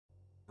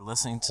You're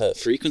listening to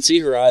Frequency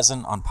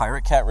Horizon on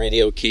Pirate Cat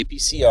Radio,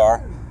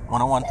 KPCR,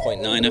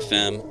 101.9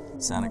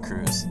 FM, Santa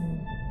Cruz.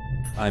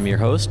 I'm your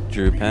host,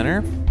 Drew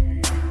Penner.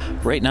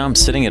 Right now I'm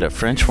sitting at a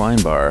French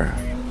wine bar,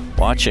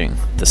 watching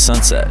the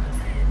sunset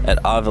at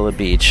Ravell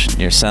Beach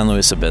near San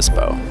Luis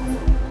Obispo.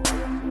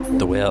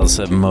 The whales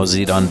have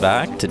moseyed on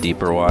back to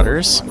deeper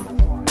waters.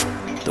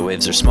 The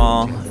waves are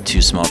small,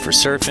 too small for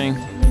surfing.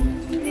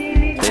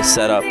 They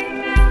set up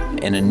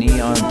in a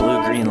neon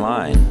blue-green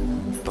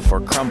line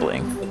before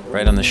crumbling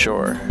right on the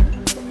shore.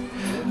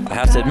 I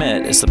have to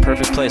admit, it's the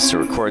perfect place to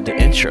record the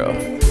intro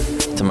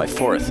to my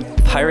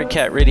fourth Pirate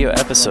Cat Radio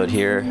episode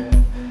here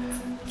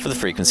for the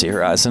Frequency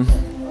Horizon.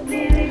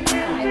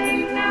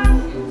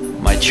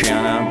 My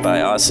Triana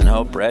by Austin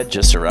Hope Red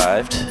just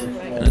arrived,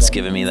 and it's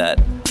giving me that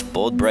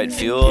bold, bright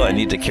fuel I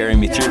need to carry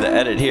me through the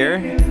edit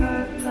here.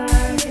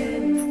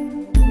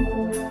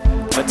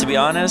 But to be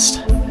honest,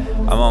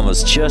 I'm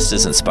almost just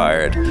as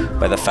inspired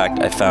by the fact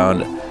I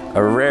found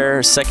a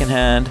rare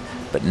secondhand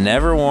but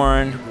never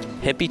worn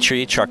hippie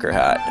tree trucker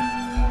hat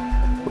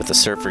with the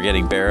surfer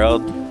getting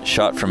barreled,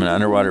 shot from an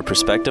underwater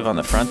perspective on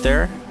the front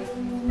there.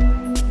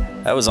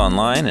 That was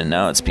online, and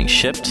now it's being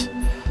shipped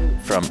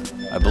from,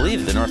 I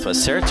believe, the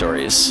Northwest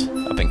Territories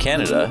up in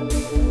Canada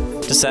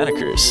to Santa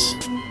Cruz.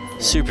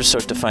 Super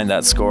stoked to find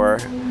that score.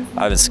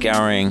 I've been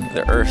scouring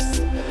the earth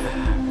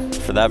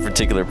for that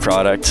particular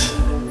product.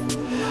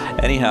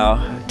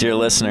 Anyhow, dear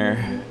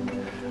listener,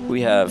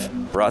 we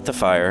have brought the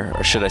fire,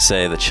 or should I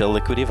say the chill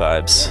liquidy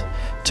vibes,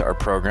 to our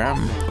program,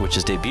 which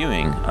is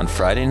debuting on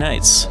Friday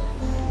nights,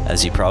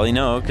 as you probably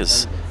know,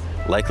 because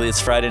likely it's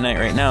Friday night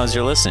right now as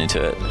you're listening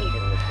to it,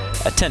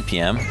 at 10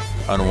 p.m.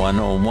 on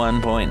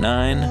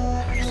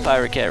 101.9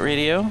 Pirate Cat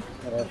Radio.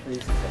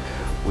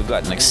 We've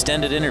got an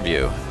extended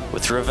interview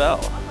with Ravell,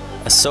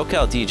 a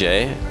SoCal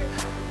DJ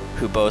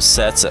who boasts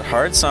sets at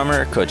Hard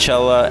Summer,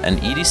 Coachella, and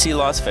EDC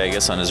Las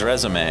Vegas on his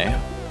resume.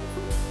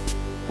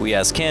 We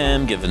ask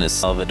him, given his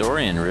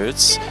Salvadorian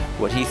roots,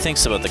 what he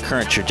thinks about the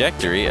current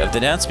trajectory of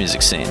the dance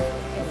music scene.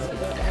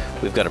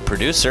 We've got a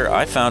producer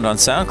I found on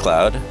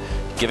SoundCloud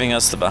giving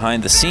us the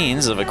behind the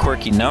scenes of a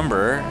quirky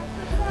number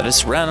that I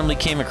just randomly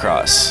came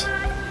across.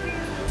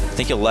 I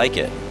think you'll like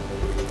it.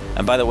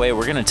 And by the way,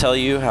 we're going to tell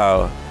you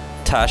how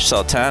Tash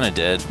Sultana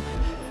did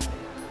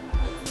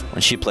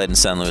when she played in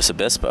San Luis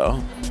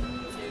Obispo.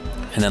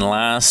 And then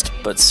last,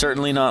 but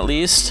certainly not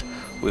least,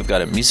 we've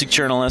got a music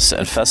journalist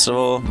and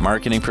festival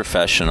marketing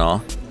professional,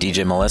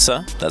 DJ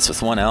Melisa, that's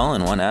with one L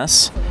and one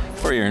S,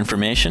 for your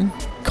information,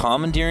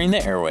 commandeering the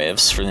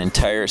airwaves for the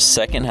entire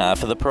second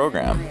half of the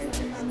program.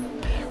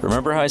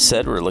 Remember how I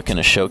said we're looking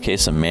to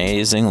showcase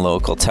amazing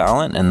local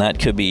talent, and that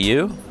could be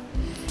you?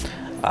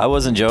 I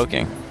wasn't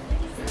joking.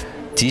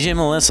 DJ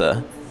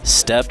Melisa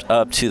stepped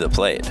up to the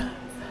plate,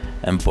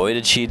 and boy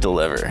did she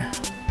deliver.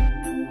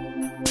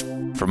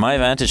 From my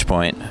vantage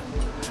point,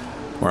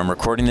 where I'm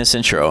recording this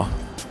intro,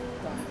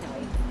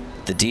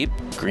 the deep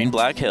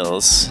green-black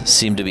hills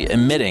seem to be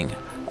emitting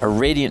a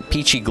radiant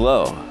peachy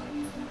glow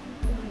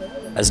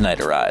as night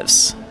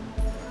arrives.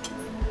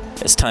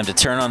 It's time to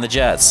turn on the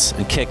jets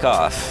and kick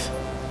off.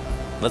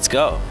 Let's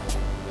go.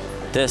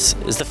 This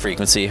is the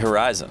Frequency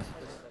Horizon.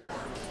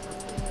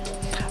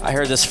 I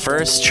heard this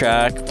first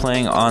track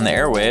playing on the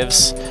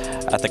airwaves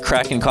at the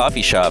Kraken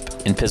Coffee Shop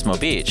in Pismo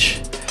Beach,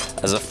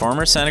 as a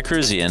former Santa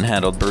Cruzian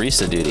handled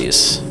barista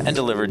duties and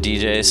delivered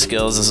DJ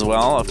skills as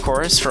well, of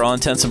course, for all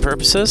intents and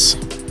purposes.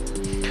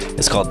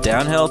 It's called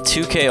Downhill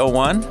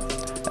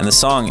 2K01, and the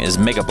song is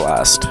Mega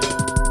Blast.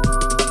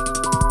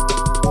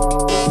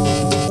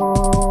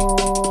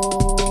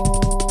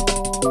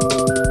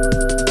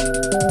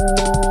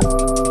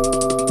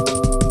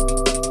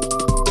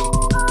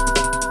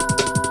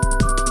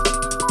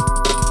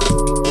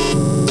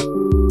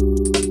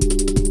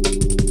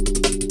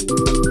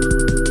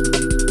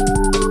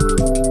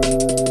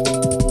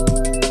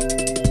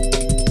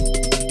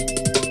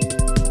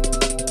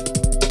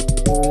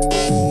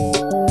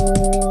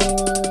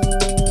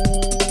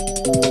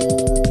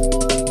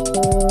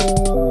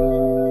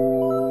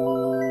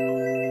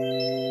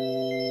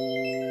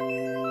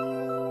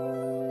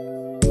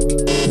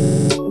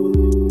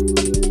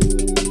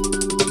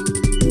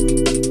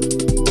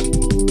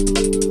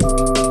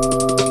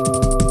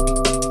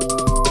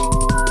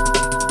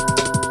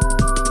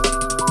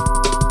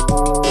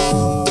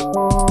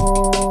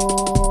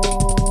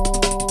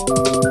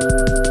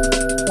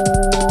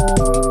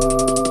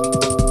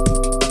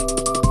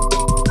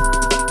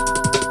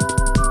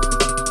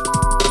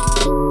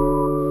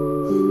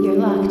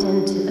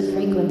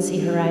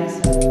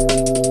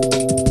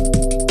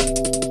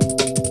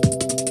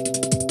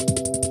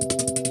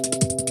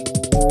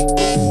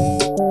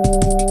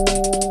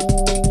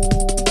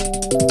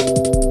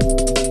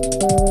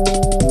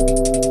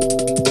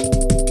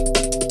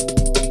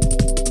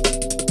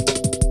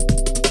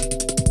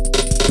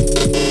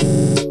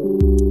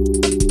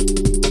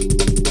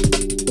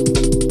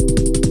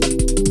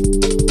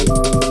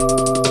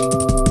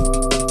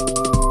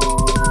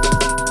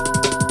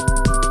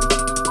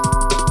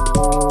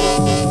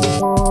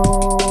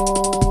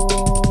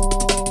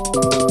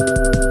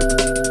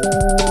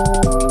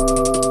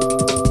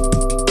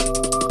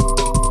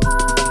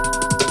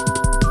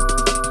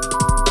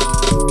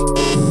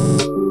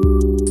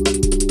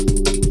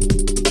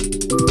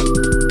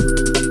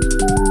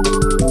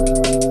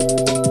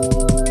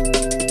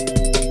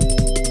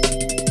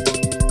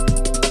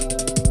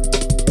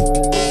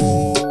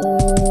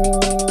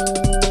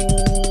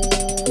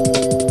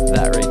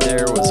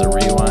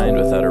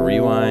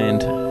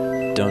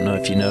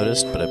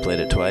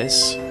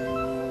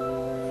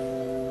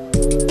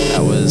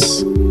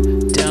 is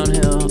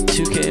Downhill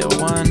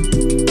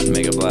 2K01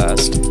 Mega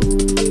Blast.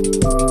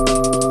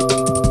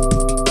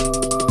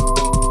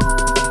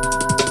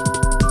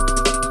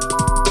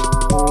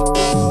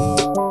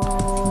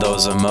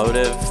 Those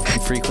emotive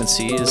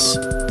frequencies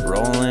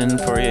rolling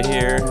for you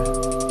here.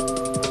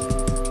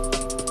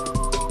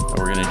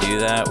 We're gonna do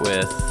that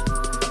with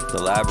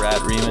the Lab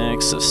Rat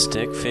remix of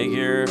Stick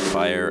Figure,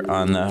 Fire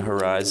on the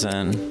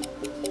Horizon.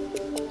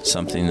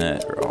 Something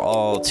that we're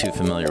all too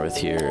familiar with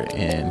here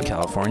in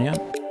California.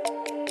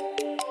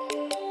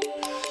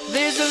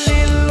 There's a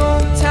little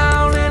old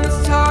town and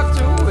it's tucked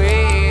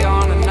away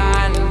on an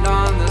island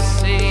on the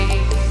sea,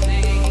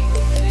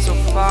 so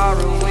far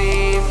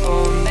away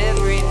from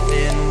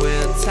everything,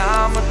 where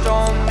time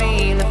don't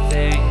mean a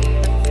thing,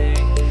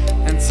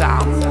 and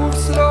time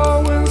moves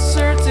slow and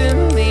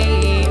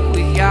certainly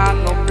we got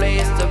no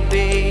place to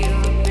be.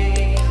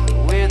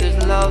 Where there's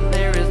love,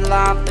 there is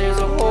life, there's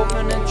a hope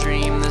and a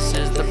dream. This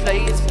is the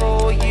place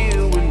for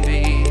you and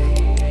me.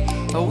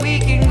 We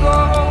can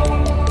go,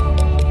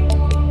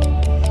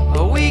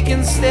 we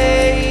can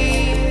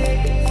stay,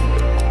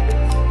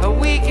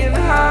 we can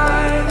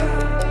hide,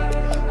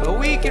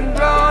 we can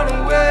run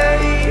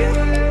away,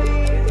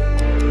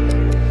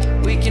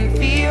 we can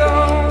feel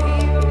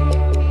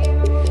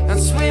and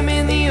swim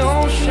in the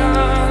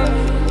ocean.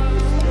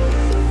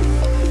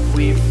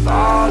 We've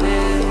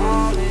fallen,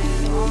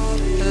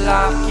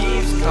 life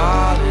keeps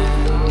calling.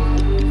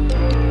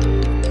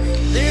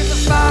 There's a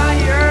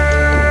fire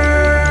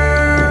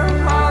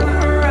on the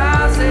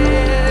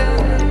horizon.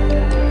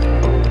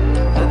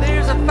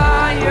 There's a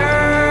fire,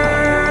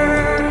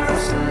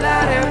 so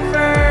let it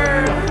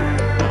burn.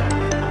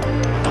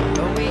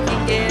 We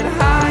can get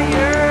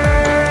higher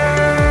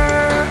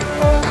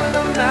over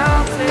the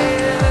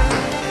mountain.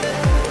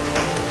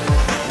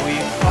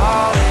 We've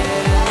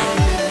fallen,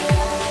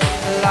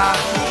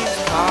 life keeps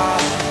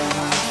calling.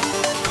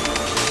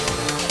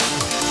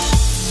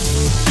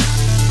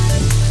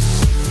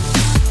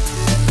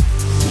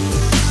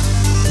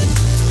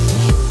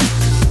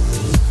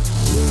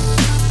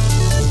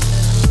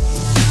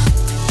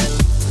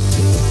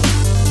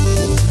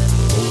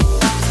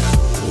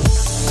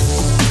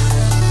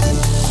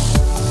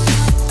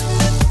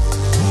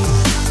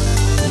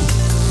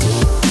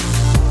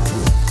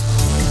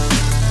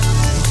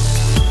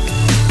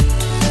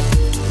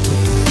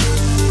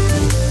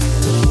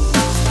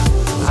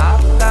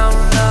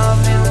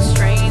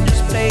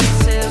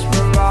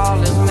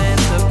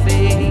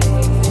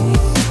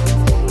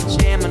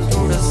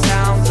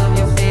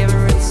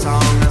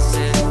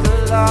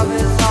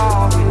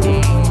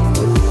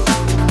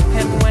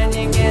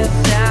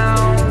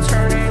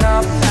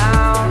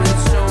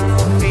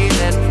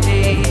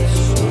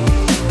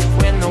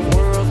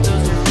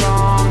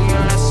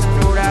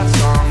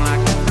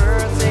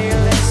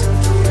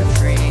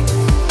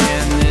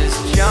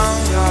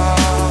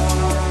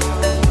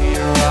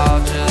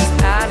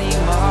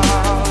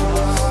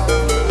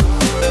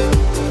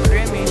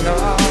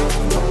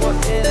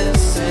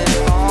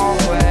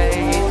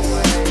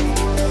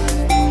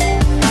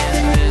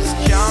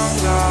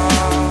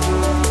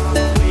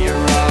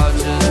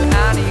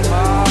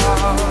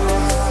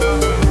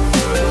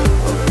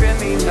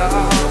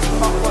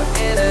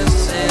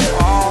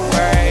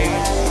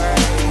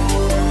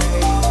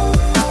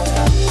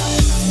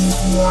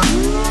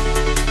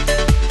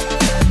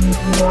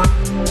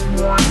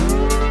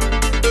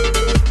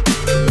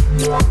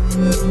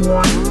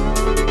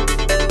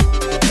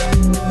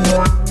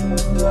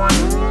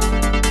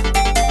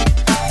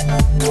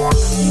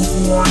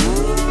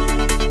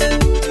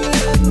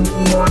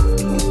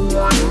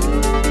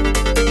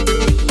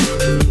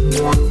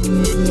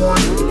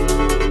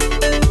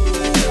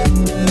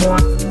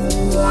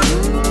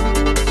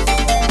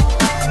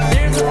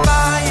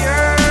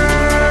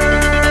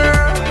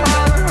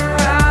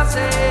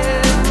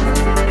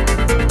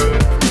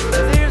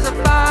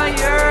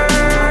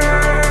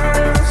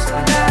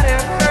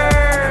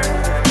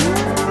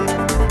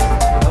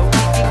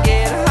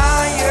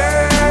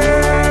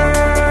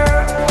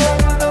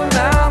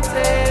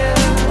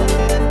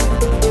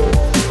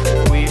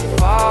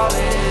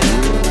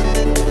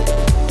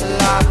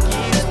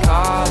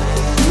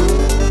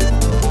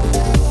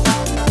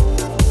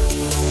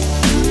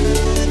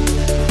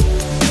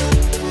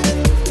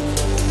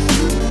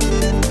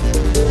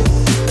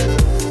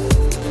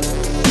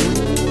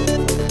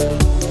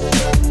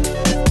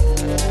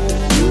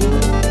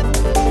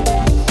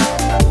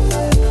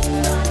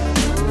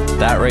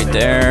 That right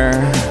there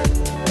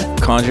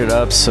conjured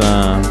up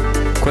some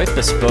quite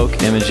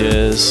bespoke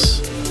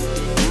images,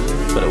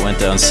 but it went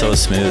down so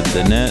smooth,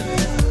 didn't it?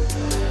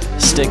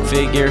 Stick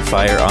Figure,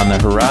 Fire on the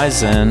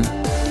Horizon.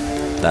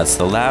 That's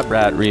the Lab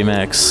Rat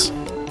remix.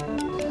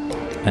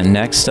 And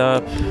next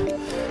up,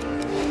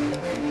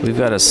 we've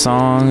got a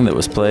song that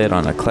was played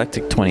on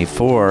Eclectic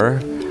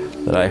 24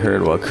 that I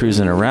heard while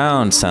cruising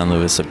around San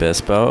Luis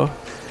Obispo.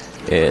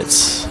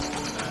 It's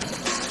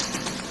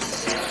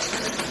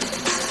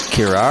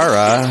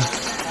Kirara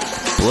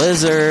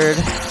Blizzard.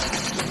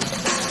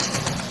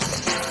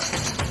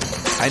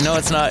 I know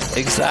it's not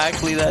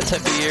exactly that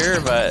type of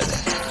year, but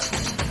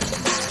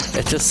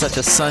it's just such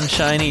a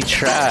sunshiny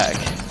track.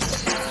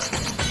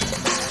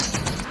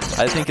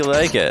 I think you'll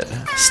like it.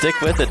 Stick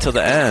with it till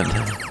the end,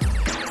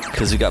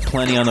 because we got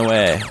plenty on the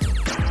way,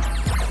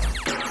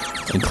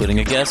 including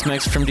a guest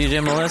mix from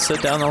DJ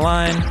Melisa down the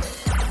line,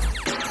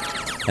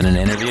 and an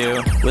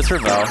interview with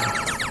Ravell.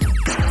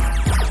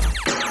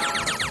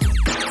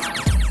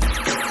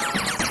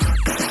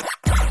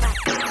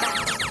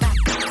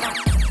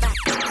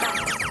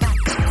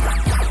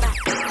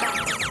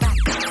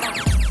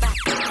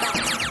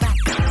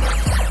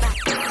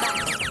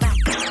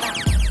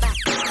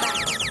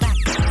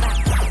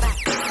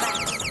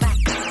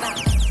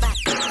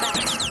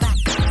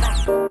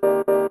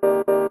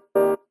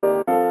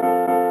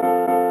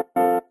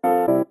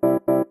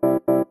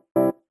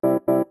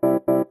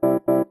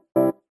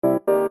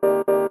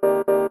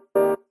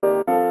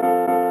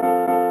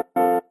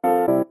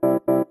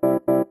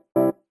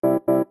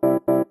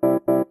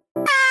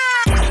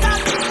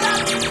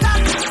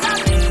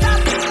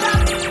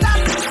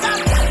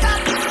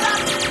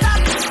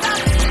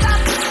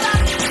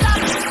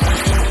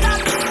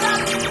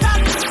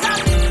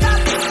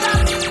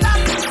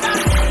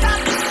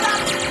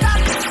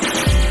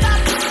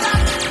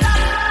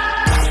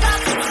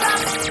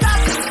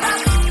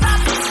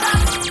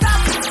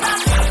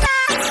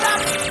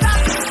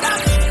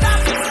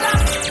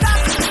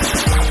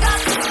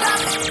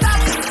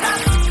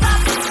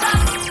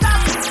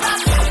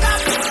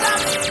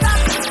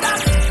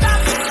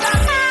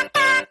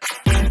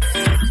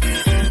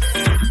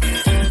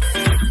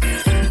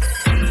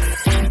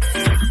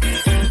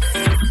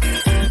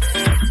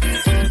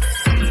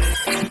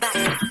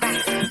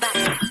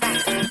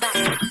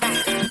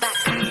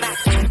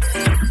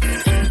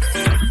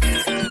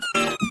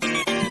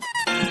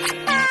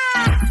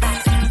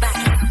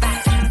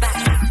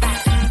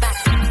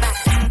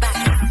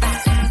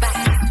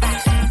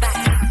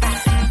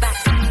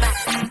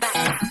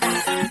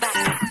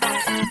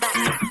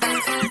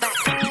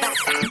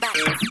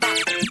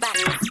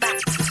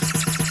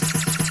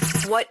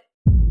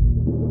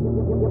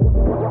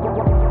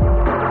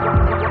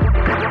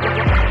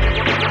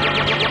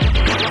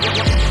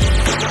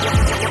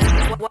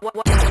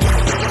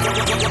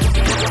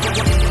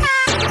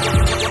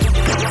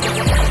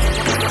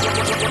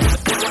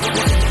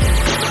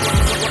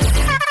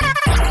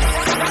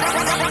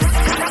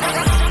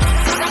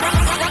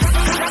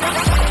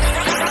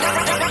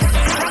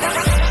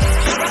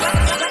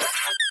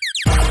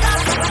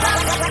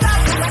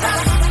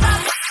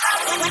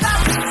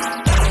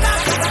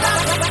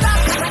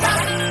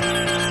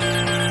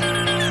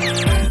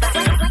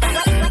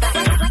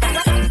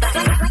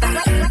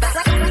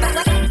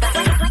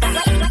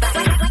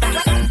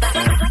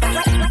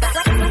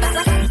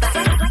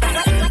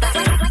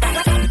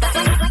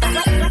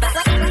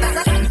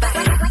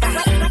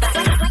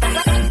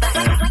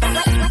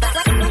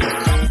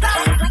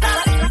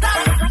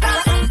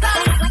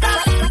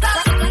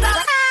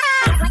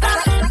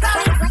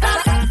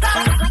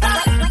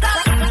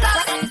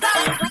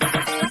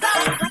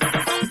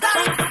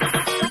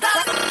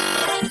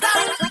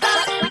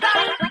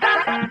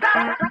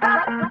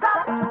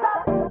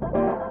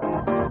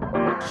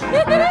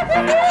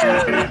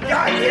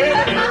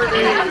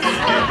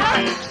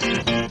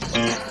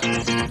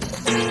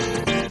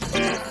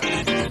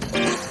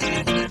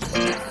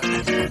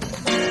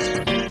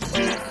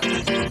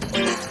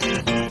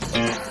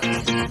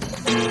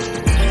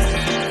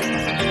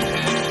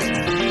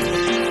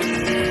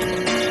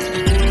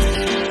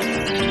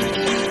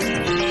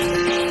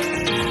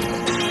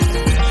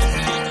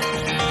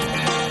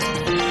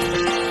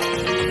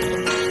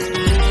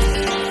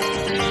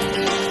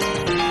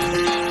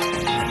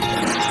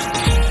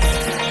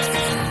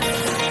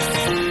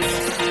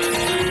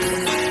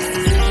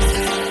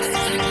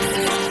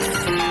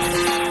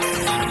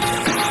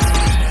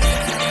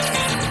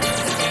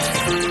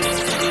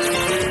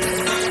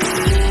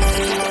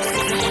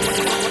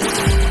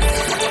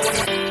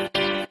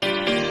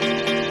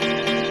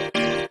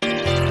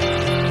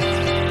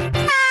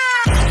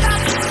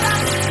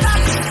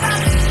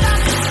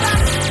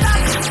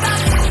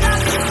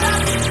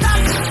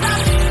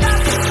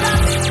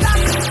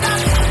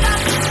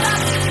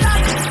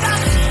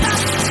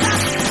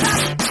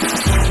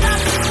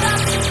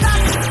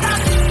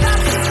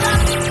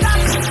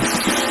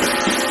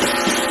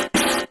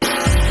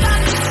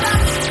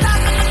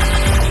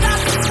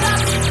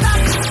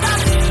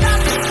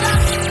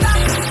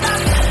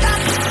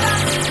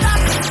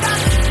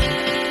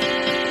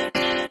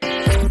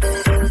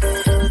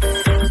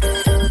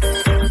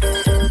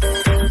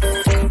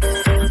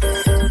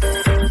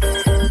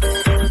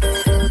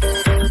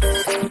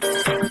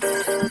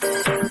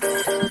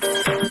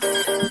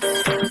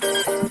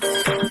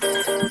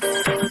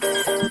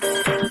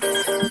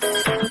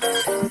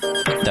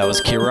 That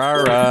was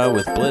Kirara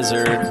with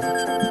Blizzard.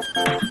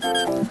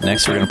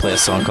 Next we're going to play a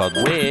song called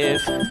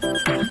Wave.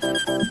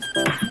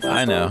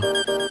 I know.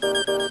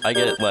 I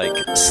get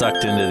like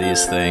sucked into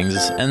these things,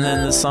 and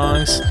then the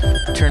songs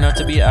turn out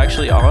to be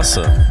actually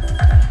awesome.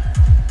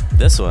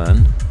 This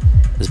one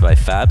is by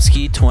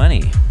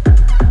Fabski20.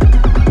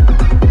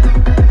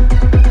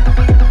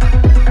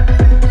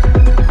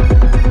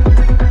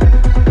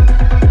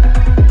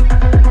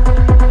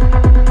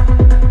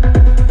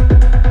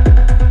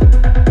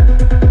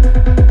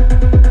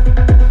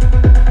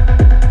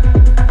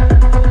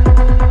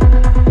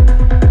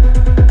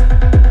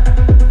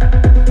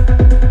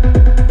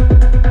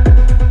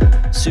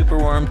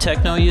 Superworm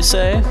techno, you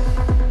say?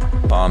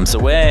 Bombs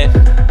away.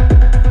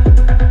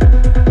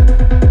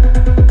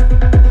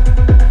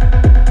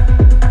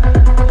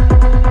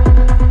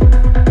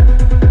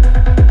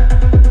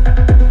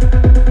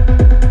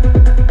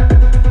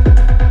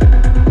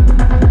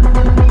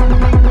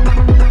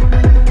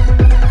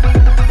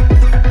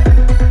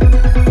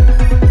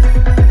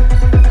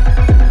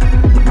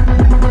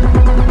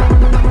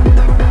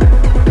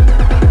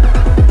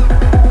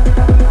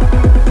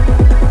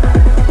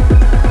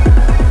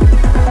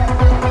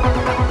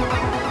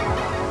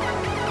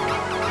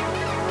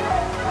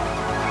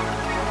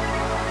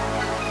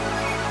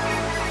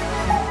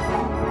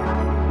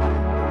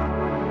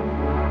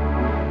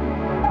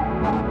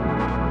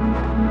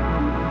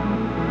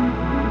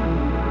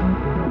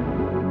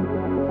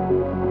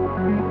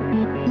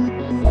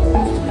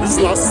 This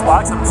is Lost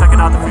Spots. I'm checking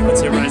out the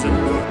frequency horizon.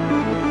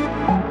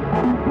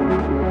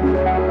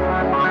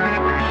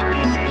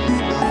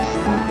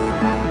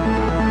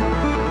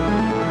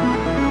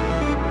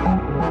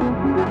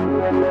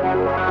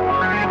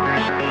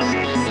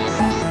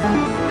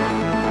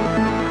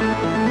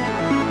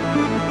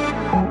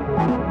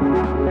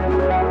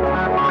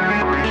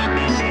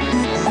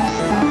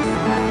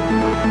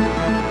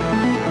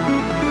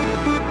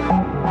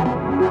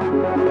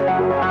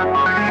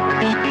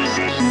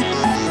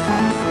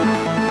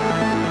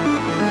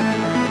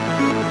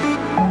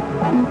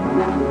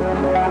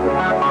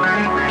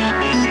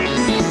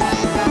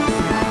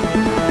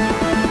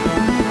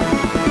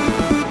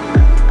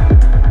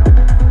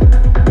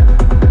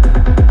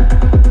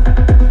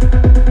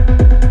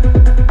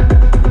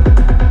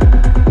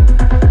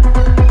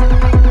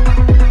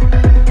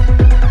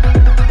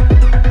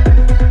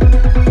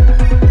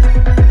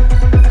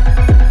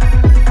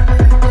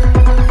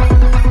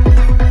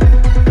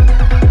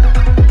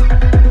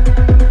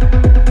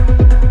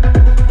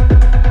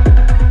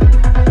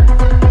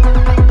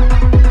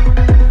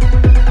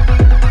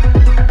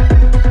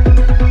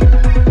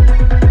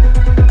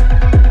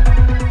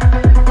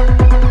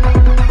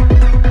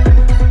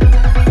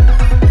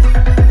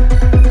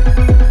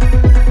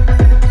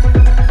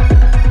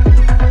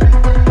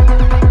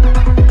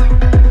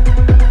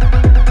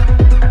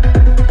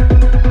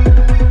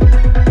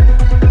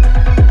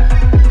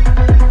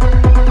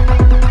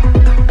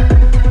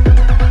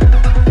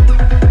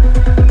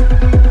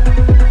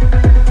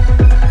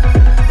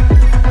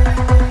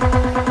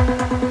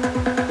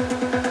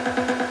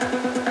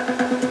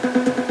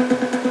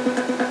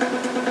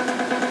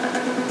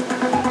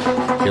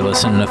 You're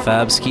listening to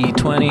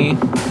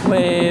Fabski20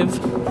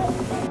 Wave.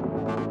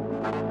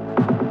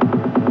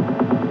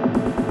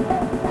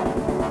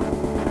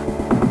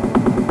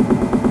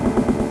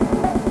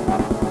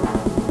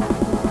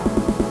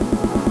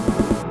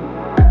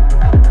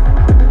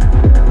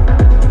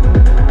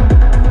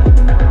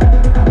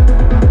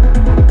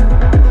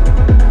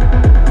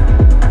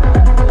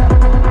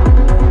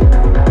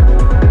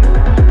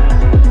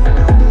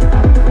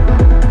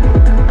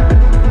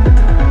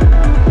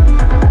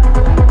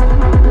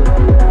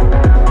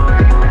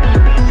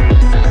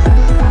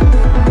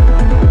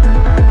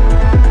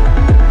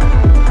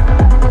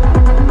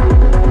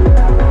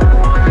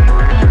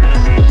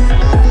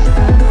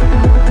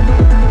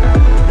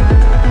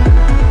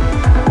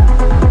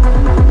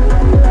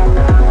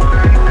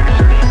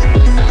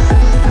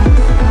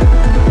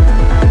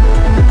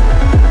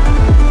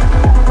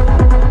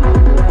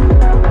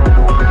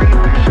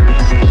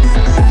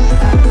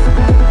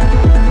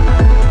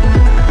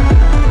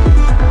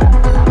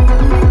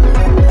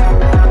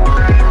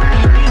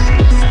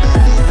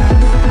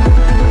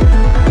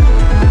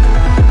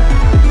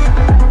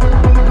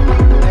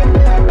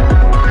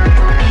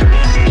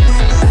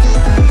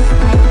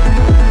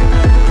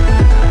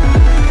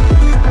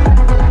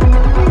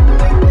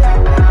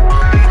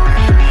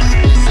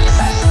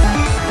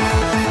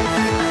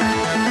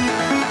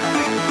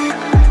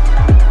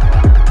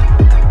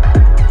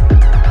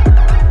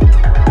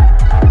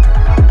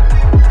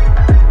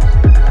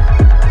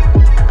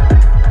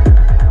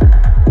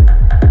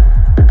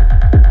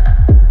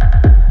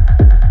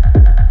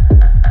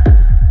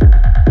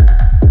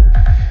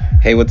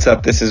 Hey, what's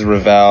up? This is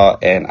Ravell,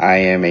 and I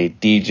am a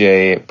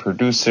DJ,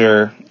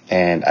 producer,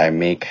 and I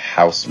make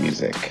house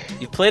music.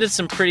 You've played at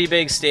some pretty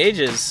big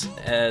stages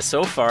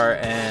so far,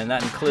 and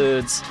that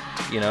includes,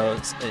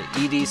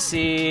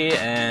 EDC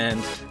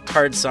and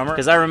Hard Summer.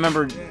 Because I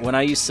remember when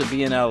I used to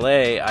be in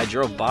LA, I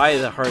drove by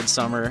the Hard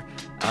Summer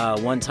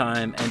one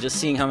time, and just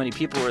seeing how many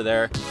people were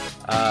there. Do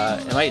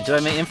I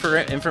have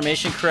my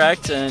information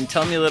correct? And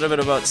tell me a little bit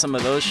about some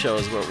of those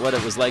shows, what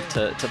it was like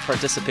to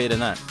participate in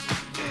that.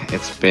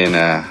 It's been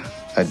a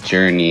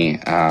journey.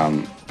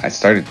 I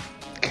started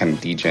kind of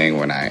DJing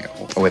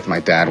with my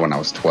dad when I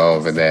was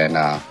 12, and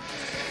then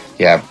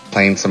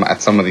playing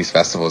at some of these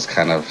festivals,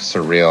 kind of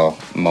surreal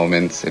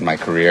moments in my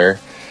career.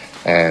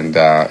 And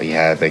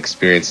the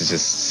experience is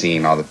just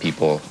seeing all the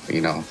people,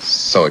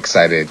 so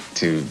excited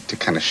to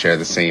kind of share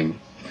the same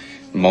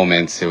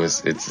moments.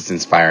 It's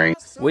inspiring.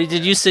 Wait,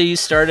 did you say you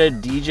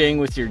started DJing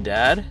with your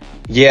dad?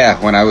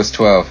 Yeah, when I was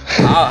 12.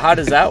 How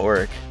does that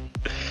work?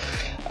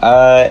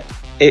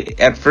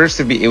 At first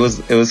it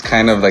was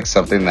kind of like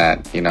something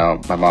that,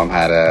 my mom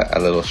had a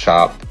little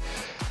shop,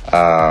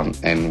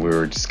 and we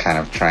were just kind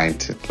of trying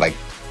to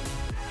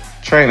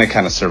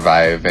kind of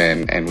survive,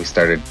 and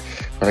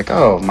we're like,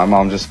 oh, my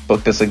mom just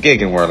booked us a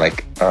gig, and we're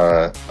like,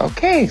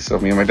 okay. So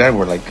me and my dad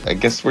were like, I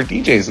guess we're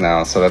DJs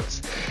now. So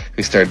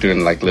we started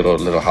doing like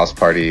little house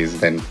parties,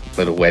 then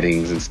little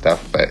weddings and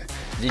stuff. But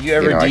did you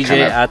ever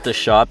DJ at the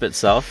shop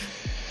itself?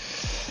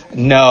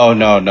 No,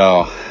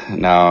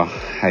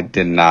 I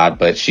did not.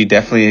 But she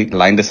definitely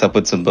lined us up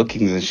with some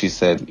bookings, and she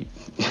said,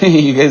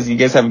 you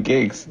guys have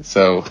gigs.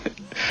 So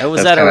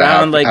was that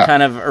around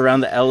kind of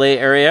around the LA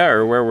area,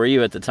 or where were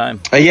you at the time?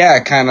 Yeah,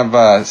 kind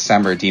of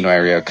San Bernardino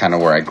area, kind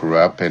of where I grew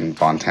up in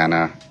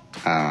Fontana.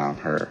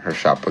 Her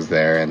shop was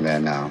there, and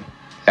then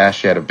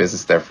she had a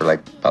business there for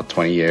like about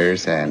 20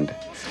 years, and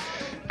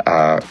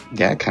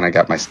kind of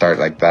got my start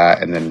like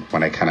that. And then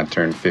when I kind of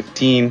turned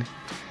 15,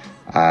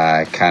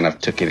 I kind of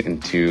took it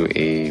into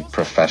a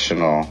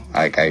professional.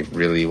 I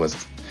really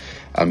was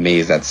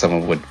amazed that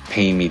someone would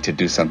pay me to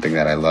do something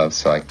that I love.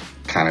 So I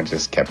kind of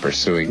just kept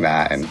pursuing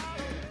that and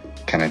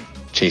kind of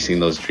chasing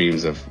those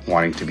dreams of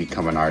wanting to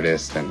become an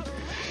artist and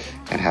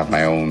have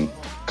my own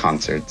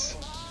concerts.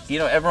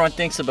 Everyone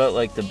thinks about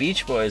like the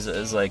Beach Boys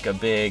as like a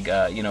big,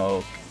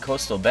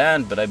 coastal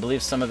band, but I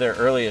believe some of their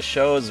earliest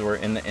shows were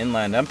in the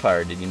Inland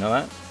Empire. Did you know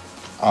that?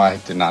 Oh, I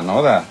did not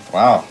know that.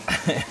 Wow.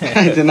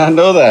 I did not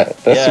know that.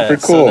 That's super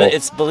cool. So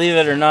it's, believe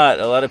it or not,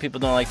 a lot of people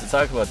don't like to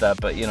talk about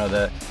that, but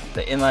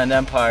the Inland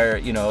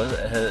Empire,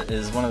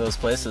 is one of those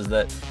places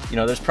that,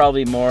 there's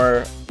probably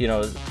more, a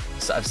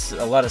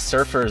lot of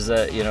surfers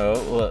that,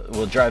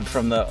 will drive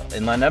from the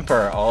Inland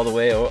Empire all the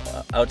way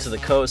out to the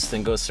coast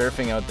and go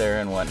surfing out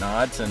there and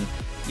whatnot, and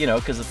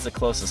because it's the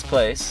closest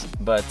place.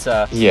 But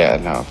of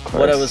course.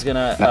 What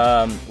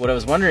I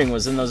was wondering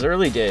was, in those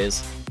early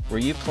days, were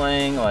you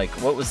playing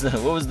what was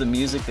the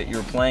music that you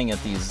were playing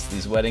at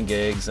these wedding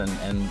gigs, and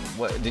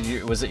what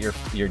was it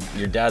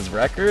your dad's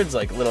records,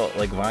 like little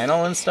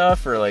vinyl and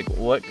stuff, or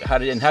how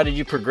did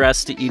you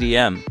progress to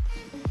EDM?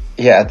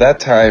 Yeah, at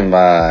that time,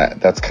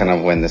 that's kind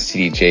of when the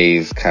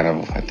CDJs kind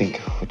of, I think,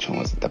 which one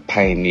was it? The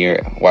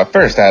Pioneer. Well, at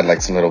first I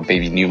had some little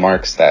baby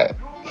Newmarks that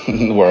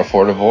were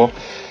affordable,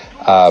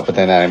 but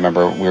then I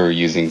remember we were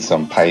using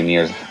some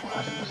Pioneers.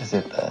 What is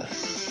it?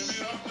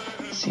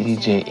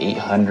 CDJ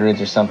 800s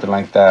or something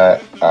like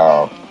that.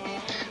 But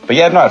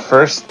yeah, no, at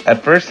first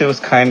it was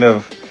kind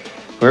of,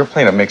 we were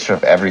playing a mixture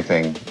of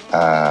everything.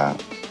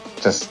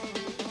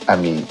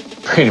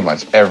 Pretty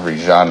much every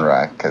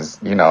genre, because,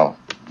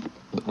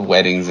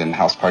 weddings and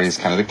house parties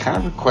they kind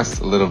of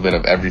request a little bit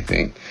of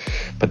everything.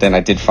 But then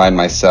I did find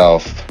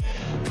myself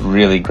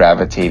really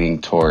gravitating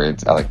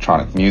towards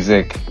electronic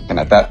music. And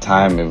at that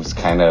time, it was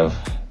kind of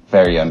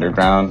very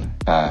underground.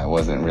 It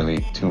wasn't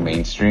really too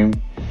mainstream.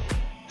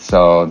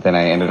 So then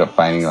I ended up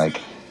finding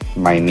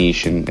my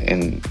niche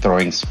in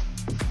throwing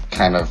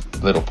kind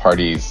of little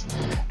parties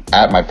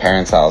at my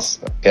parents' house,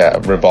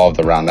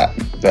 revolved around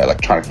the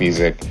electronic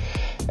music.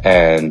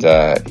 And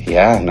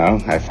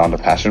I found a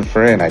passion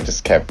for it, and I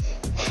just kept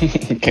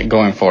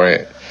going for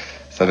it.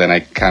 So then I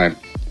kind of,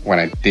 when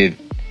I did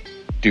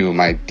do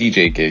my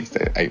DJ gigs,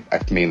 I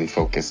mainly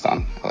focused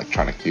on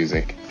electronic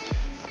music.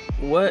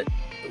 What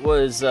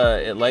was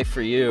it like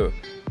for you,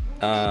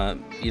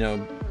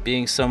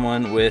 being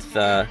someone with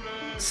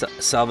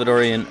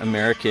Salvadorian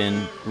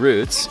American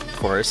roots, of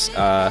course,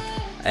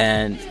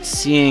 and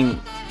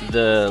seeing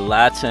the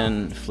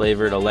Latin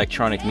flavored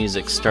electronic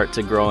music start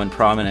to grow in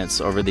prominence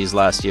over these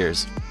last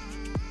years?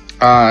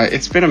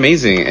 It's been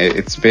amazing.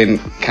 It's been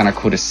kind of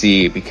cool to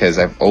see, because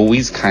I've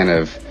always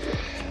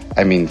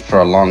for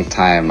a long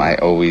time, I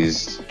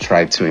always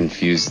tried to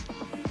infuse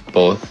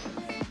both,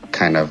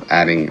 kind of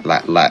adding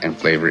Latin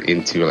flavor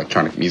into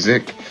electronic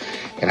music.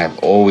 And I've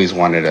always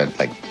wanted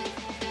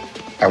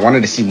I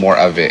wanted to see more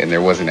of it, and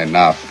there wasn't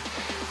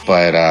enough.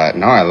 But I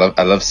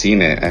love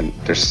seeing it, and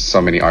there's so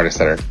many artists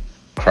that are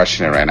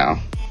crushing it right now.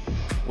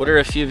 What are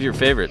a few of your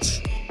favorites?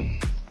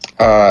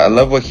 I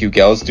love what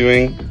Hugel's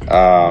doing.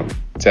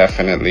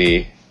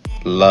 Definitely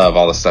love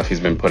all the stuff he's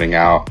been putting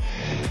out,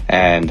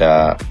 and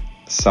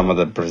some of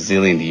the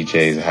Brazilian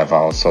DJs have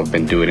also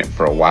been doing it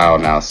for a while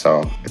now.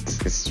 So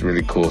it's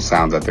really cool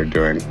sounds that they're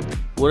doing.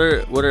 What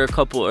are a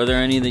couple? Are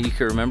there any that you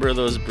can remember of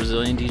those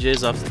Brazilian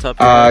DJs off the top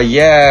of your head?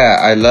 Yeah,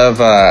 I love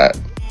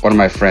one of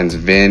my friends,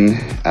 Vin,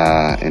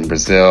 in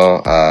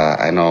Brazil.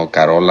 I know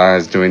Carola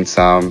is doing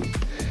some.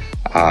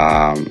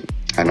 I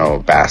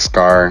know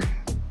Bhaskar.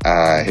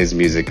 His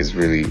music is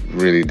really,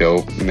 really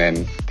dope. And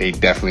then they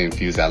definitely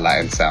infuse that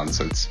Latin sound,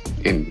 so it's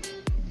in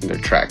their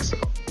tracks. So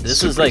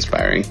this is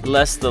inspiring.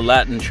 Less the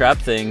Latin trap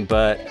thing,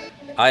 but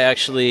I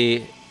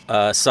actually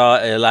saw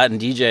a Latin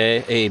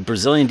DJ, a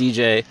Brazilian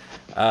DJ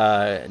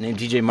named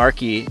DJ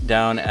Marky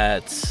down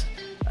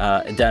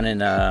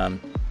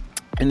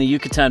in the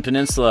Yucatan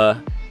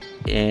Peninsula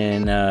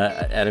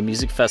at a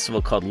music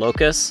festival called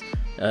Locus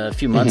a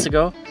few months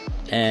ago,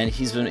 and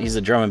he's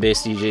a drum and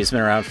bass DJ. He's been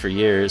around for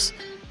years,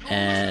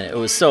 and it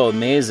was so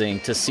amazing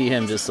to see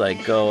him just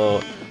like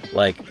go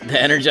like the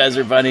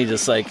Energizer Bunny,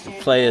 just like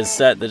play his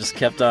set that just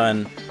kept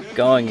on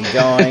going and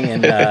going,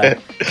 and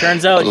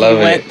turns out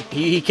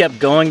he kept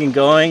going and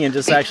going, and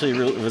just actually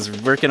was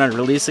working on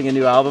releasing a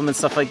new album and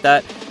stuff like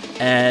that,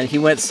 and he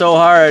went so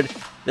hard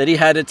that he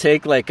had to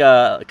take like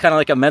kind of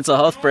like a mental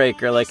health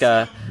break, or like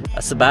a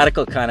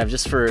sabbatical, kind of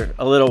just for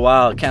a little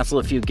while, cancel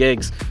a few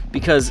gigs,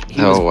 because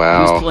he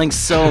was playing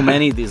so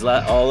many of these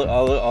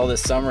all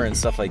this summer and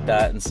stuff like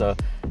that. And so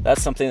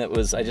that's something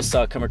that I just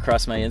saw it come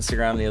across my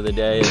Instagram the other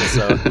day. And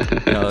so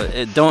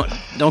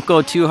don't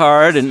go too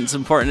hard, and it's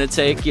important to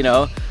take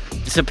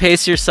to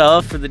pace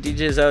yourself for the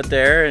DJs out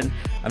there. And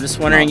I'm just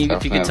wondering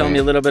if you could tell me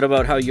a little bit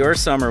about how your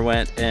summer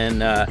went, and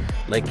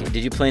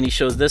did you play any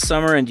shows this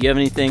summer, and do you have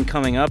anything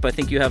coming up? I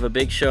think you have a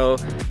big show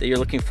that you're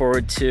looking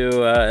forward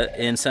to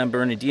in San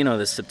Bernardino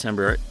this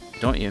September,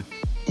 don't you?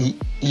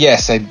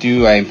 Yes, I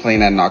do. I'm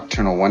playing at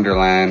Nocturnal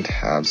Wonderland.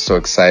 I'm so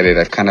excited.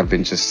 I've kind of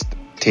been just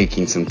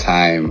taking some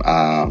time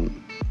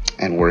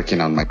and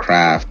working on my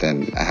craft,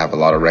 and I have a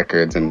lot of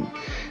records, and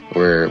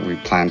we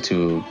plan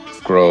to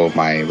grow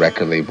my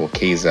record label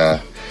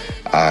Keza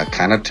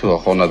kind of to a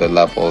whole nother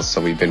level.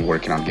 So we've been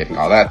working on getting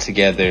all that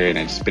together, and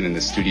I've just been in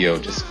the studio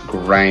just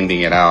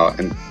grinding it out.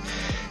 And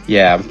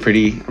yeah, I'm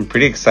pretty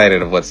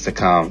excited of what's to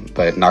come,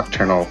 but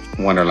Nocturnal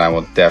Wonderland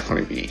will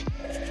definitely be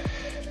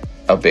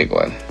a big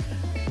one.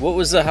 What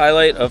was the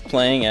highlight of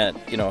playing at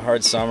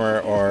Hard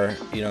Summer, or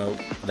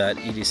that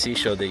EDC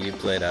show that you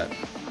played at?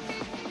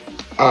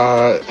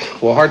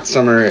 Well, Hard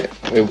Summer,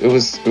 it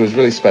was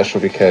really special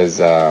because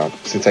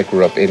since I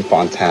grew up in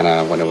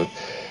Fontana,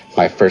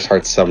 my first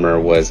Hard Summer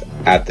was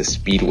at the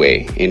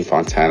Speedway in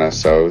Fontana,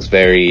 so it was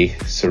very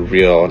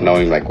surreal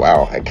knowing like,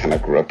 wow, I kind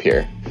of grew up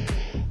here.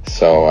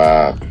 So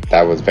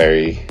that was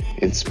very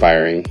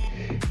inspiring.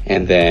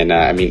 And then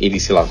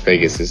EDC Las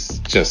Vegas is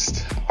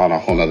just on a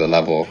whole nother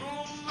level.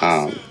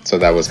 So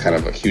that was kind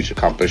of a huge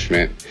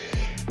accomplishment.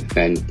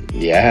 And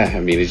yeah,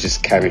 it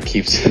just kind of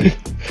keeps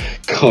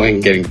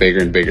going, getting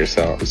bigger and bigger.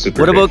 So I'm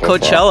super. What about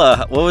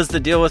Coachella? What was the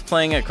deal with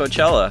playing at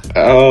Coachella?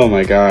 Oh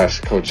my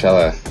gosh,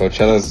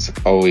 Coachella's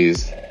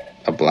always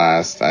a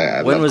blast.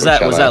 When was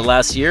that? Was that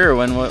last year, or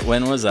when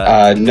was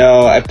that?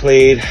 No, I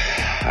played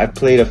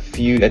a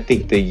few. I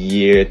think the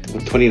year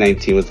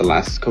 2019 was the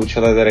last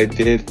Coachella that I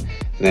did,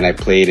 and then I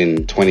played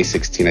in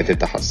 2016. I did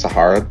the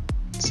Sahara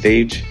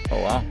stage. Oh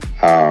wow.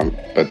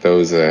 But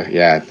those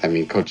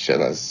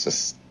Coachella's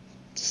just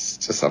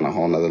on a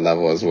whole nother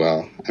level as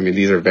well.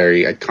 These are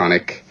very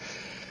iconic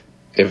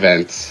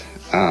events,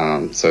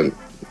 so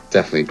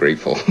definitely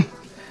grateful.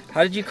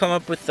 How did you come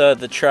up with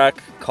the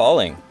track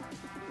Calling?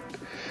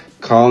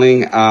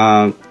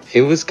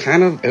 It was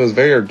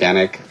very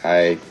organic.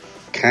 I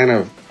kind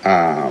of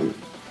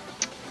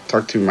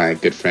talked to my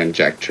good friend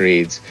Jack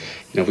Trades.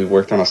 We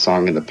worked on a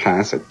song in the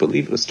past, I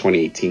believe it was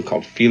 2018,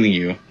 called Feeling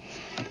You,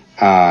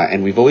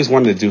 and we've always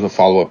wanted to do a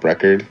follow-up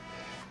record.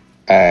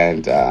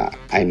 And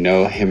I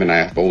know him and I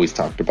have always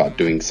talked about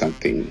doing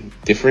something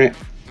different,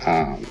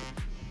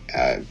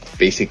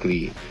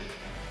 basically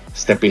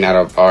stepping out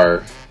of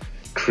our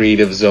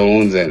creative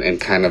zones and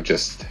kind of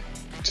just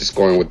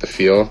going with the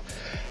feel.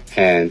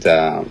 And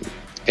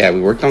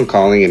we worked on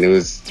Calling, and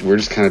we're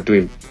just kind of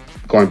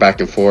going back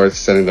and forth,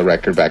 sending the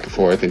record back and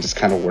forth, and just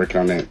kind of working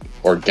on it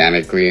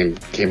organically,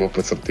 and came up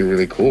with something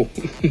really cool.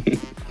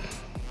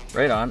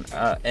 Right on.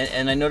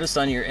 And I noticed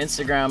on your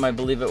Instagram, I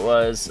believe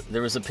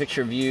there was a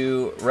picture of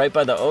you right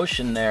by the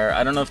ocean there.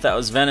 I don't know if that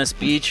was Venice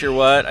Beach or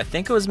what. I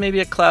think it was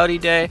maybe a cloudy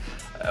day.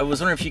 I was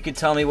wondering if you could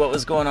tell me what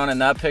was going on in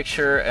that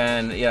picture,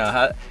 and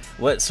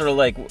what sort of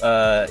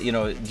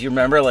do you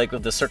remember like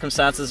the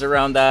circumstances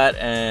around that,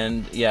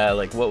 and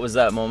what was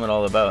that moment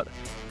all about?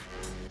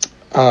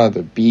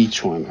 The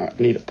beach one. I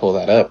need to pull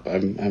that up.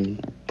 I'm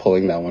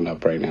pulling that one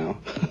up right now.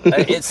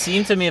 It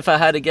seemed to me, if I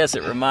had to guess,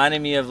 it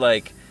reminded me of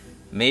like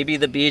maybe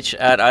the beach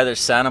at either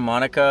Santa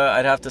Monica,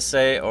 I'd have to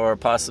say, or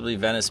possibly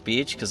Venice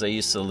Beach, because I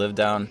used to live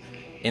down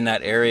in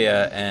that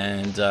area,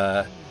 and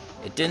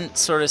it didn't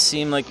sort of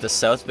seem like the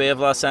South Bay of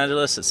Los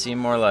Angeles. It seemed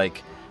more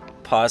like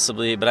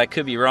possibly, but I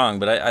could be wrong,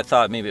 but I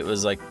thought maybe it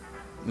was like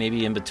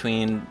maybe in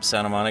between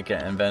Santa Monica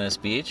and Venice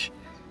Beach,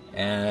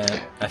 and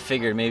I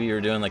figured maybe you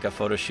were doing like a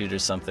photo shoot or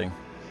something.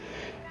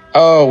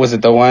 Oh, was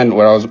it the one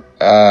where I was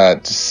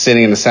just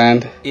sitting in the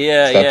sand?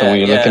 Yeah, Is that the one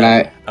you're looking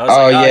at? I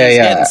was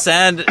getting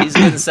sand. He's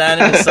getting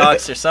sand in his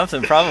socks or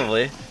something,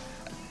 probably.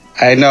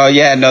 I know.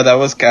 Yeah, no, that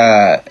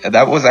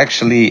was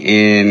actually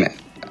in,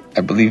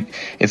 I believe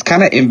it's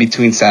kind of in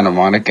between Santa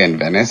Monica and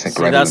Venice, like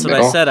right in the middle.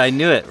 That's what I said. I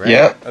knew it, right?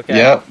 Yep. Okay.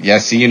 Yep. Yeah.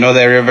 See, you know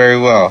the area very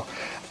well.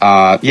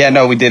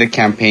 We did a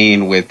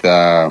campaign with.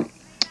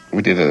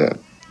 We did a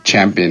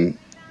Champion.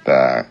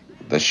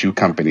 The shoe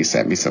company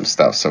sent me some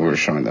stuff, so we were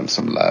showing them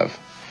some love.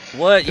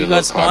 What, you Did a got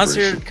little sponsored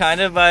collaboration.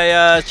 kind of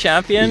by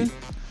Champion?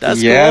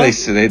 That's Yeah,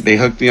 cool. they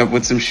hooked me up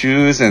with some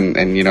shoes, and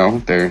we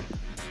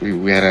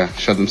had to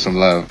show them some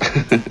love.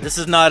 This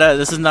is not an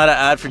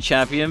ad for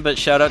Champion, but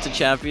shout out to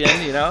Champion.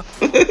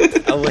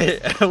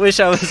 I wish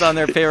I was on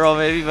their payroll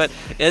maybe, but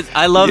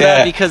I love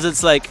that because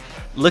it's like,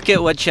 look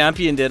at what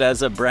Champion did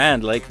as a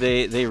brand. Like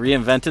they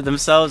reinvented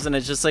themselves, and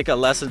it's just like a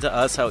lesson to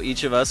us how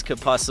each of us could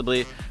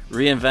possibly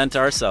reinvent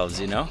ourselves.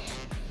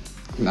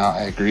 No,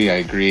 I agree.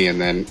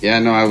 And then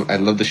I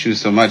love the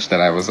shoes so much that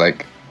I was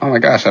like, oh my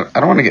gosh, I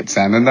don't want to get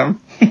sand in them,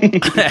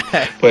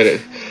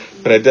 but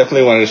I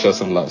definitely wanted to show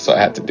some love, so I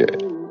had to do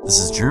it. This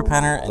is Drew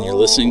Penner, and you're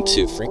listening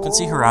to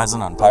Frequency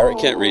Horizon on Pirate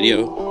Cat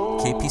Radio,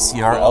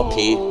 KPCR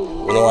LP,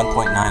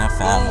 101.9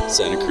 FM,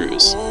 Santa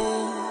Cruz.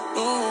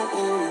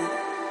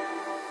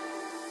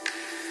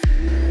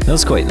 That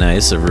was quite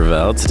nice of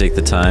Ravell to take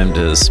the time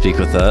to speak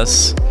with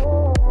us.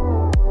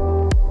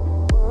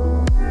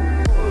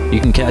 You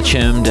can catch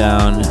him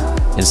down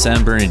in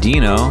San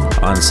Bernardino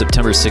on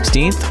September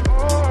 16th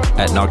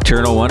at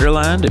Nocturnal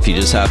Wonderland if you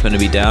just happen to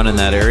be down in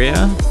that area.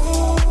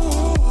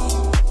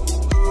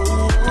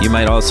 You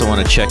might also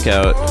want to check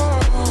out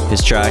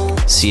his track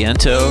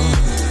Ciento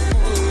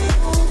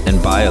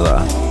and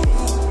Baila,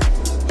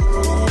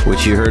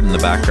 which you heard in the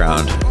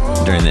background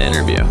during the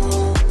interview.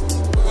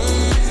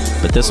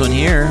 But this one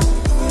here,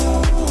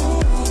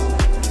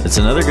 it's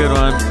another good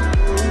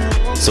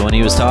one. So when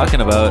he was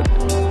talking about,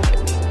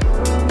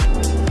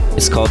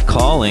 it's called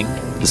Calling.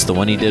 It's the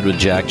one he did with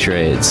Jack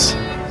Trades.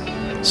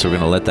 So we're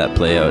going to let that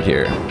play out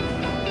here.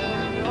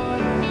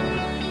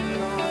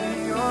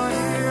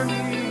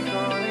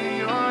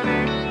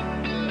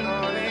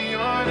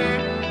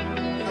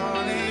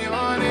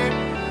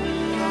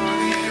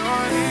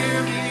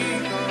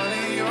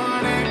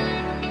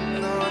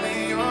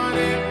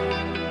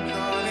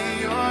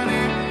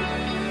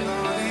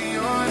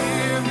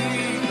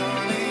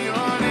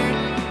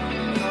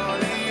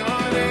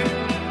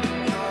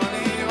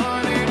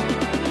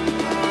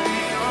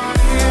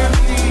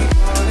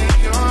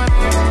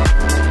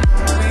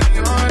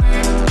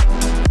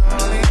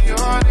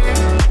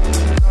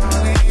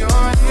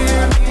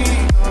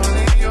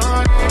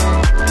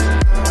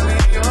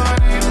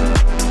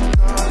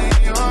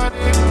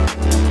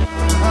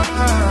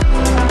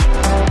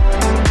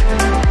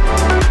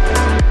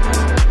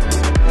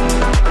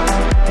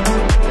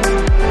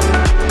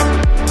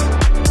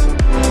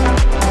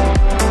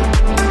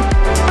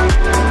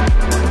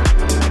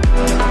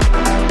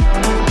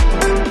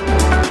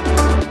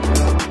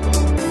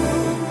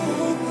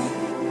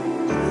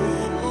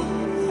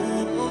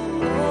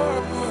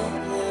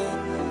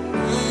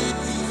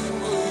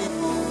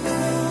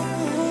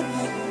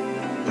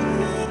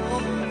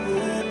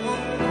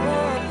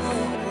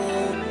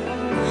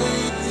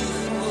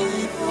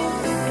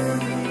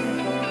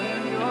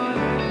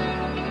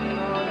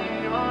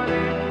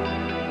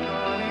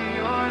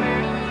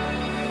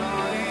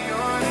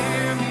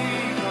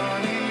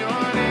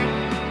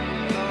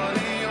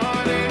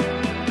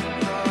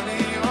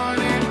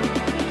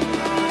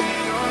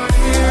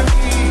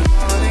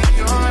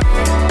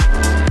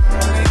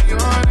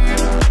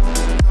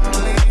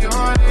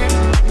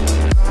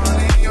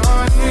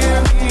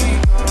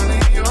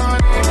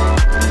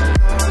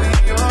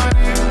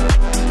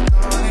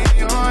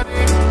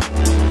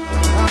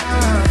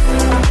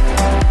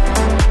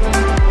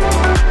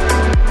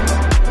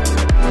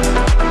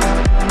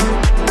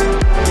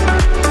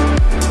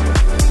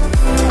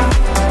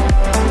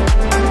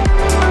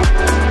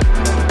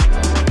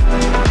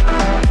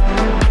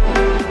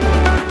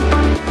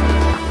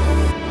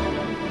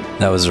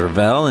 That was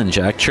Ravell and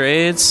Jack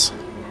Trades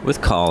with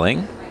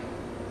Calling.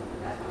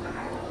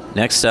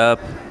 Next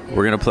up,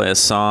 we're going to play a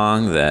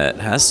song that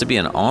has to be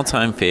an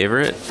all-time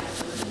favorite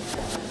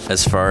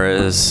as far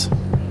as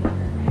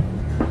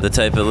the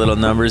type of little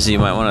numbers you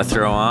might want to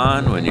throw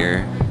on when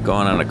you're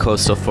going on a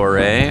coastal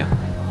foray.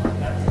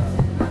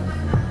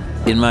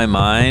 In my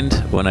mind,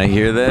 when I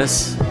hear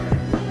this,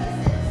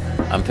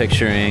 I'm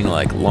picturing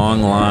like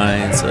long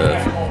lines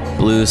of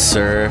blue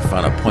surf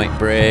on a point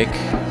break,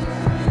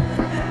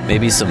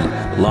 maybe some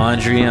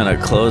laundry on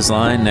a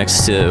clothesline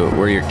next to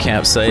where your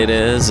campsite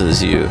is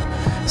as you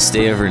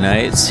stay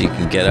overnight so you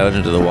can get out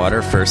into the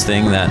water first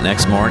thing that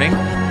next morning.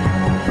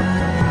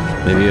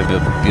 Maybe you have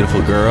a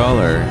beautiful girl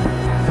or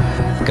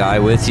guy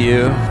with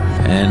you,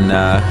 and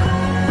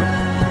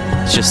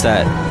it's just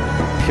that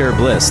pure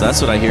bliss. That's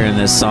what I hear in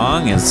this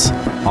song. It's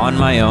On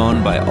My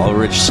Own by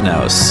Ulrich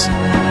Schnaus.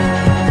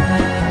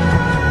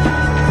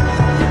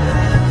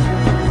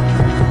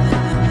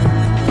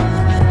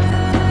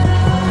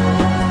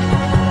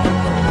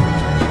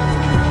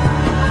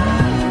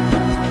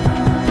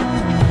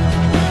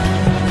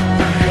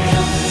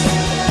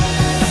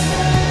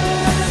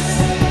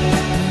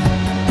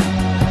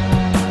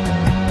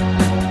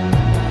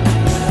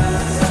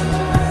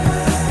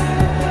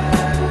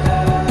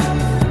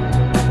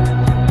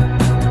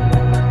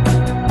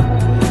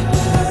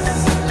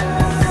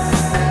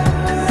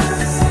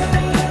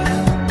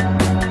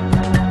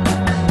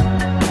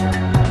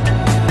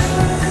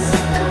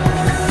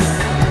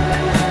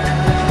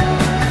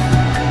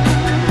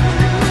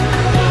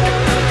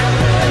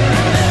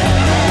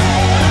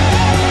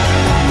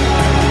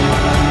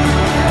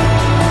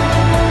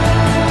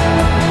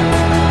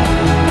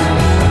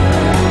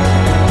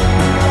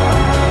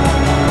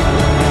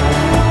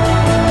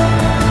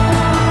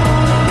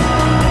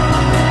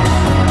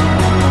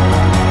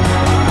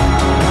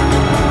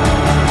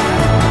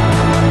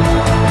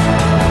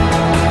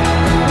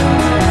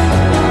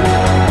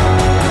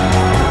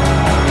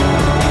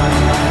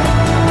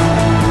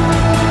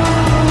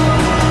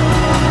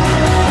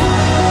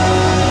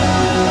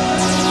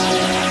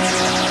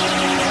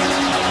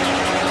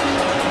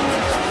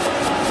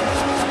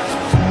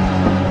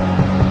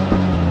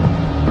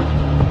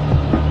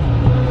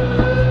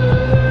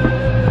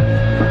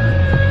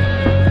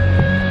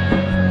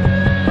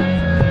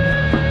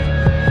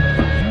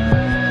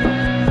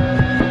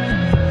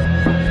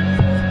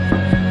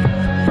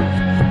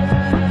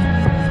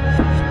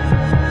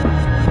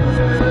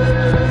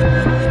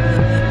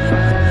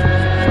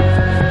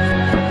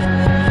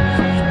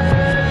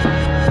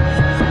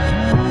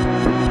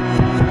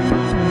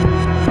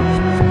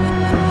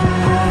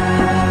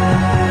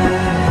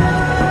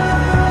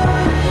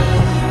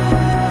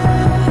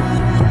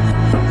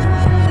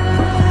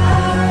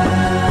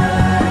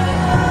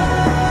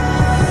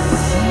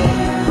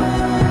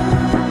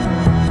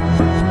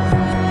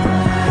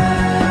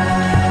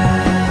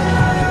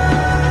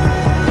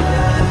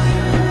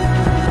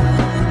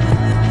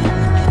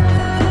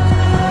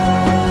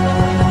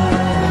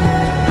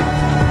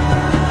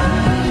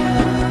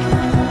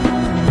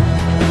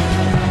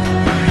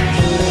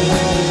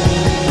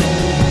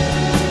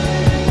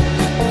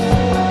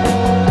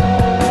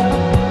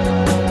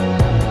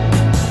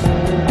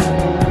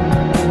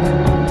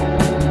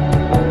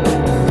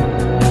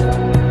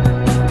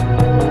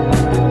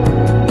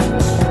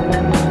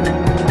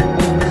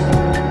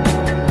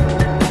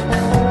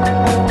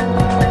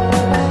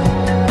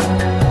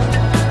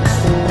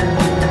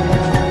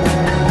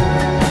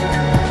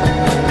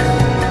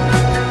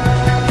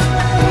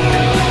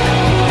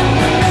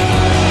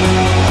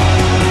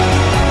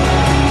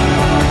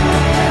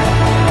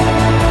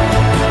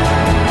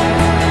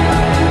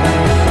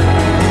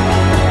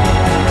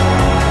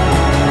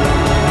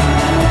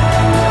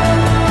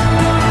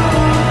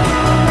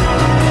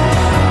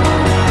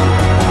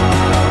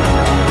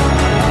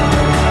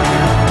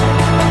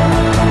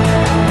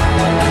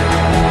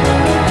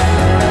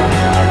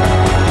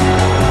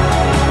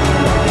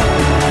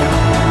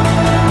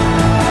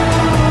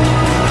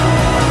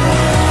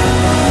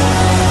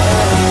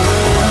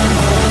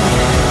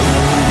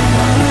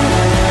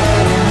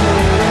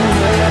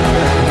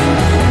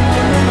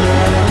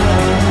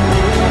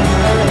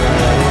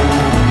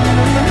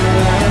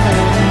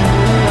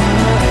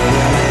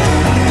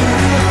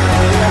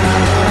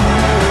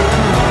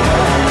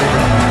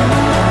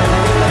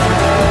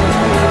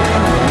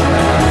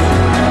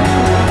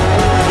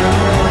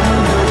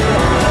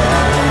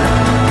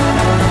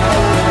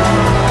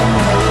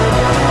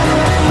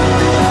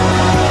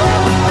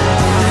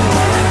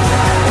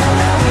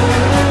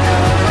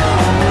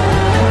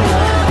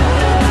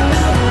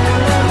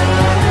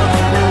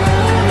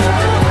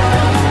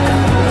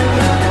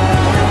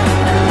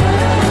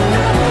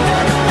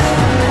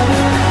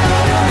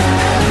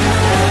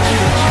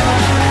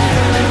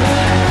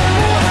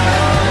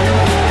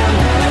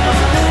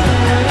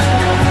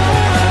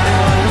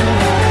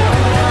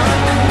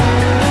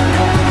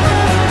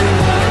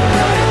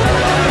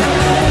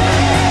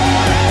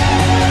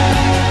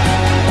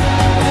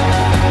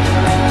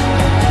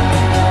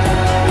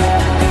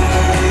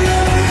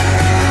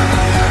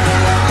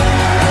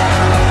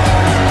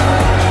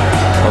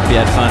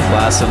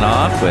 blasting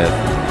off with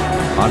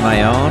On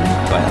My Own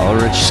by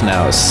Ulrich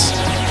Schnauz.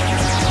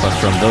 But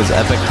from those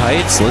epic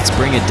heights, let's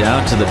bring it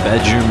down to the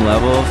bedroom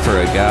level for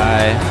a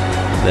guy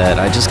that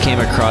I just came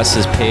across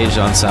his page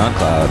on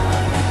SoundCloud.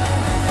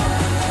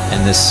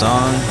 And this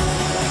song,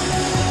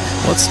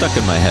 well, it's stuck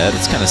in my head.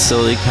 It's kind of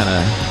silly, kind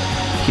of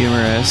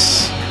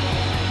humorous,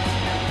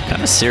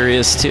 kind of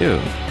serious too.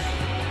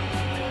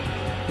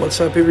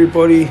 What's up,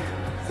 everybody?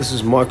 This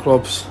is Mike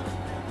Lopes.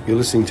 You're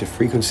listening to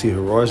Frequency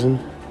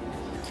Horizon.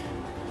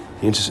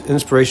 The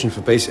inspiration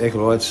for Bass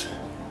Acolytes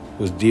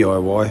was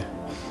DIY.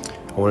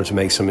 I wanted to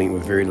make something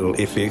with very little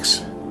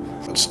FX,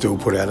 but still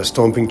put out a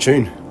stomping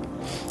tune.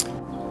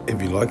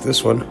 If you like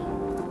this one,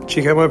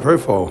 check out my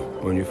profile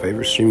on your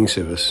favorite streaming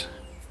service.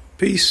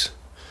 Peace.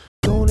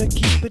 Gonna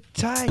keep it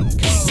tight,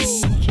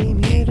 'cause we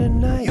came here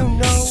tonight,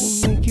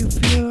 to make you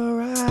feel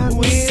alright.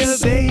 We're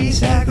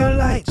Bass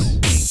Acolytes.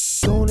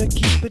 Gonna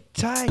keep it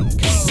tight,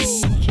 'cause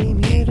we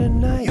came here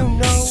tonight, to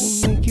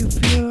make you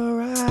feel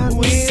alright.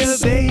 We're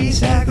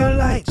Bass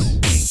Acolytes.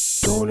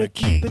 Gonna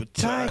keep it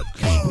tight,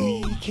 'cause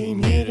we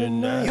came here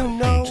tonight,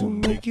 to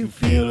make you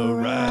feel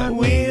alright.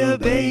 We're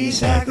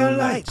Bass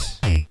Acolytes.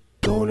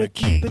 Gonna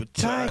keep it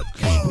tight,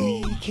 'cause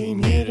we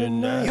came here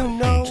tonight,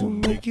 to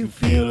make you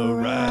feel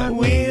alright.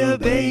 We're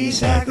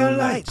Bass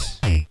Acolytes.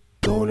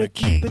 Gonna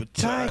keep it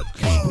tight,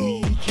 'cause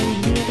we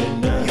came here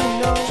tonight,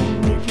 to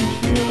make you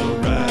feel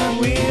alright.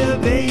 We're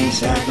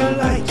Bass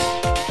Acolytes.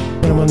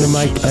 When I'm on the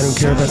mic, I don't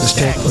care about the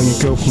stack or you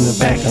go from the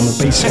back, I'm a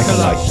bass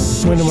acolyte.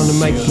 When I'm on the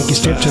mic, make you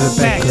step to the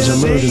back, 'cause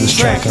I'm murder this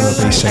track, I'm a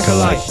bass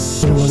acolyte.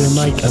 When I'm on the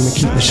mic, I'ma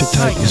keep my shit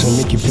tight, 'cause I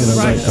make you feel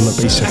alright, I'm a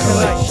bass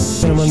acolyte.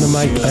 When I'm on the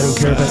mic, I don't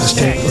care about the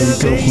stack or you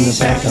go from the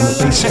back, I'm a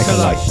bass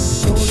acolyte.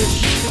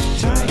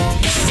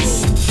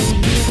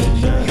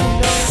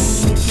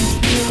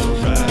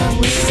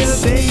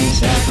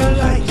 Bass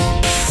acolyte.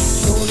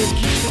 Gonna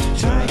keep it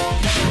tight.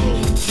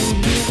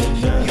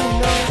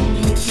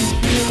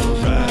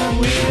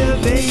 We're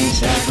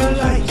Bass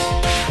Acolyte.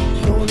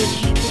 Gonna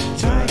keep it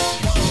tight.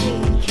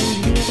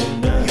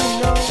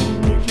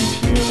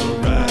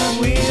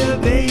 We're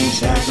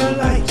Bass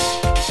Acolyte.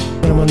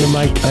 When I'm on the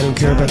mic, I don't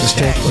care about the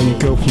stack or you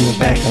go from the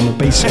back, I'm a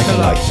bass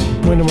acolyte.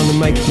 When I'm on the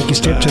mic, make you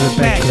step to the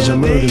back, 'cause I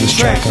murder this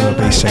track, I'm a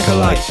bass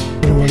acolyte.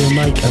 When I'm on the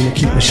mic, I'ma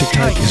keep my shit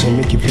tight, 'cause I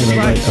make you feel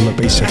alright, I'm a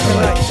bass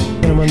acolyte.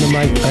 When I'm on the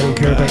mic, I don't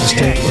care about the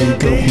stack or you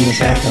go from the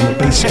back, I'm a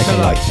bass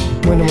acolyte.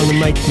 When I'm on the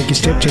mic, make you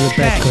step to the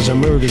back, 'cause I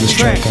murder this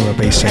track, I'm a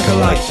bass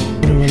acolyte.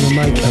 When I'm on the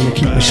mic, I'ma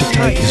keep my shit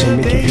tight, 'cause I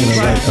make you feel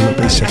alright, I'm a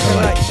bass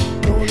acolyte.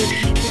 Gonna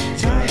keep it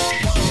tight.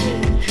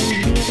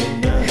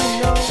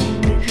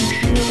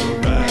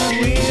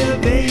 We're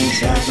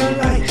Bass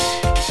Acolytes.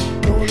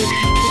 Gonna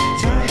keep it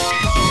tight.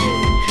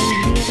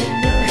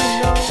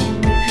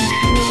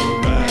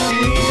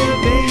 We're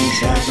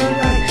Bass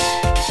Acolytes.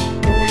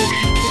 Gonna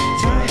keep it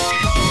tight.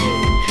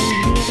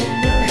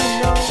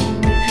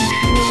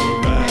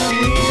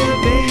 We're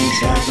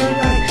Bass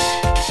Acolytes.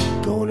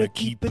 Gonna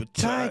keep it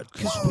tight,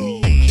 'cause we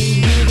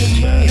came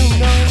here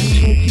tonight, to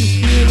make you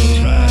feel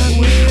alright.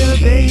 We're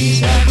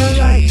Bass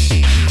Acolytes.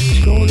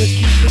 Gonna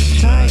keep it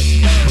tight,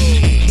 'cause we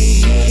came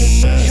here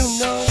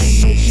tonight, to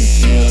make you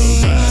feel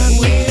alright.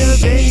 We're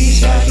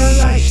Bass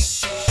Acolytes.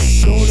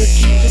 Gonna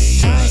keep it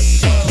tight,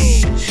 'cause we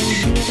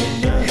came here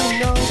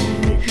tonight, to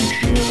make you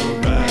feel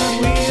alright.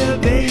 We're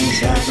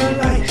Bass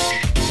Acolytes.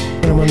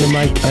 When I'm on the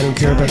mic, I don't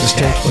care about the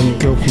stack or you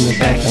go from the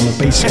back, I'm a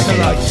bass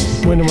acolyte.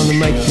 When I'm on the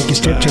mic, make you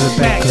step to the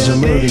back, 'cause I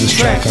murder this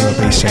track, I'm a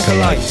bass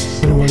acolyte.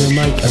 When I'm on the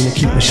mic, I'ma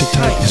keep my shit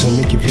tight, 'cause I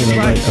make you feel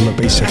alright, I'm a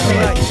bass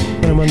acolyte.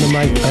 When I'm on the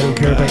mic, I don't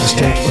care about the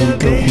stack or you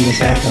go from the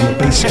back, I'm a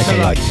bass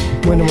acolyte.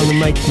 When I'm on the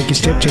mic, make you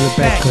step to the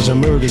back, 'cause I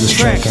murder this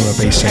track, I'm a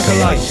bass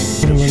acolyte.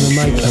 When I'm on the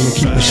mic, I'ma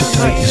keep my shit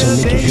tight, 'cause I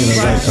make you feel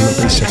alright, I'm a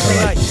bass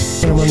acolyte.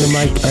 When I'm on the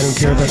mic, I don't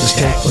care about the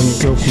stack or you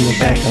go from the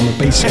back, I'm a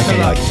bass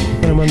acolyte.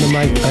 When I'm on the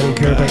mic, I don't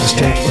care about the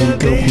stack or you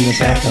go from the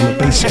back, I'm a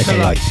bass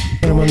acolyte.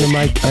 When I'm on the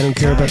mic, I don't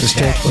care about the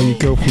stack or you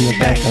go from the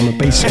back, I'm a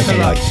bass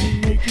acolyte.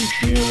 Make you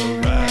feel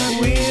alright,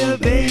 we're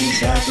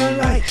Bass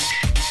Acolytes.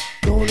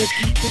 Gonna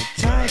keep it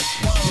tight,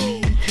 'cause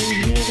we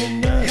came here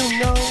tonight,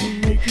 to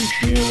make you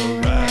feel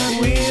alright.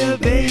 We're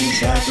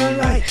Bass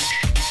Acolytes.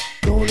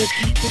 Gonna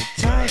keep it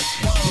tight,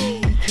 'cause we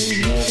came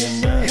here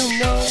tonight,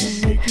 to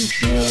make you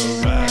feel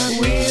alright.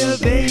 We're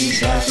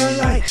Bass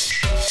Acolytes.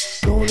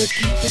 Gonna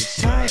keep it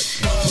tight,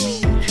 'cause we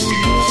came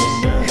here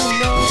tonight,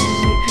 to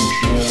make you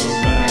feel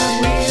alright.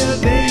 We're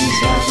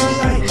Bass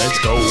Acolytes. Let's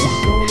go.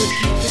 Gonna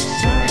keep it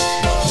tight,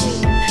 'cause we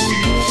came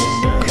here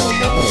tonight, to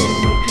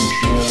make you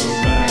feel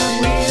alright.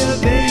 We're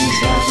Bass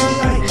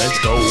Acolytes. Let's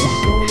go.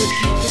 Gonna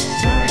keep it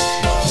tight,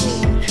 'cause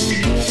we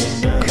came here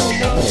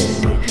tonight, to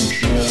make you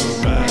feel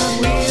alright.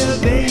 We're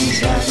Bass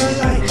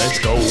Acolytes. Let's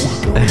go.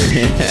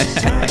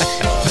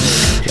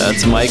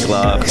 That's Mike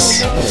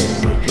Lopes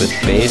with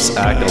Bass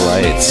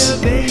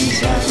Acolytes.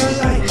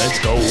 Let's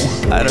go.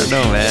 I don't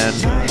know, man.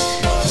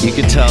 You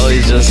can tell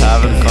he's just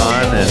having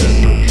fun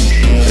and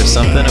There's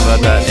something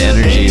about that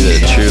energy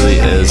that truly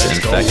is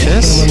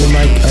infectious.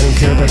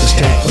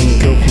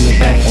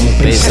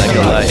 Bass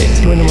acolyte.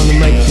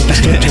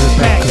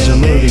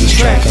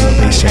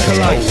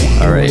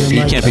 Alright,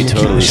 you can't be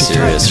totally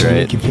serious,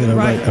 right?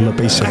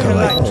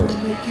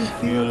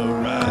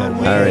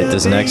 Alright,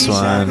 this next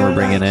one we're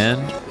bringing in,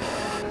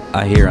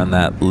 I hear on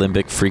that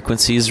Limbic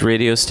Frequencies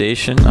radio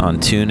station on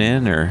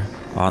TuneIn or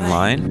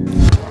online.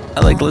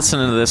 I like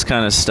listening to this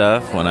kind of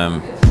stuff when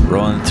I'm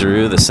rolling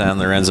through the San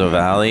Lorenzo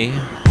Valley,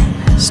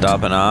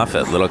 stopping off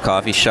at little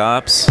coffee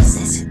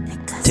shops,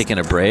 taking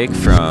a break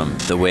from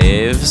the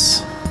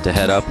waves to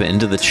head up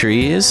into the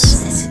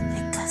trees.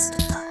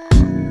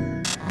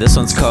 This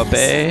one's Cope.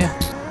 I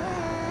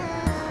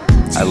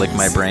lick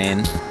my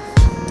brain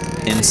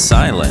in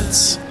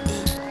silence.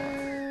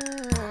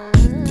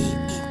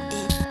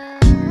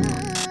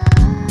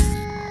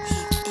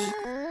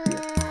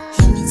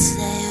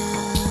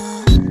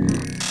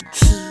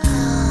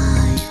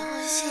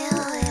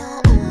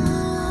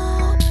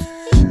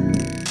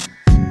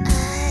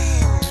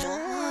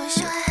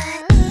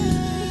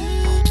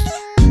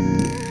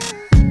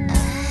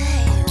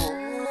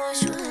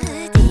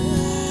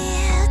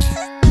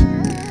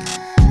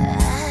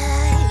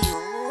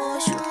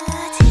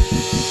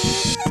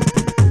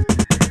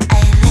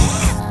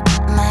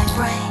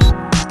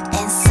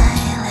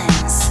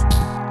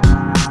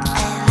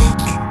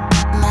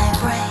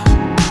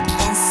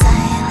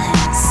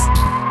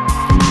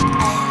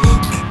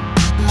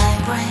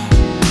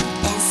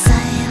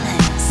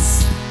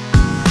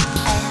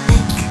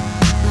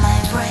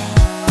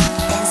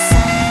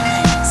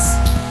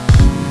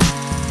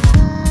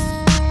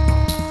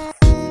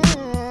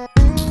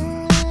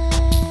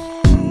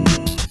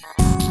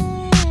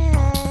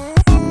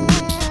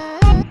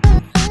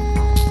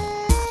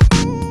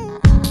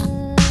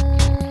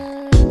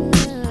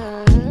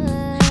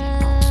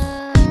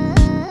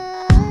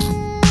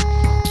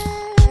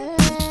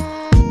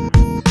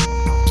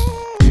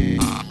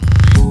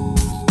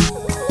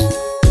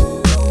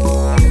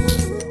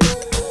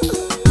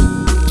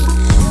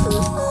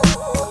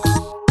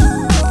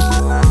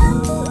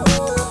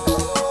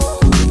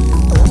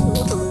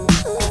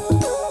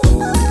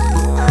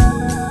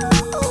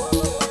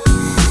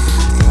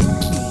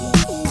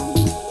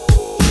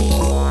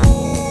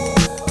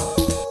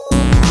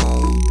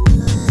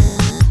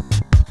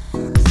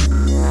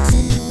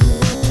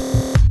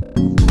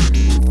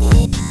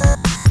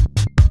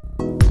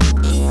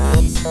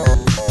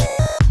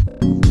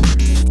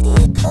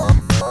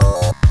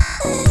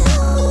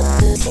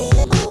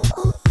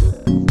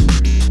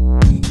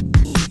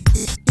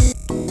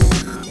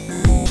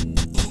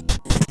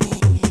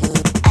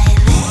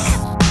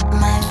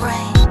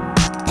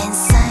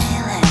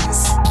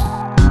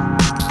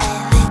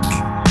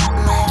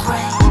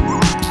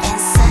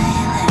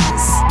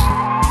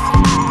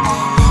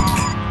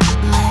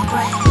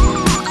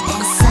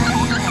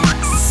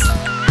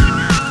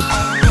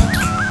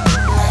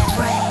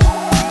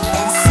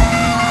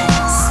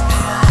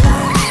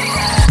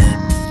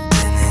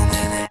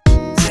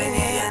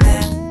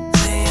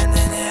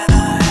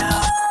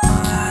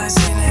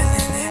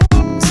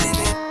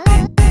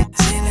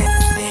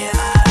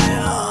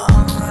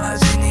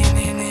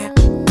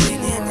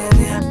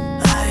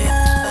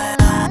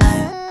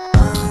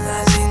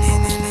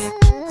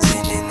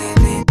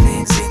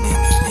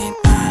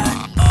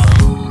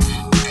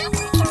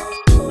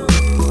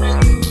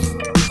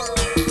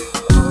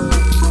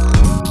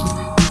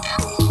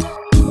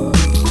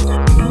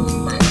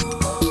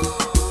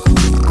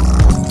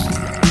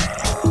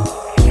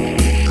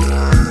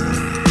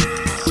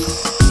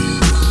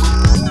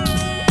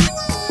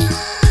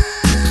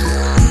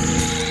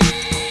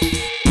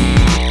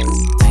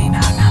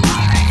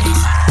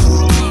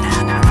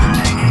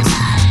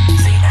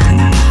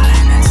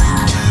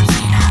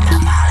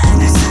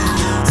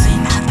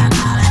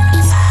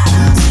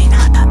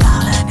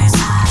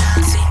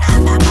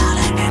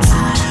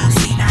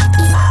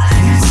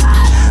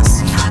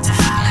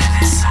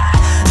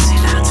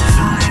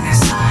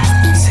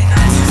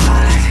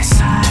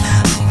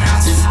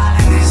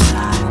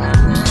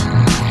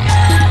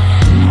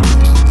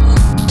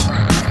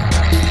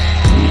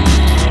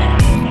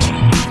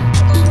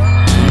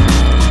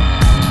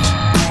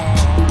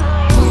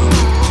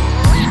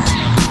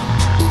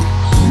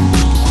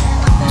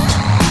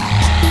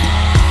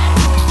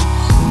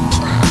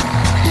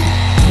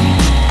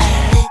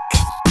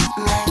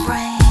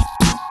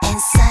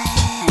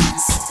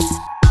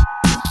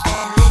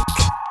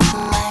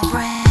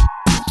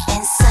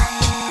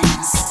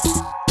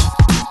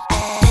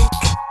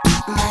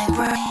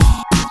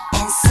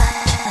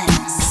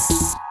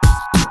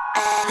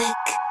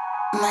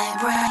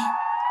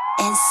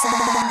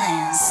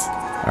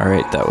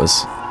 Alright, that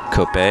was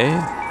Cope.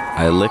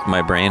 I Lick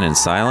My Brain in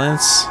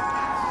Silence.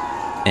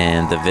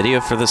 And the video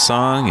for the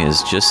song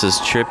is just as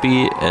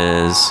trippy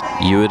as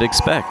you would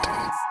expect.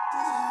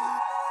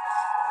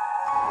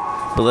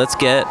 But let's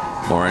get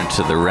more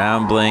into the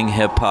rambling,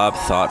 hip-hop,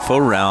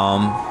 thoughtful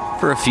realm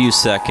for a few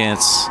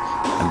seconds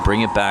and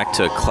bring it back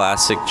to a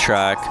classic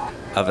track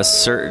of a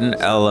certain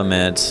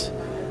element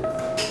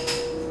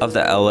of the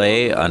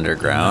LA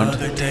underground.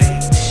 Another day,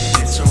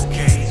 it's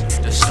okay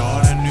to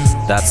start anew.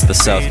 That's the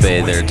South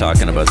Bay they're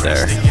talking about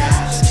there.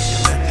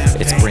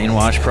 It's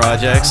Brainwash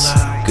Projects,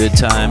 Good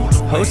Time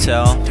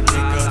Hotel. To pick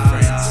up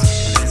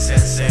friends, let's set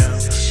sail.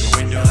 Your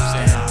windows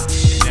down,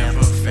 it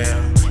never fail.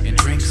 And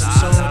drink some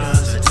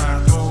sodas at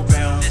Taco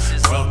Bell.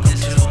 Welcome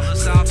to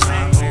the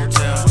Time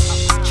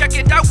Hotel. Check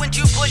it out when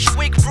you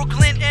Bushwick,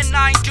 Brooklyn, and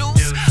 9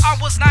 Deuce. I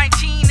was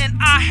 19 and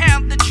I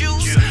had the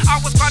juice. I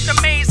was quite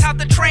amazed how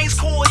the trains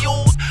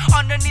coiled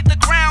underneath the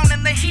ground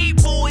and the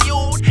heat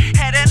boiled.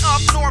 Heading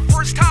up north,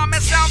 first time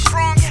at South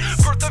Bronx.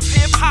 Birth of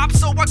hip hop,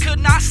 so I could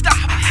not stop.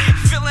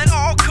 Feeling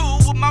all cool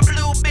with my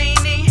blue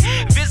beanie.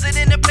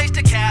 Visiting a place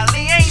to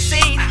Cali ain't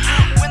seen.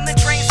 When the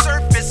train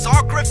surfaced,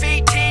 saw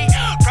graffiti.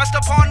 Pressed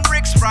upon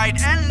bricks, right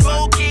and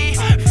bulky.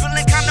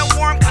 Feeling kinda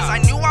warm, cause I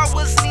knew I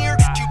was near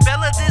to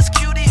Bella, this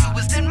cutie who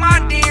was in my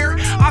dear.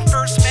 I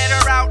first met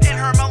her out in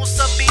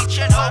Hermosa Beach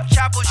and Hope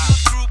Chapel's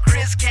youth group,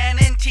 Chris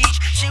Cannon teach.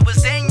 She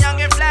was then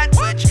young and flat,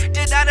 which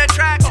did not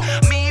attract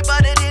me,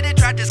 but it did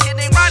attract this kid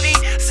named Ronnie.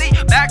 See,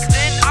 back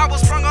then I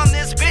was sprung on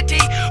this bitty,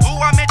 who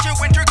I met in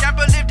winter camp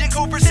but lived in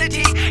Culver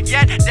City.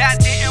 Yet that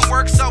didn't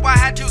work, so I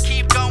had to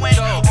keep going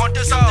on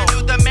to something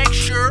new to make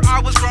sure I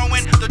was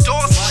growing. The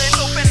door slid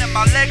open and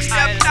my legs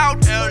stepped out.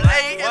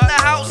 LA in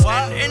the house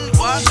and in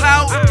full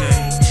cloud.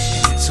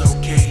 And it's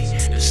okay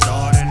to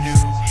start anew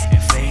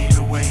and fade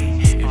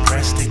away and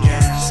press the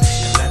gas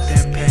and let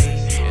them pay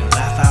and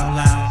laugh out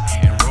loud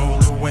and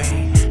roll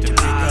away to pick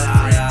up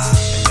friends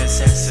and let's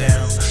set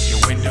sail.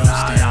 Your windows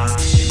down,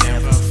 you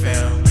never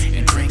fail,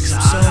 and drink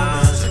some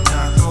sodas at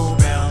Taco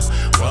Bell.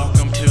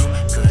 Welcome to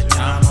Good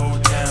Time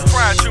Hotel.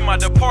 Prior to my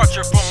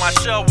departure from my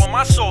shell where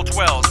my soul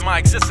dwells, my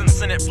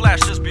existence in it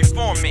flashes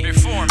before me.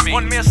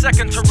 One mere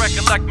second to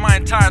recollect my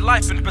entire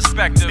life in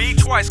perspective. Be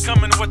twice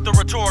coming with the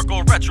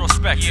rhetorical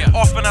retrospective.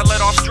 Often I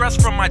let off stress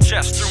from my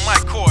chest through my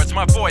chords,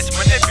 my voice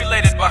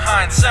manipulated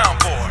behind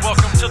soundboard.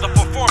 Welcome to the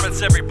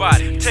performance,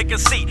 everybody. Take a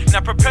seat.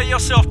 Now prepare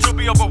yourself to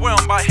be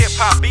overwhelmed by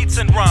hip-hop beats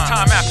and rhymes.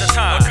 Time after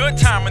time, a good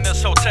time in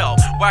this hotel.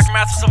 Whack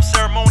masters of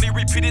ceremony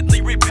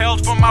repeatedly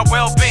repelled from my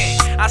well-being.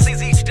 I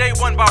seize each day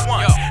one by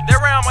one.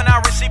 There I am when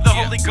I receive the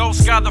Holy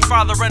Ghost, God the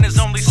Father and His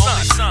only Son.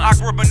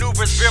 Awkward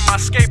maneuvers veer my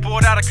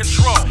skateboard out of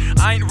control.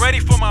 I ain't ready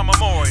for my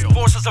memorial.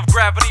 Forces of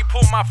gravity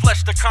pull my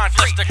flesh to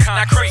concrete.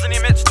 Now cruising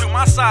emits to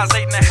my size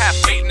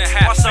 8.5 feet.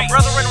 While some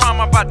brethren rhyme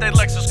about their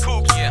Lexus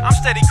coupes, I'm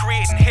steady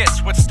creating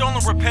hits with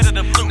stolen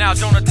repetitive loops. Now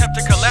don't attempt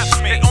to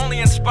collapse me. It only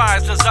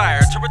inspires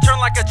desire to return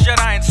like a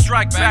Jedi and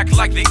strike back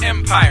like the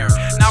Empire.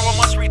 Now I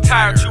must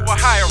retire to a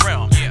higher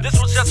realm. This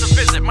was just a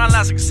visit, my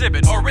last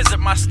exhibit. Or is it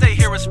my stay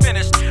here is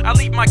finished? I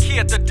leave my key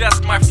at the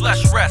desk, my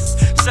flesh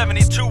rests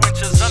 72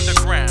 inches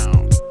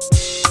underground.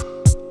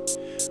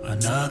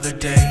 Another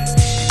day,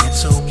 and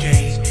it's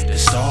okay to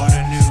start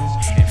anew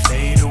and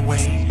fade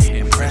away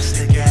and press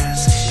the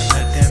gas and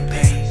let them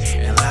pay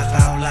and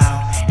laugh out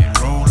loud and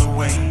roll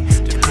away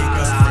to pick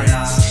up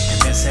friends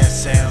and let's set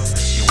sail.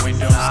 Your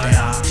windows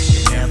down,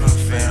 you never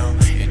fail,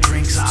 and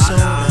drink some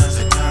sodas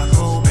at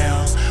Taco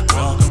Bell.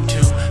 Welcome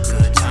to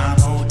Good Time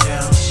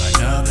Hotel.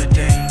 Another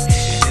day,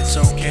 and it's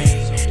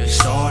okay to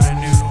start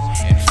anew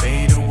and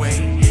fade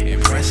away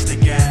and press the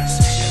gas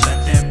and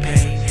let them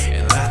pay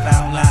and laugh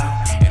out loud.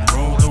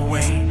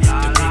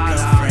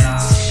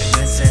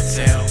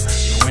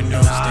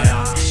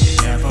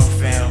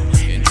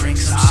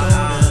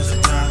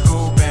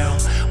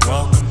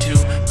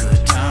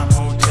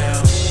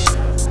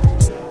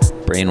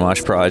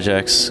 Brainwash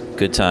Projects,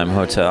 Good Time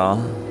Hotel.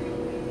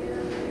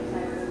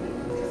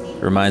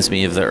 Reminds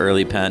me of the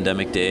early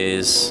pandemic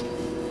days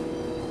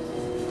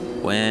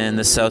when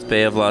the South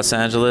Bay of Los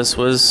Angeles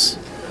was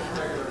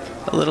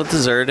a little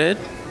deserted.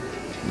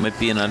 Might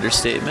be an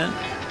understatement.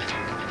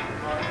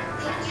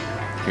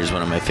 Here's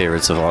one of my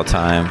favorites of all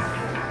time.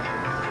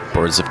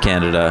 Boards of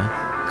Canada,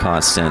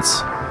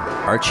 Constants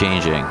Are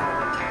Changing.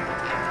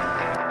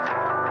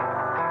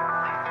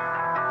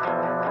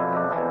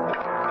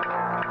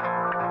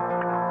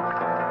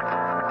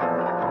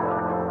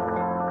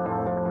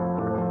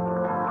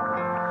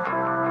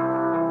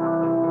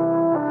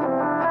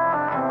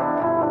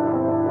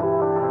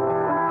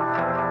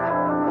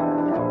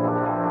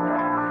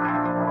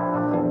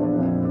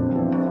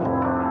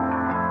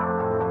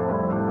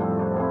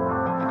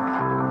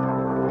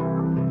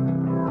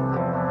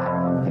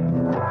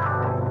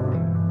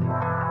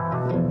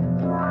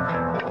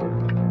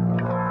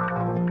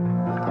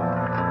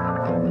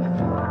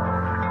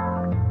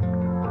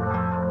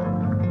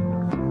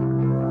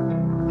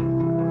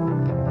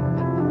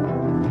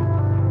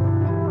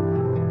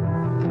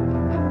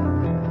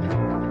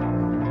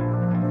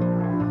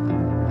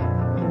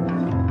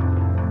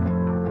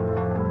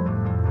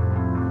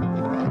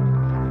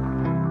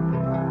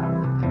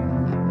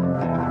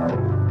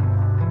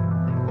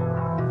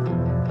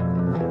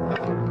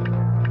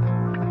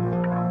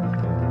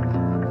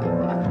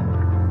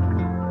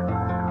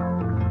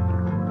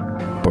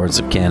 Boards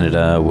of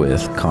Canada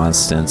with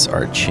Constants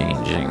Are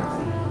Changing.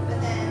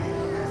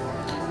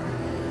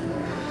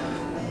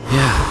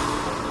 Yeah.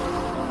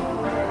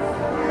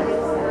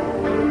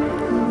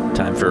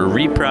 time for a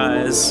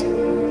reprise. We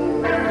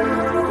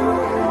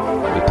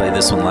played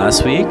this one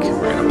last week.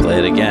 We're going to play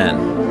it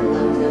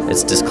again.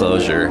 It's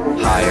Disclosure,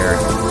 higher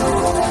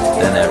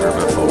than ever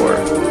before.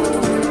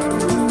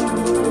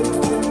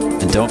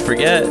 And don't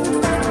forget,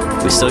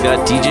 we still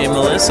got DJ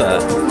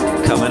Melisa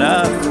coming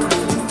up.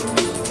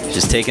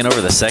 She's taking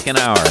over the 2nd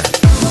hour.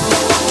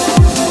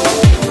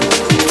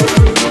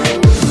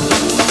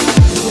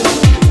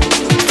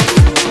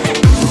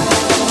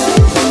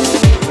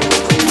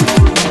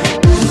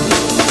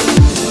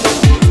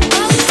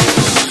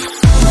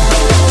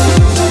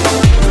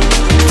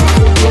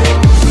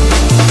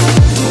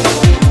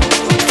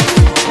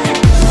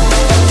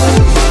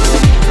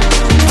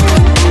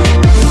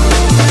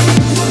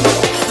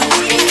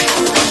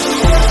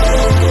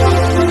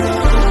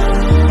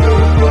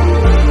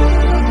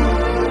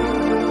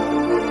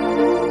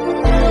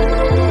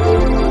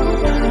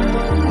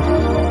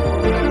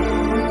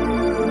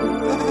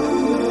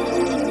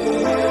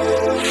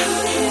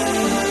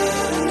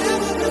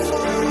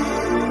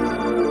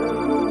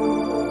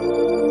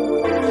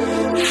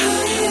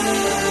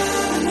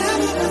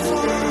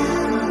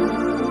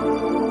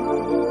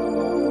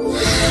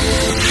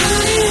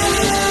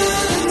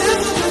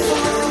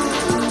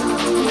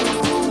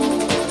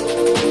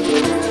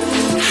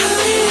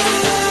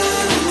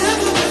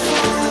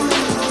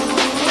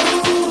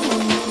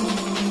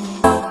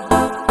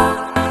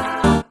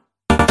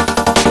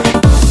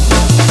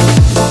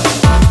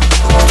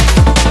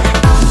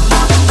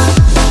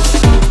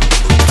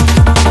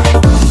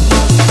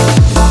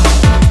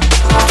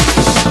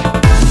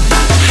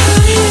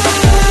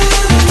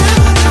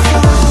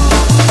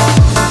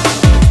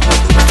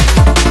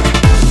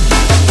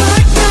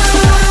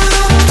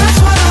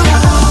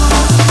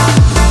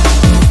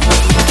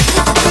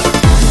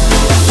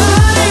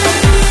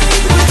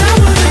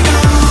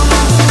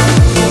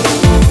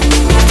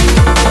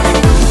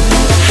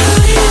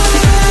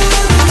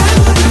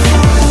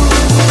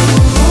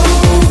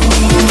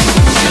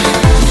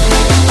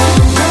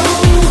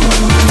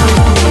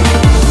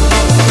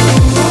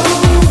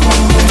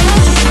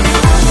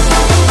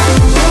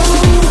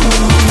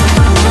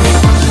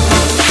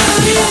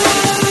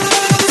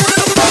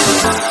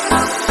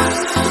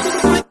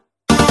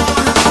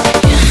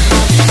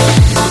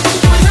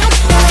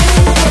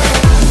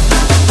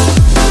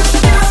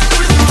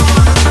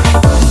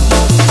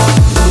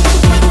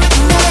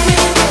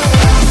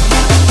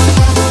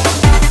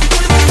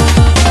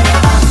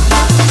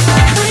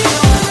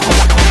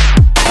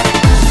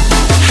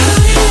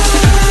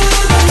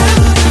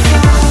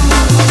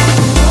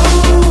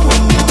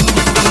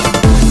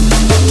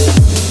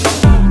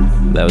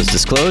 That was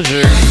Disclosure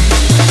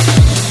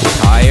with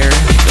Higher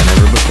Than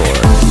Ever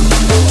Before.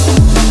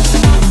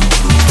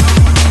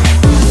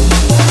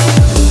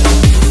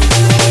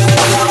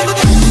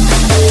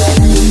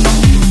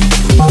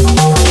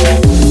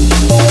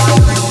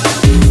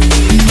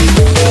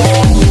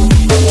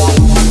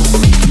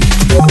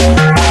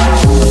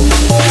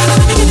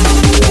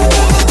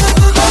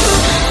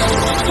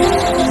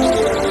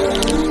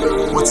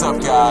 What's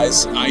up,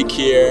 guys? Ike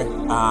here.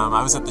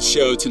 I was at the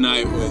show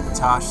tonight with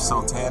Tosh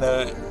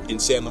Sultana in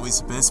San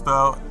Luis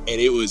Obispo, and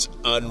it was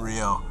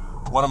unreal.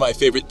 One of my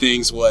favorite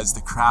things was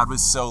the crowd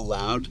was so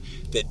loud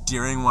that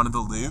during one of the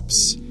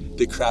loops,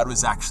 the crowd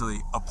was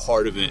actually a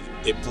part of it.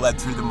 It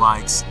bled through the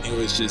mics. It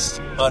was just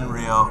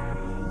unreal.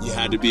 You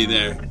had to be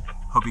there.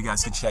 Hope you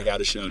guys can check out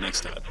a show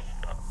next time.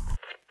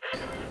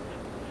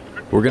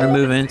 We're going to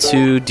move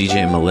into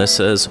DJ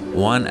Melisa's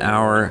 1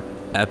 hour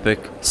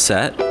epic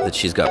set that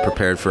she's got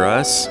prepared for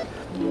us.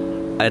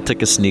 I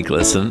took a sneak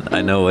listen.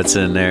 I know what's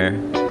in there,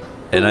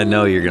 and I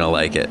know you're going to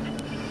like it.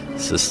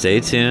 So stay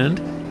tuned.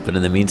 But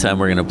in the meantime,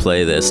 we're going to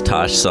play this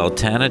Tosh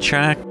Sultana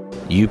track,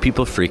 You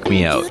People Freak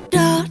Me Out. You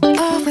don't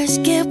always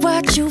get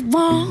what you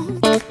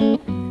want,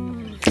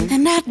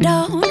 and I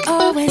don't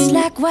always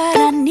like what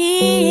I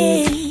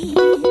need,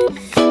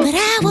 but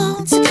I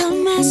won't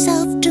succumb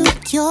myself to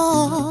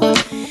your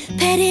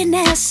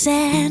pettiness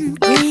and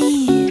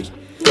greed.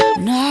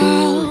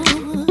 No,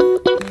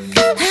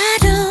 I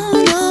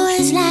don't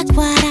always like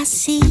what I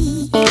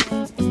see.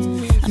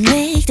 I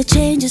make the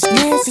changes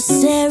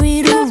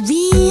necessary to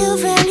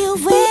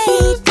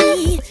reevaluate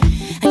me.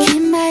 I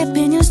keep my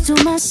opinions to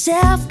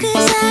myself,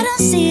 cause I don't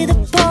see the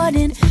point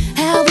in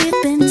how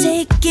we've been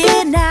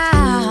taken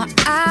out.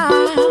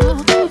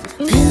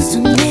 Pills to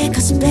make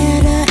us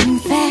better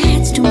and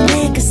fads to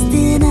make us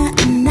thinner,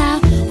 and now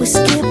we're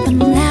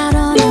skipping out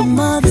on our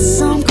mother's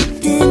some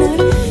good dinner.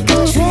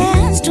 The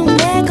trends to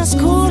make us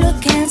cooler,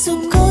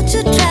 cancel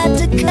culture tried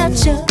to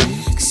cut you.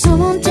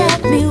 Someone tell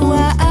me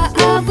why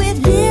are we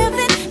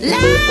living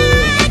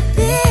like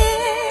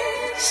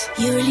this?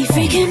 You're really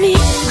freaking me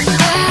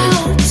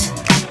out,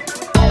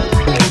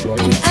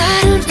 and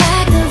I don't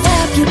like the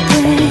vibe you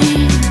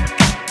bring.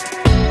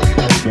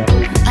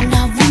 I know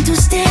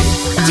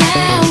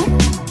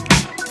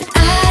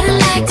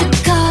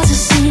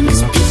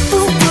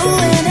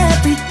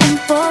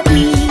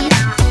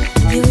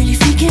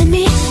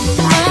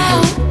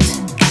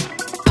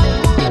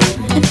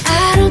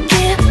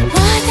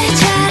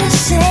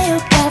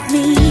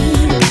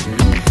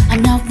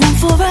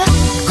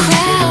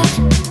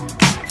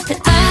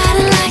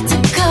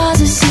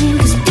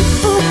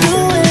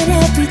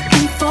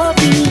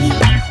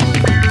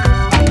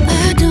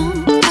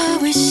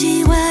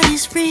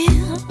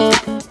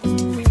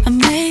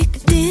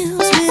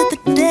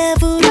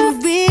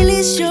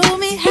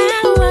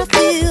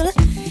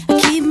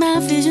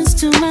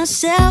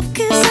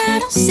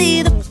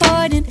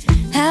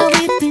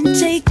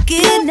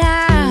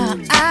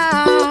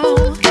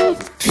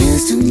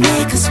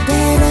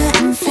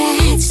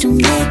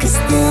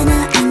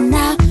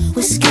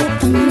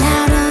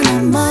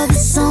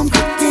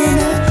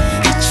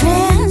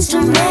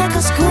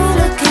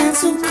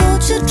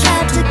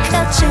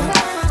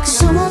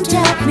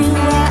me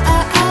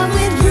why are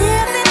we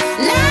living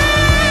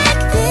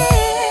like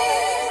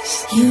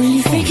this? You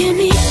really freaking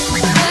me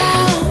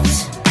out,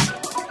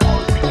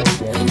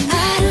 and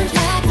I don't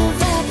like the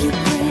vibe you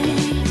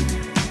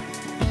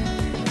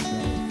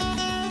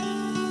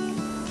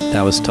bring.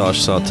 That was Tosh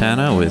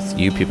Sultana with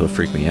You People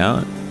Freak Me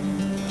Out.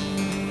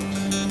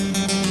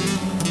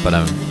 But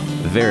I'm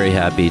very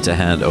happy to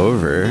hand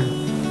over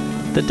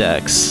the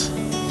decks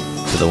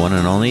to the one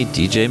and only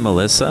DJ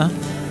Melisa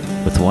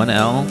with one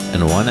L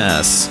and one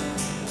S.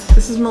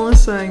 This is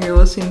Melissa, and you're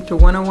listening to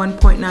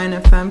 101.9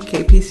 FM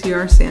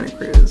KPCR Santa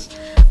Cruz,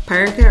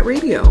 Pirate Cat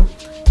Radio.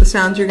 The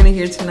sounds you're going to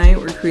hear tonight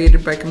were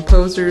created by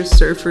composers,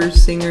 surfers,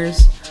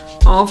 singers,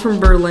 all from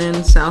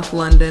Berlin, South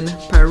London,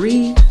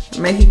 Paris,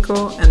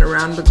 Mexico, and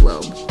around the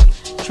globe.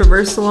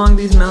 Traverse along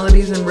these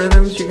melodies and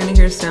rhythms, you're going to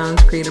hear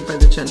sounds created by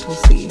the gentle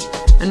sea,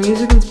 and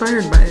music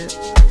inspired by it.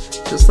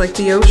 Just like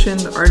the ocean,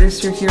 the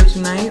artists you'll hear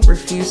tonight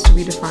refuse to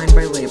be defined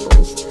by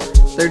labels.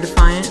 They're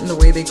defiant in the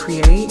way they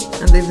create,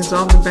 and they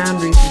dissolve the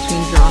boundaries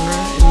between genre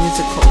and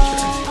music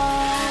culture.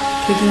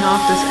 Kicking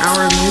off this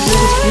hour of music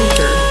is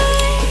Future,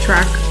 a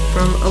track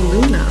from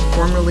Aluna,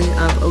 formerly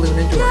of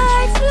Aluna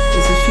George.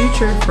 This is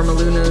Future from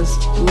Aluna's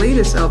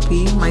latest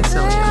LP,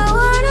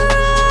 Mycelium.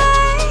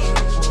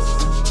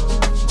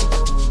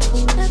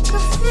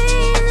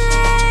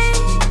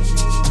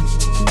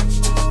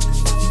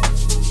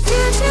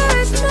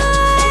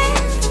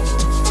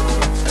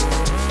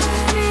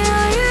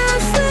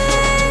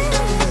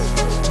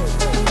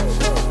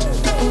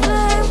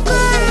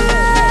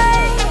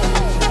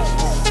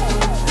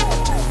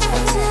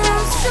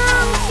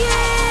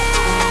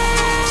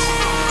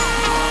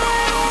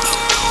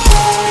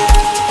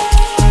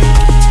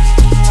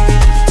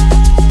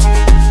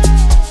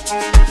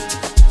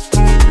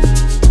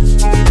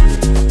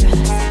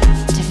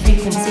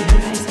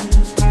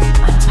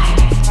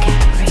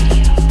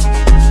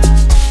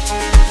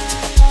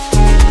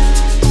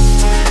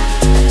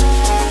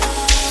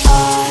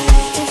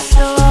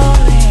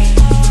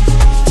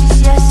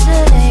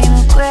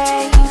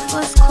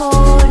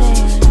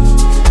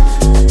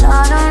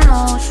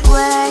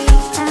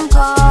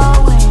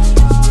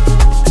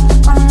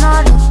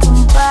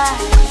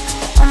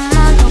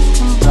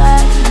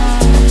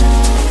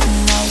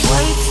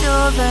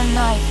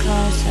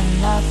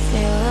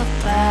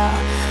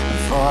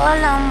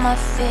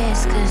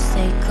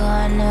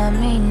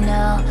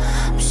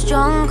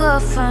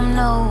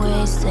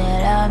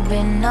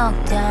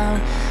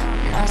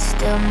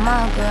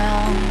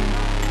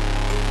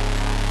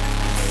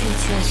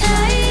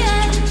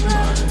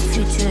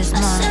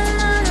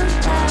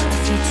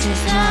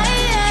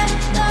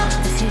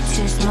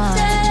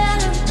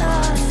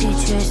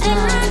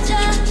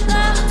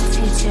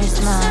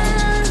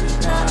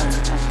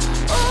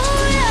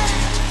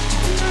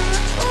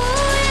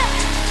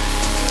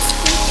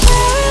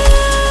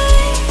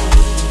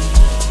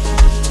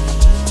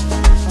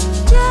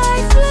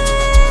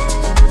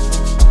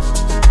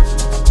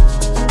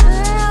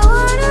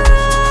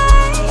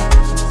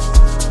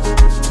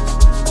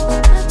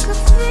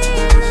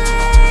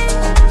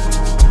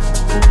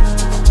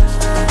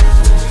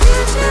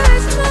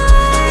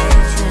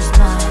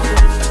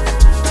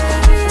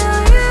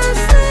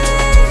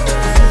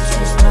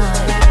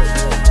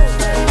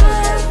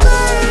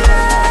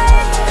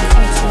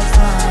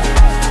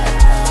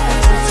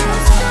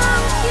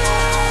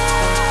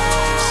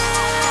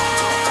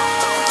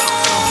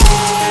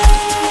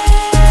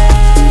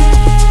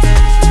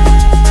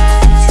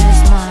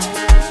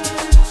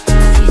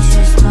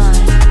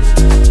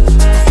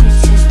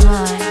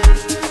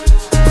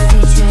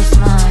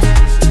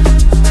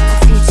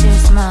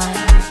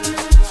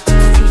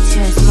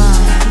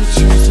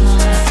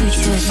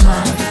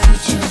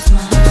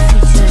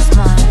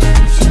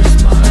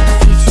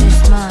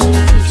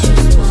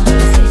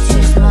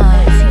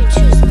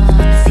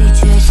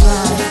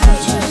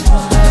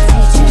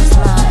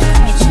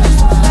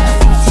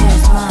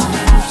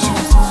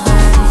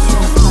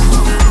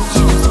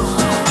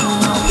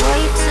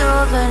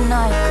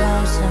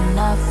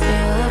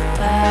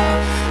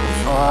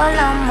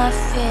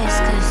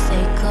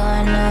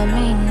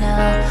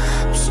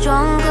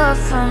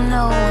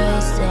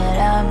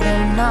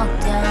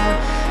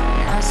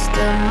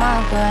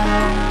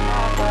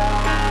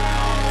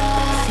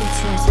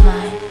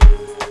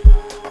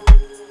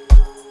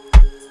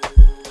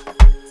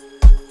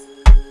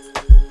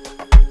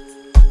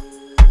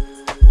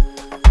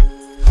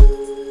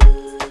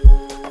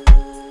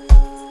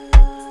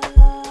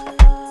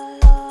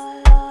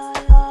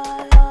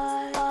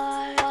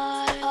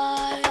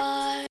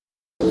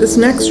 This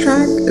next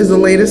track is the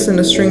latest in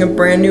a string of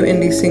brand new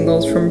indie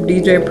singles from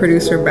DJ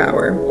producer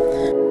Bauer.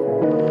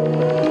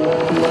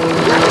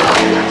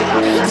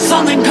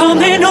 Something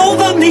coming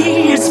over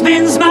me, it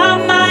spins my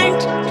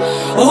mind.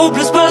 A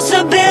hopeless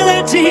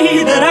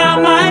possibility that I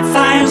might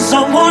find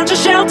someone to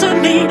shelter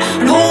me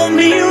and hold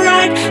me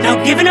right.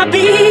 Now giving up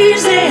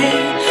easy,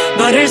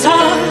 but it's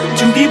hard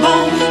to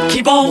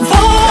keep on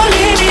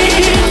falling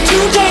into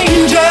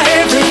danger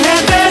every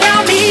man that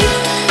I meet.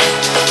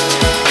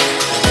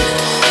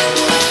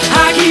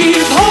 I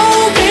keep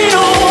hoping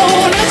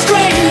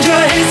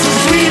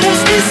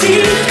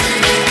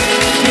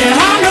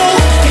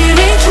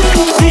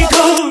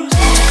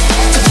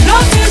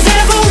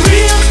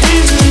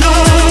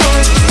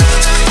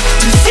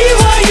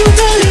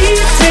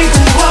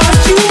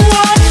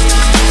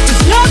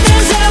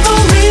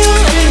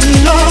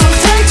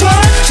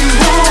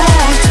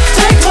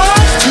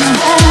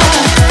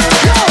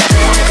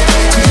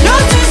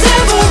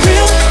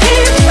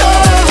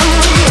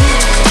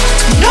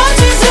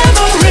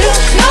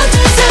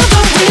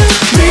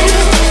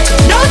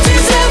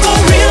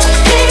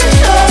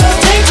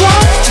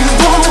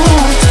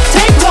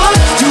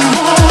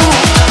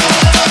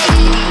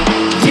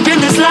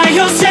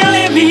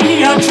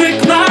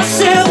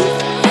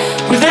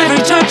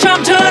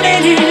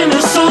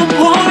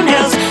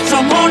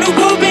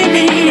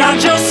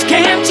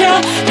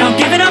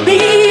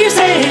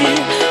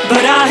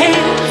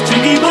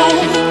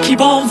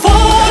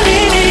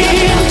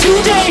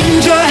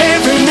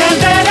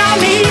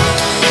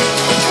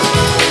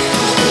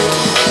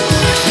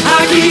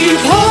keep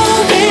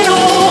holding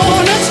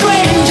on. A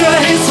stranger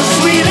is the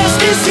sweetest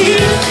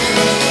deceit.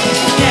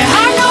 Yeah,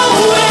 I know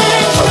where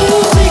it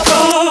truly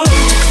goes.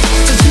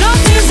 'Cause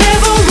nothing's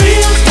ever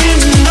real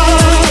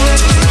enough.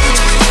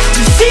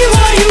 You see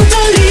what you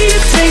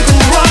believe, take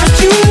what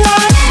you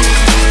want.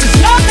 'Cause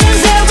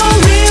nothing's ever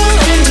real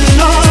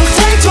enough.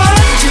 Take what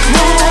you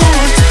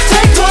want,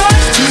 take what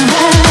you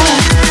want.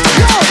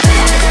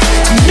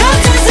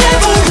 Nothing's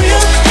ever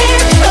real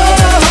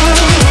enough.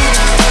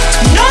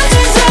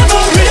 Nothing's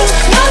ever real,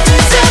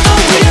 nothing's ever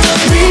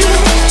real.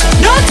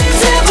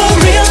 Nothing's ever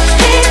real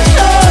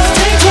enough.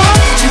 Take what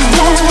you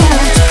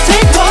want,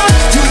 take what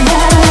you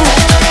want.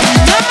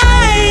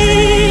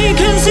 I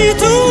can see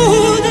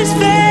through this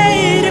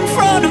fate in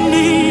front of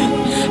me,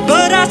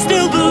 but I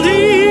still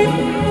believe.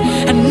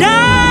 And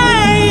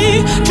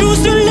I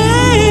choose to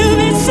live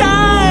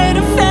inside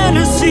a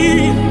fantasy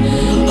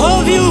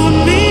of you and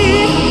me.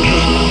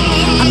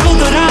 I know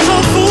that I'm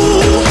a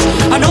fool.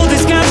 I know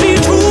this can't be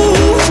true.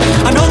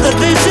 I know that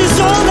this is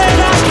all that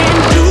I can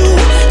do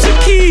to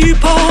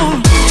keep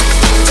on.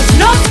 'Cause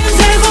nothing's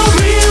ever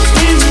real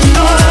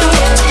enough.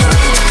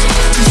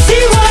 You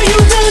see what you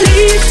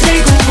believe,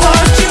 take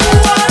what you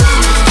want.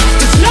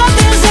 'Cause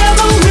nothing's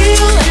ever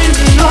real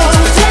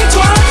enough. Take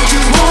what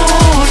you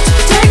want,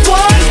 take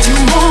what you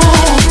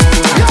want.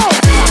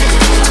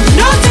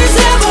 Nothing's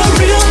ever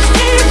real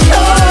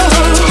enough.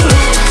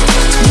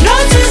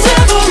 Nothing's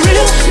ever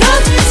real,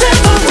 nothing's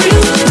ever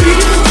real.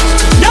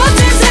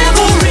 Nothing's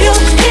ever real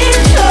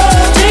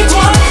enough. Take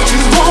what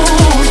you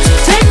want,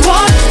 take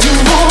what you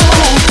want.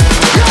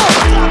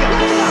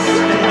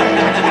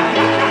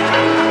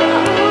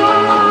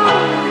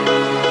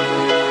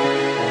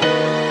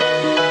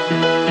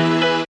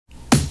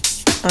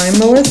 I'm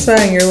Melissa,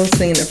 and you're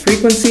listening to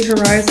Frequency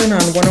Horizon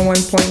on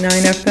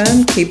 101.9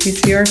 FM,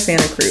 KPCR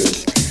Santa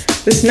Cruz.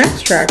 This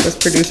next track was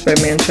produced by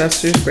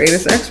Manchester's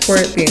greatest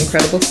export, The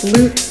Incredible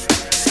Salute,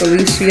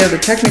 released via the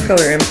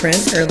Technicolor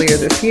imprint earlier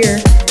this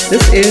year.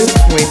 This is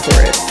Wait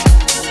For It.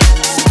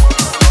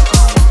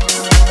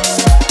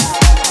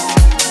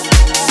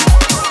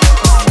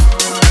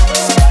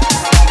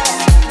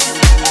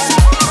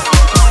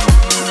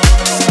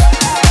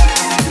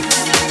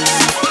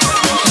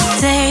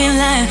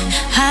 Daylight,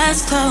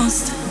 eyes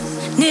closed.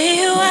 Near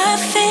you, I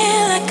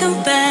feel like I'm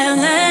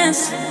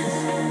balanced.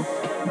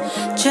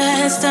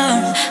 Dressed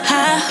up,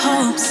 high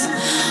hopes.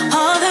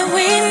 All that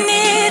we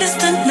need is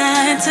the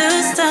night to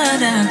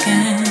start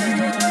again.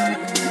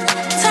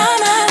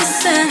 Time I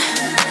listen,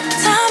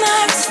 time I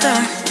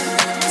restore.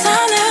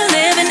 Time to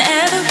live in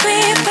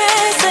every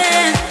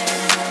present.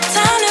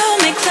 Time to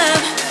make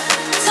love,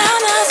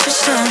 time that's for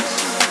sure.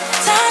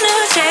 Time to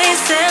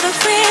chase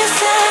every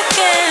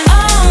second.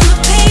 All the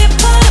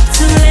people up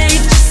too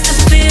late just to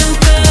feel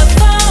good.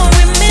 Before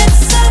we mix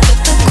up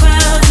with the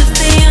crowds of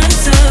the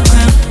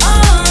underground.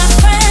 All our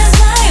friends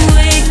might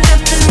wake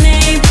up, the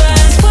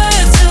neighbors'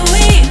 words so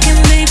we can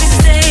maybe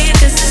stay,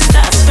 'cause it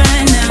starts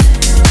right now.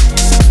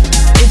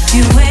 If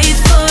you wait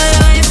for it,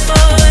 wait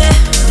for it.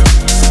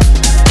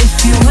 If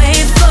you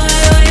wait for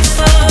it, wait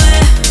for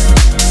it.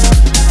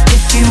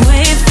 If you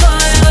wait for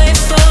it, wait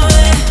for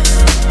it.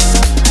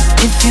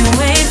 If you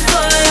wait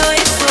for it,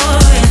 wait for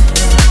it.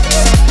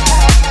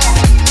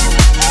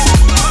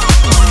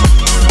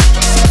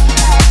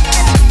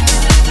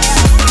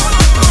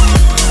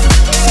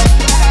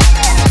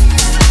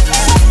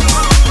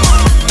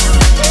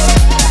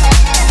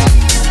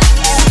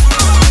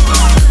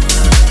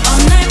 All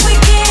night we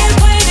keep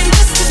waiting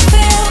just to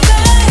feel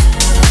good.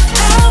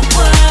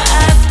 Hour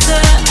after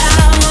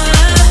hour.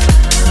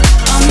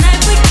 All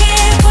night we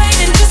keep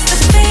waiting just to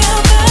feel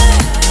good.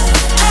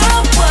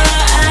 Hour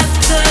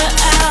after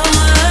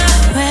hour.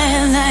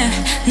 Red light,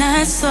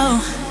 not slow.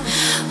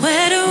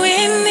 Where do we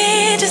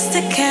meet just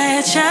to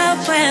catch up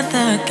with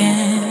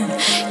again?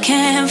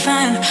 Can't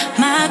find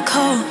my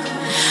code.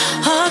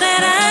 All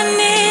that I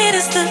need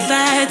is the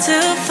light to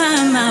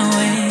find my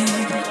way.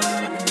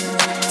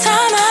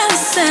 Time I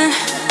listen,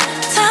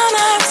 time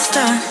I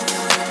restore.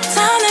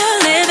 Time to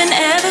live in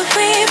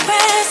every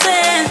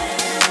present.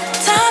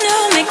 Time to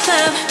make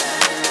love,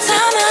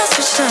 time that's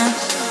for sure.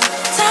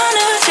 Time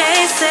to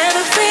chase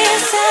every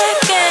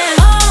second.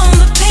 All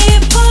the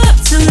people up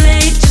too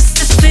late just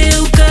to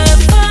feel good.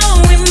 Before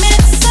we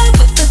mix up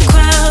with the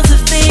crowds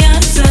of the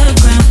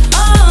underground.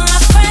 All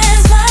our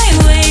friends might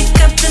wake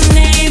up, the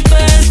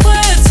neighbors'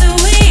 words so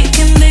we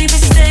can maybe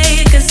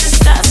stay, 'cause it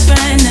starts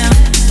right now.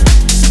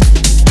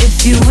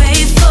 If you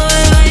wait for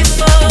it, wait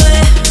for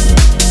it.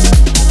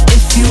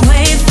 If you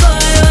wait for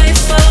it, wait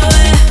for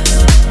it.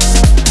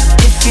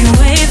 If you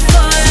wait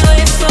for it,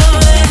 wait for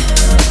it.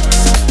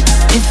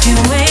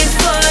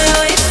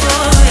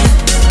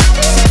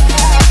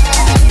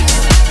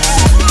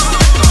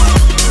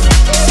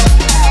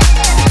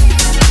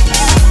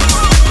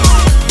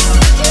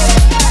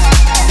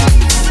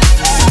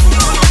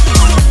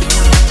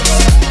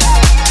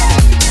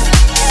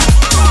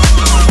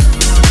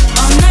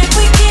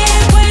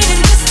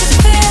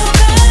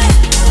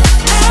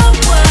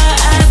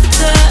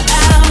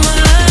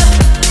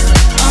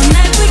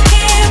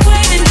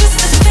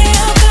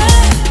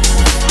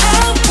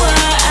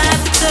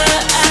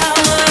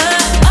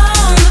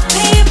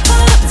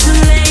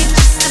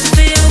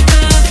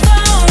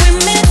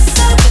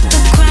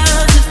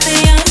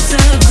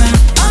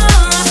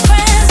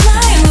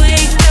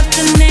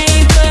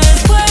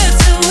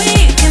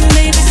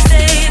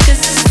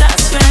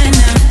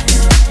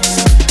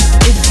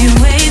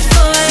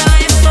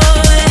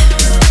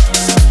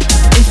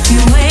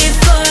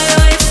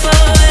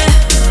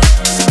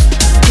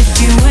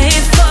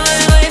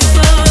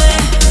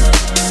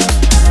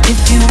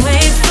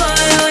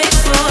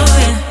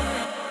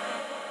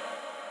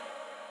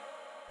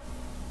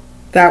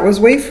 That was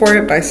Wait For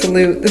It by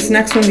Salute. This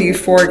next one, the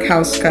euphoric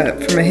house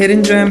cut from a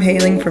hidden gem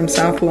hailing from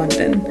South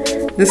London.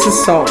 This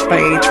is Salt by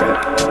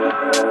A-Trip.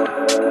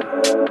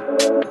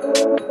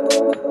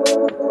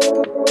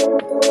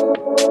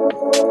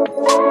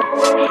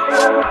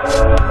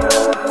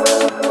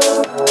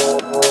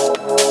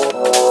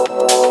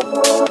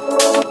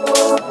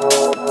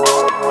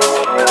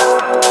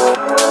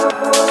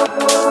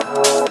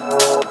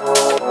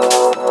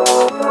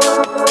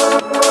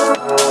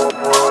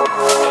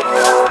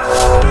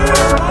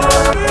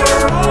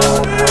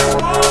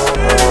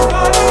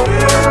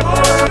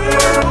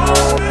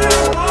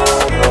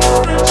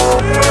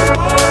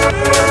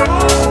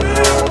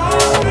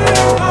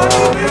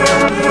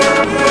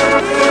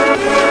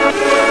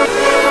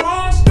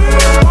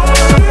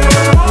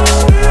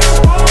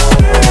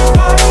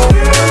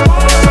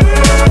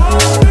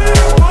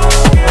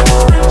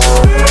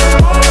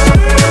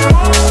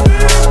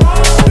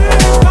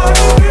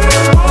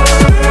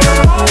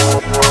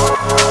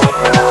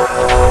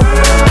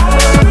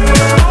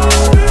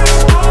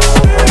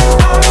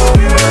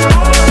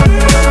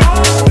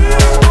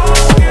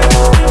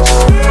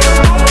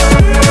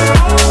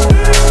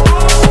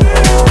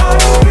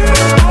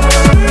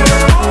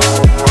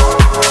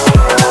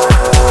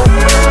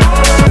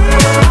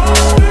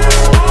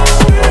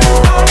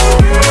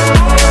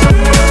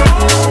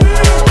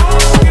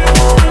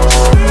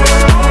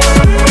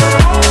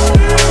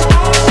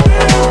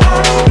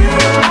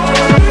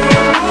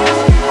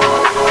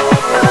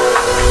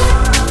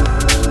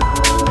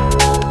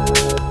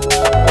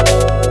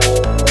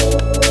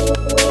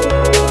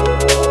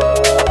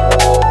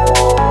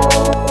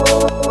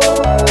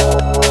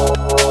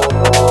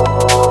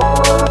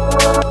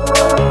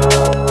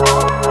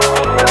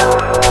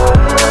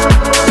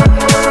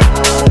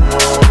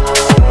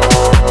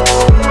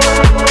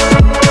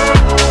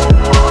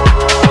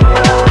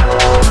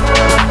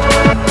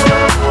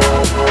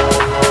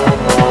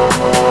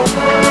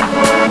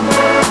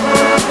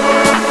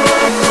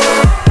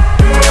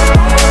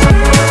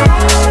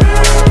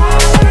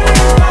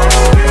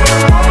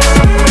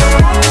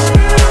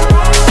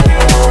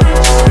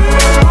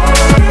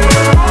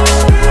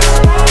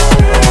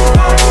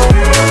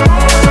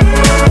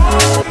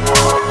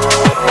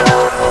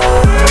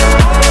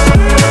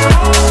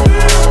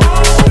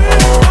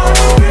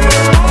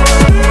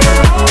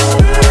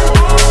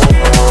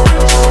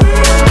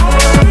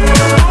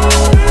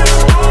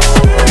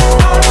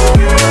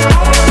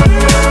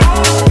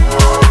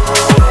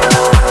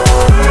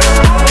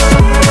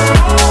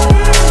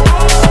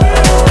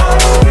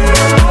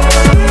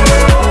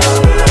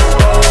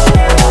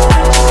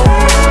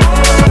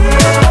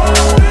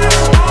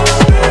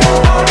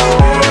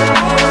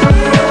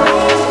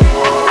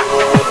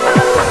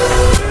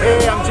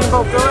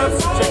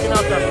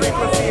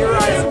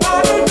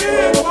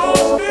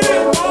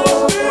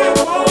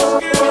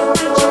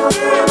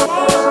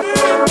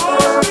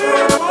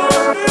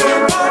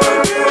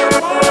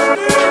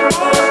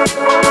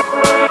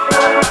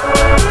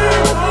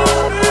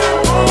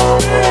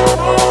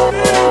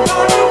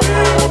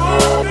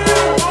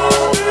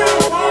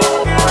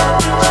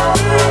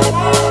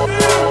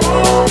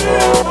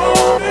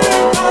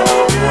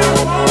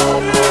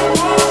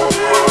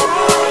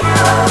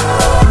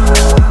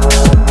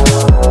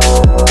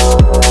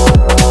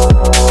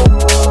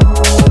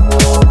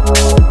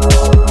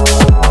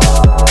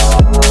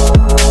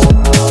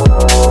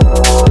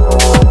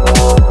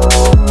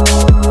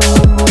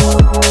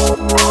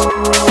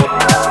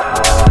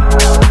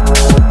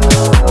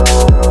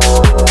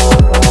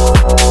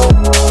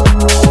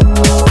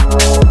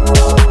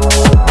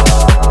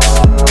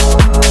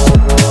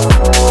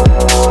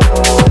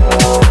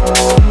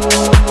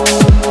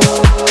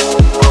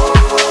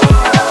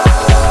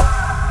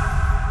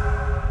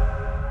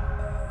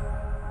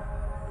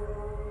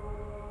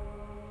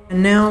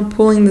 And now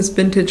pulling this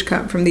vintage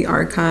cut from the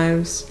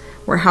archives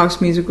where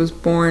house music was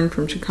born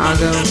from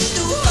Chicago.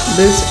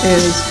 This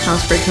is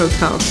Housebreak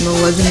Hotel from the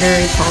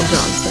legendary Paul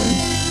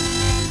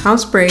Johnson.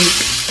 Housebreak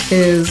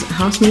is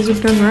house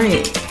music done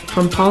right,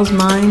 from Paul's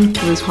mind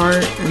to his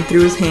heart and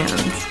through his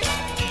hands.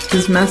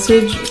 His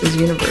message is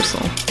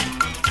universal.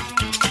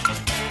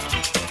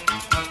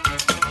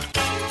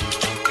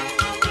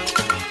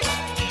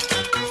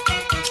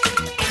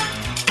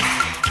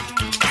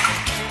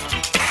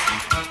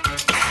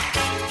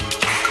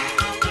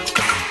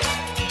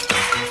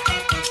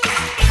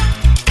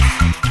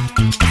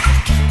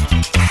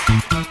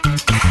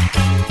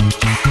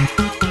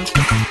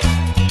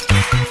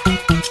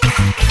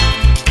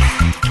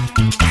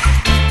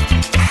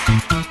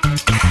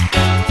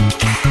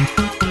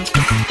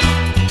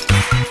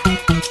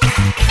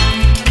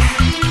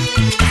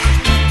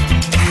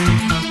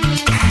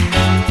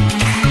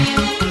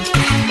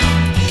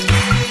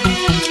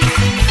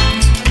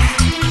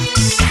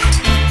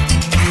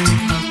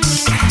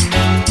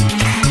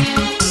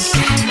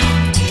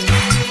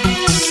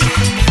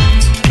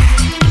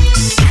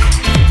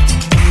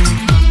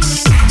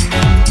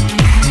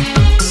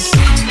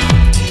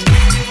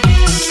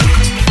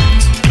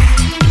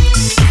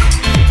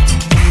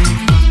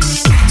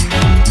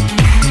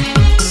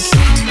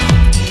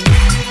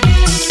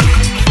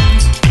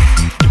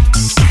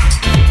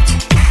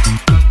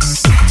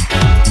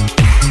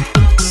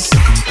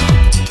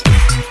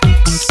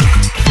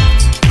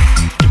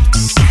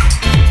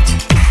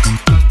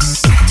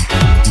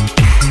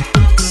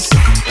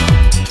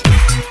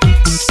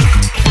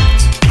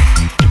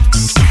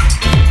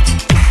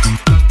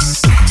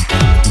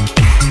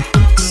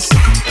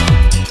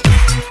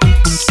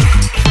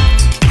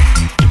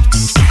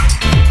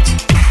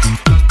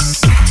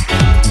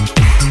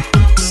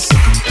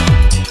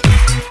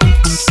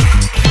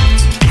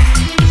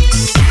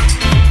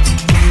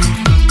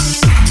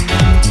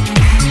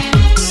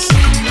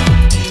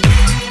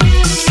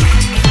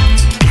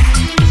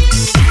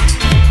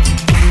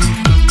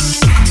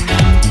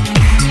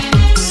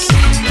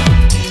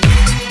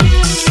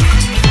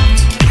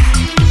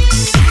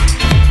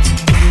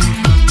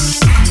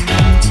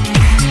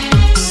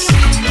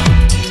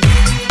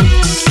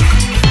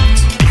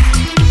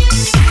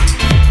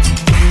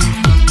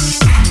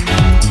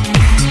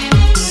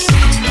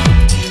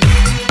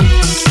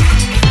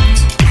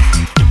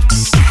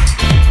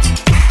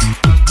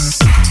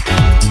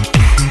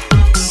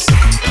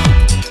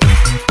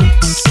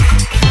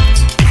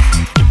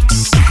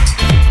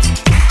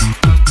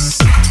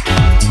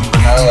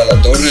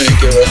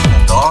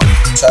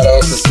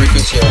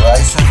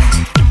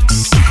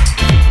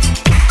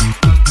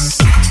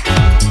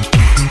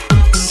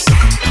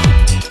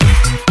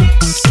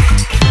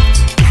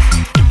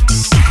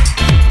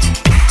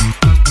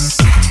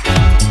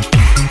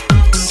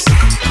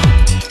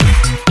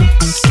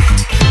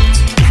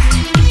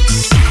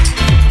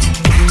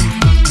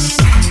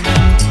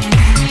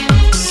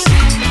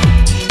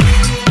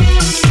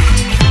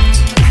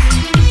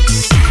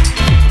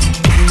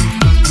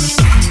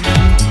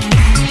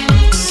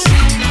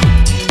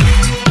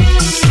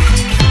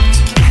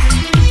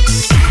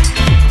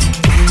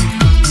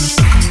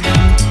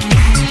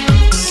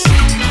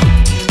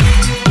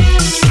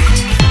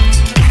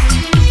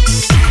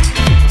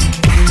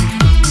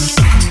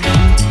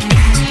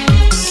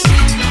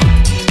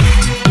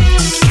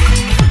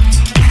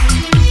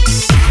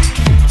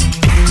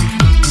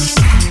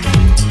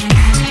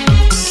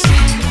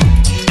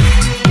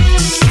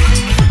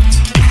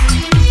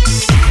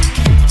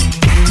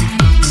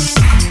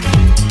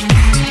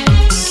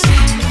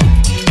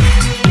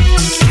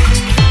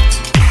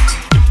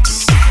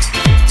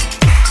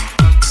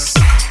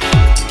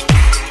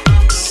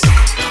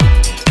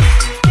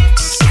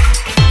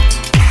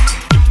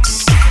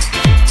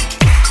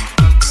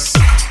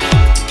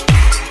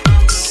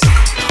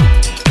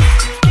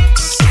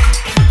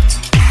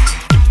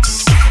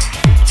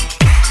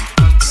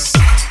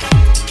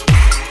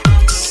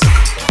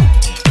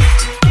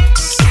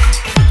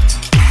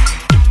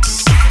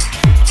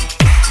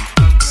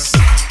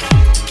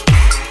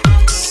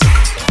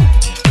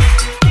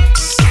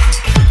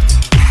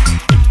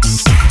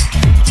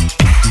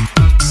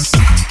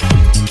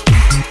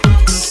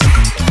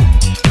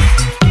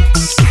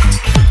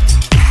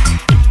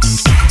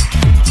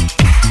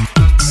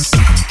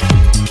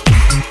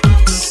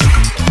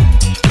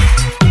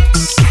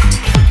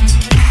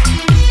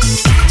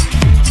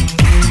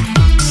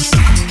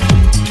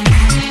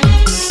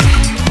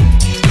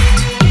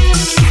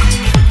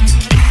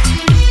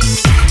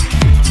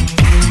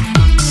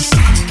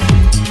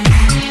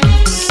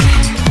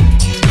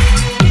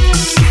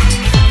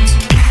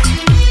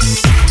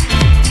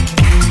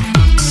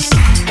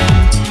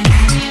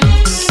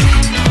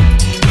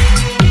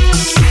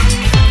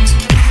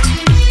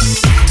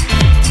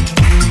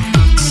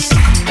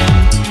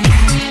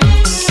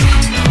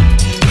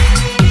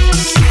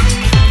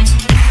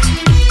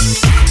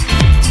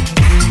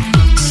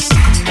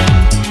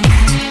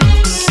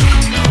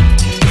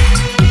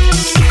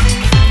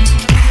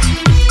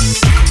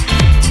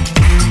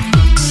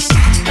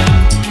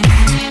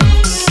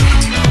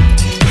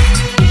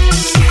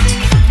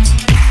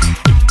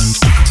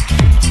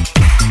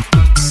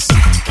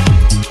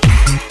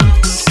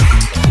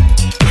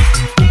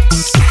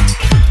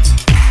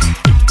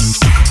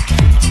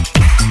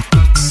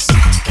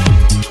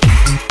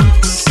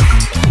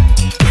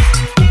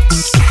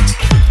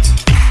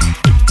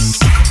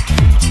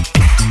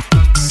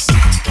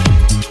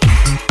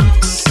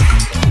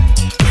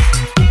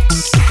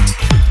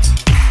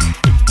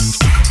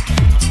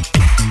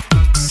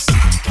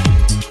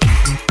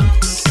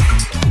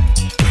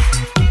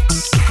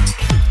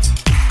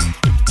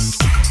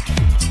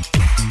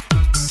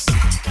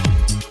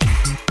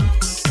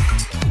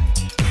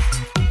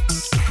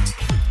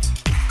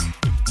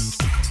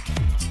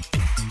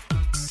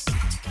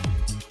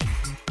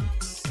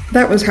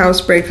 That was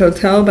Housebreak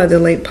Hotel by the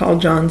late Paul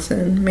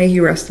Johnson. May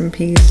he rest in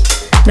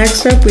peace.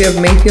 Next up, we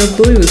have Mayfield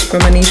Blues from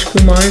Anish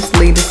Kumar's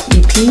latest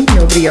EP,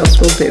 Nobody Else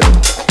Will Do.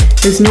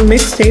 His new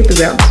mixtape is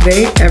out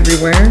today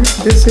everywhere.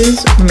 This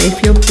is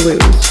Mayfield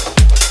Blues.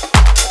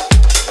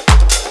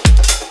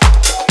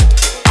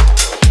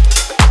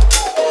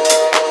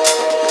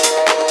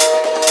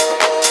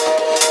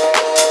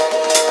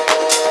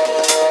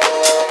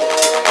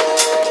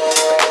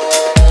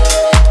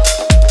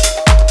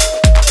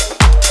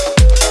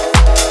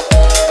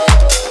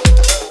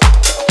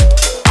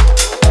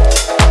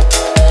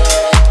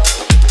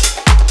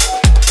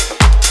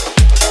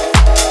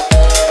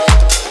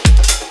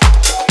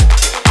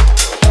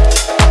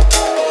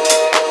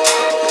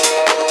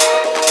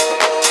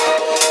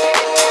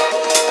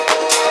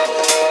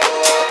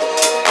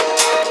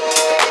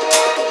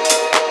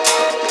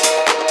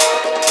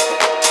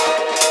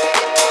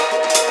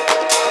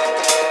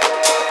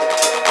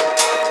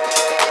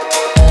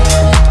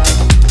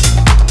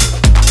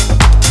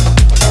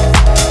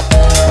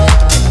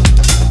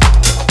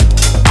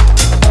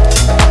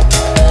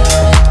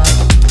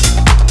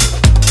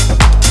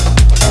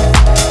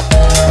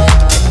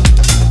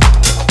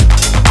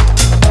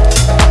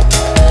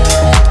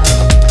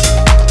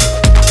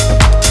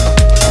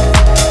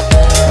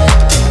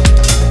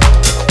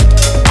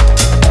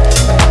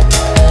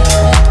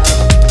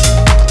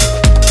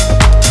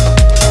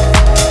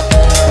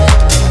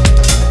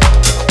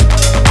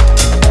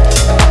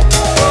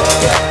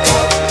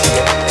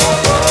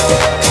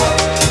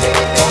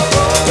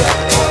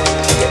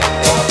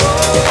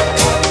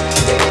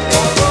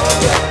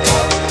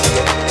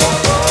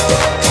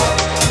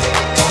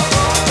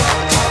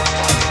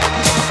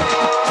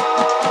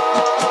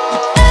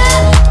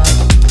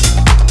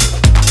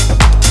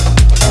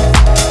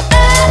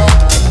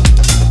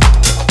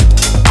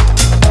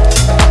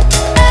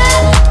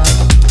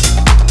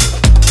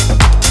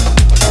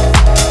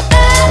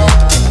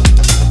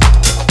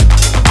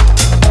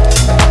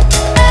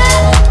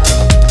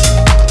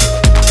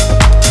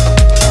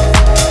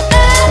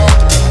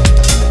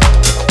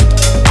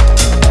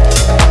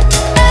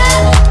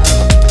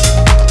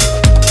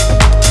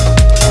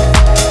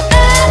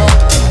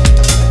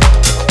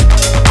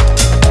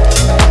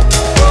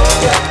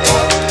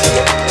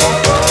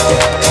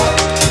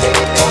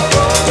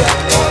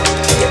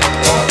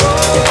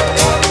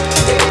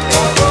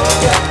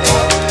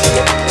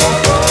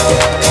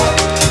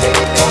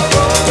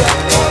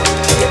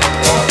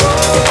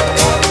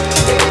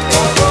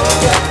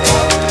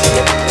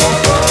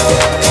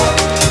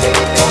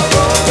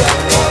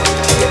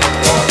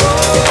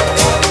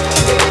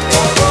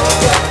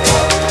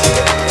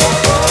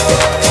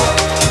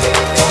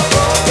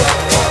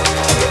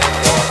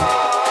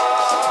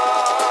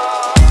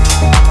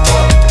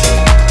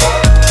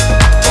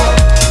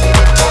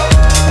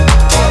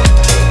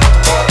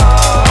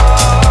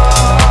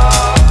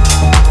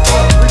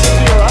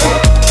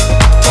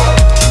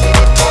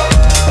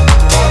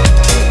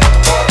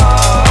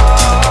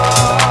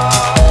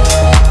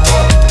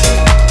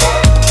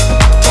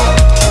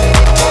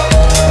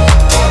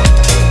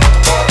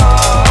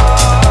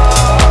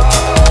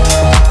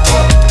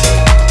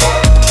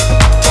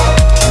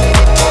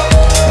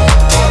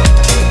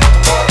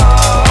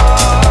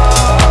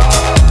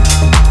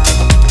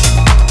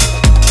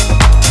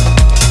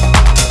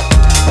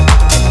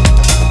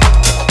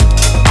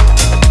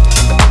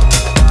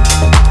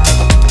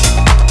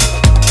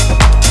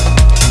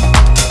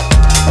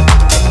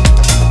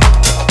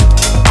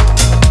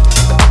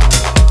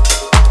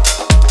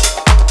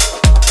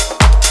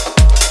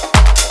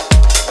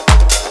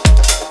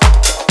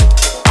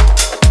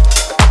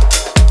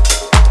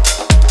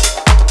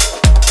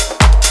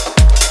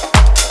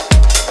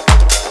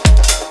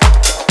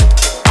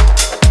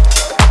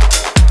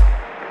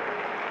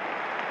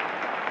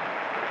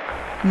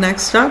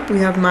 Next up, we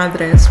have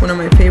Madres, one of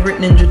my favorite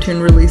Ninja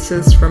Tune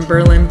releases from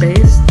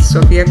Berlin-based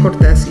Sofia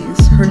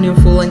Cortesis. Her new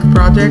full-length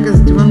project is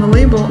due on the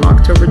label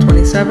October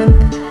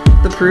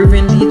 27th. The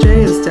Peruvian DJ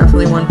is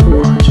definitely one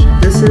to watch.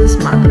 This is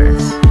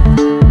Madres.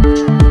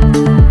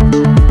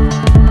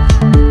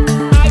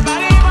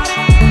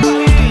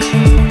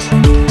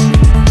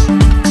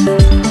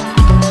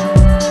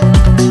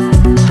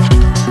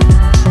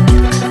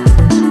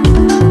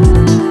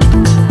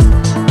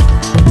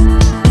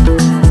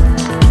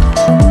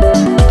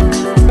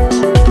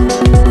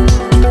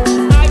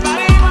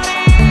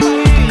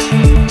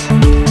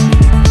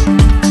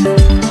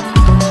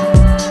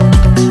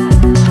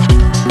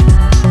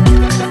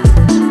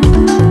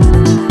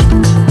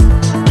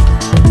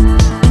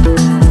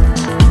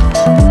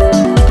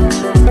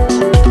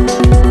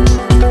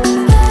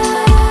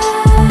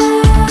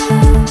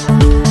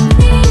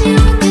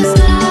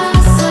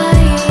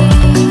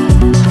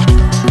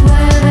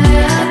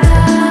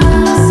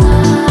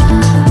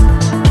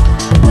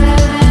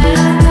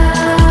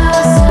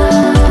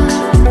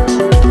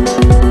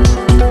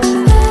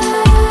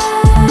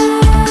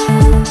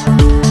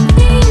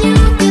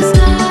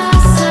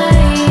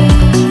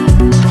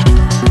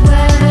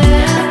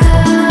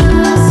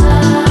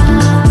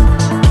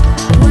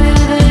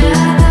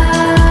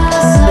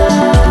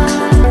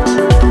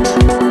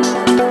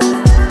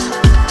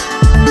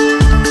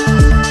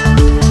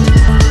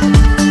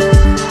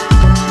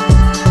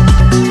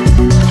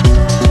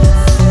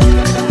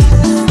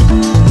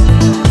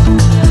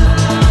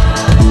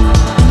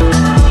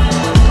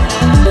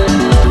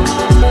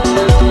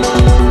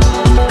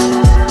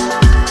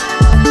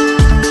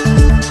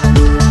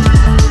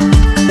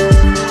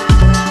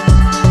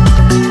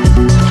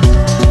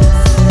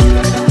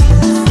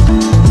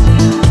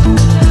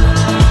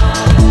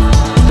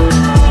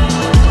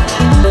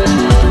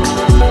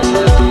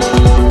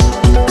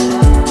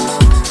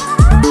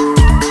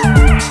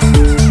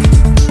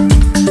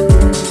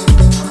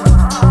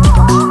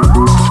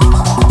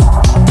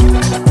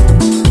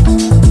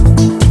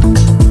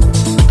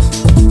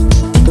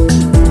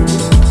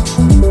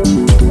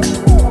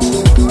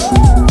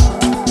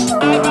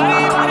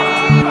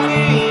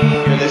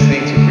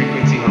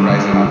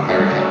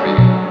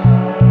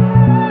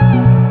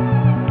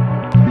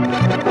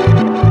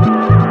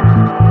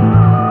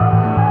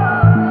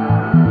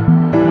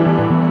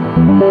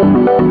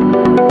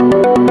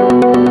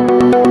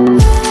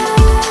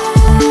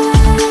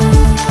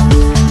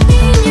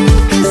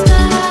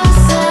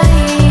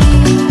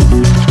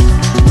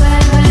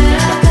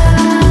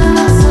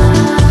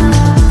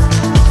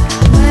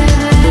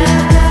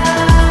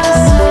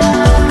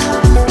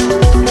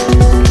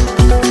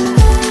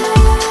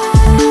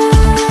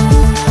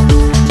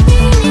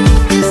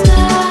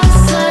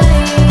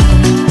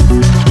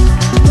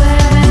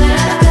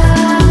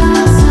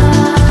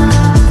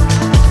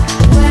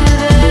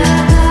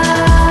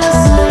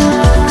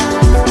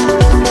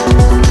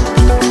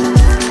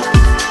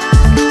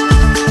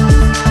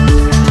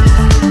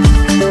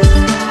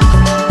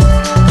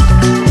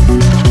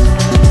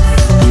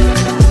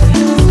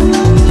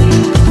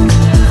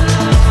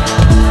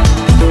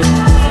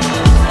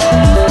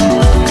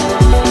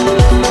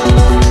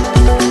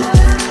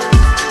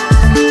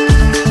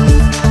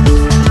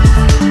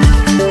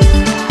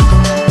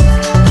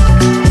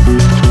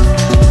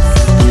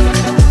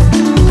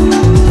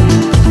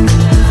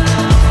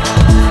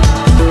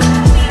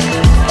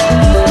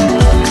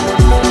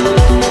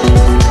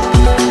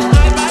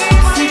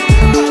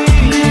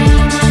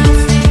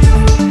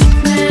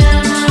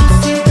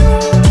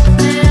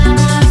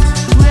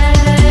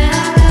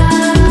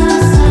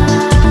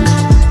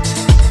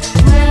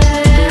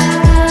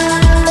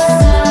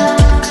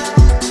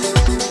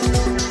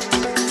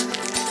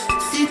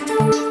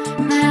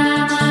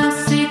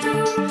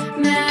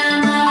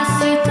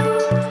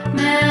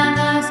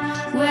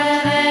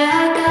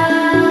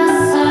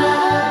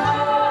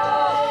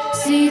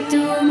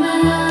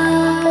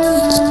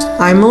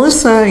 I'm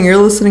Melisa, and you're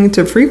listening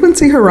to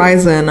Frequency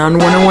Horizon on 101.9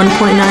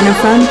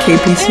 FM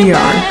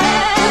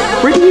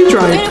KPCR. Where do you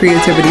draw your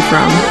creativity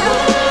from?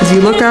 As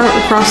you look out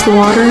across the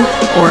water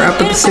or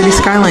up at the city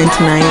skyline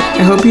tonight,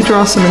 I hope you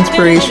draw some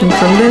inspiration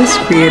from this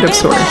creative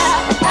source.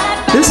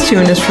 This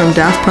tune is from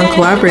Daft Punk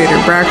collaborator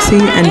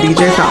Braxy and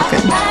DJ Falcon,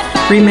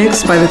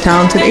 remixed by the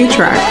talented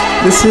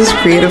A-Track. This is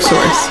Creative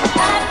Source.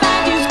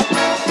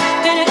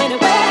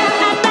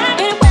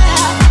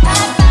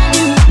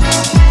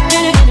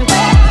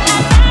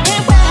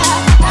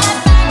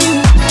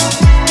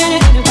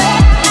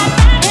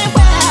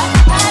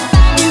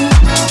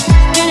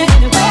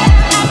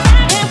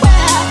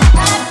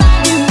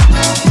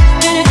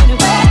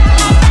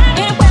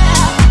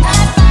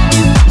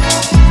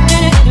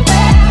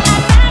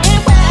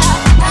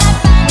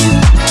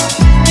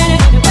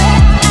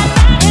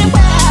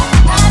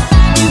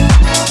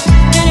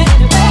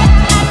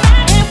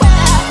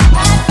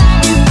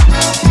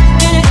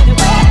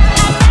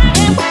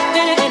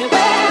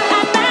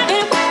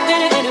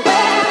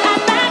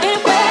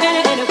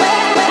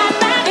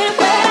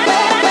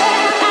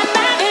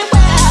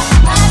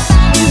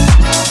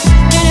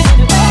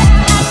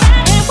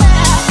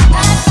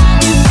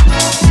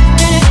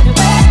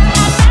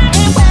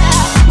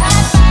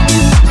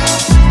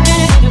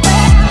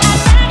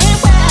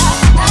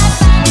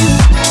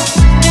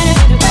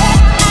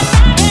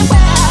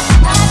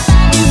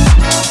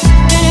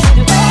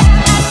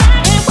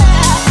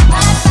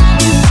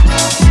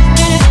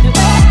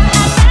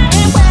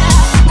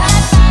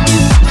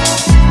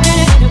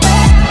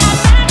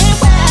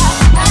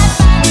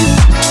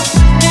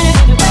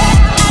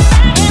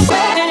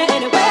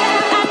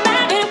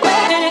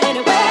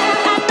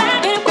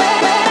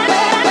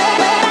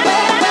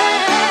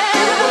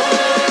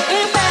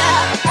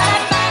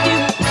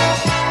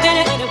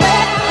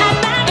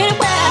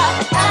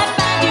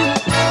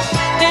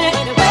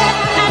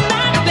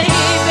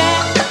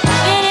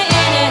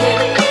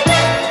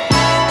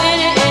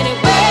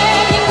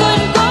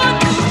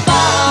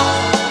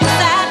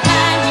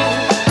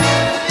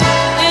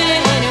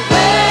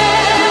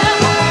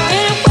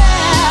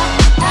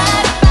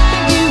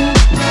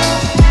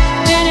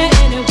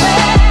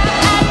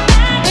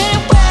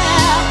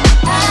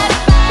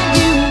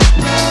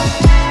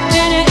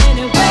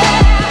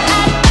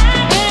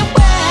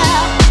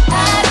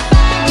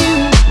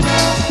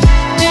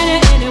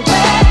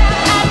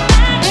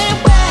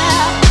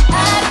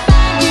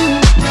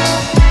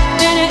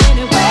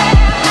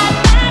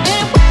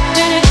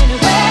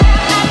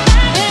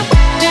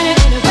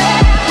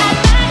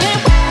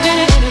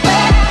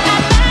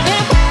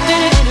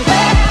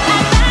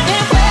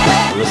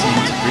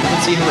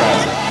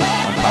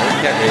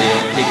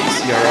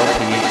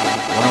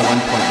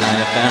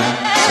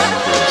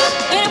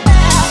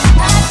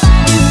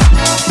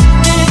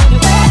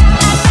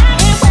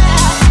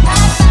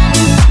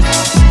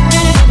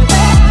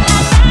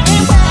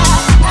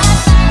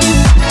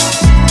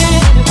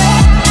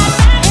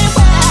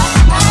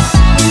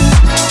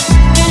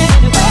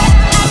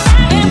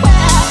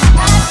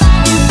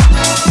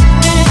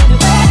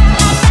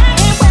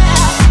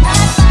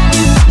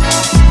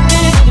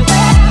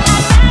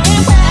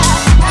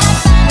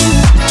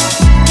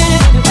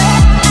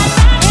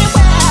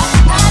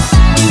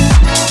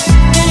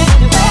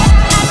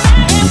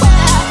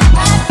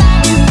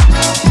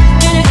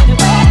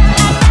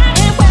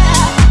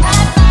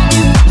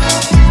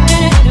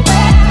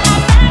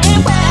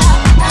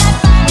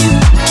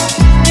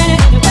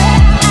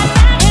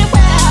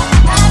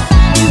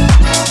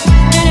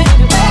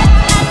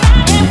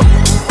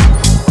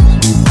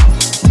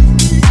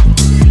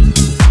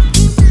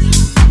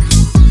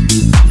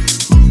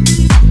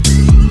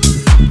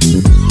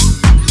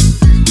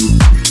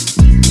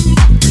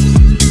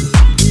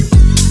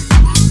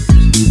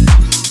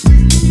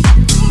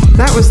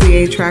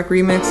 A-Track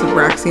remix of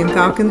Braxy and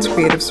Falcon's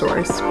Creative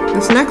Source.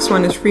 This next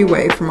one is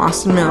Freeway from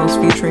Austin Mills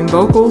featuring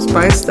vocals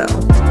by Estelle.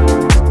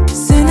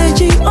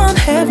 Synergy on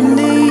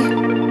heavenly,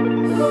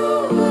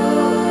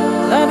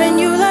 loving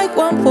you like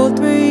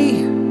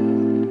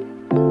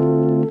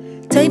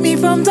 143. Take me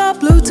from dark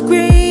blue to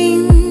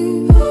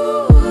green.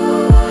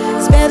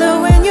 It's better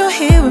when you're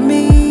here with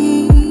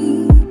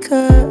me,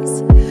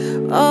 'cause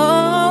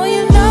oh,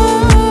 you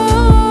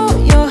know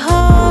your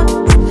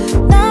heart's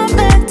not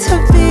meant to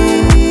be.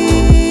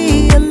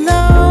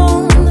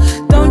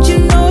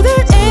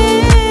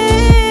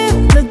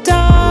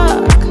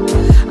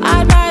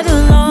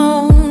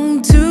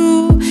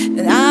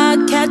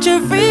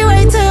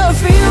 Freeway to a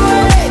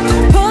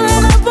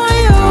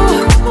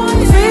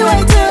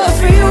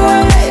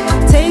freeway,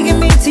 taking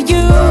me to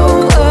you.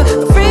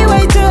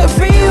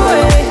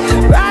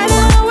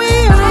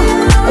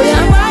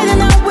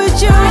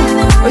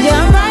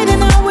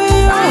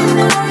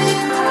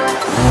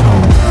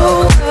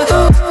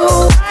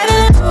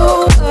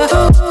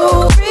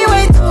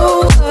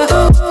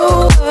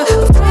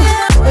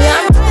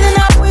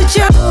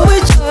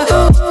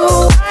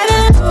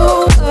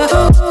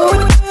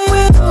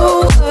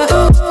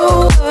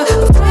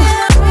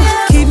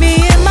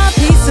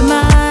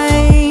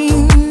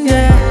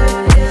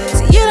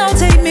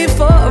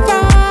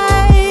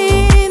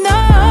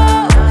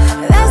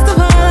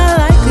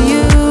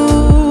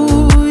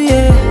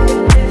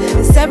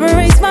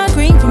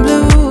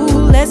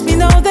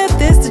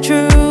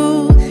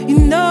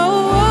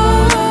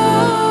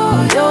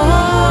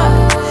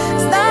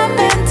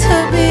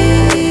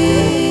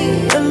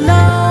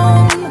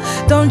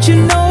 Don't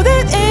you know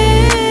that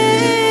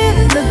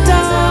in the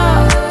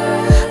dark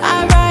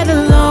I ride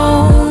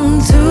alone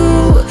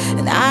too,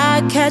 and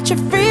I catch a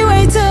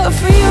freeway to a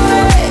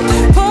freeway,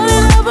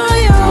 pulling up on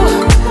you.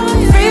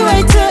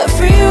 Freeway to a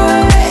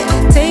freeway,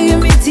 taking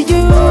me to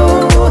you.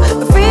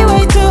 A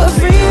freeway to a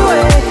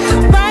freeway,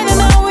 riding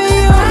out with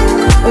you.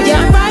 Oh yeah,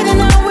 I'm riding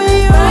out with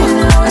you.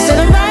 I said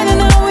I'm riding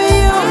out with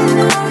you.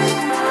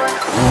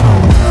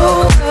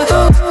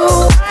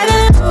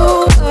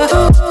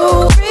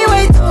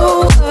 Freeway to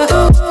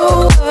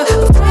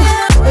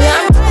yeah,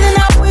 I'm riding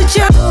out with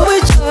you,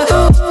 with you.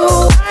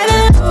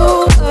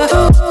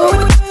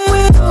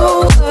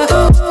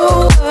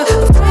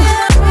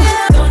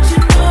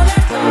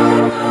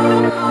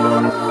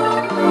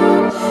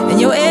 And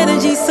your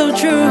energy's so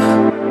true,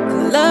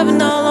 and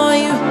loving all on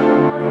you.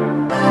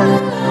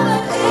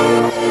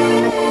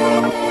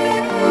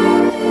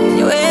 And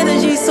your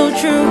energy's so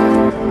true,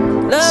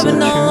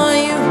 loving all on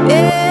you.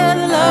 Yeah,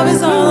 the love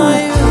is all on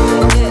you.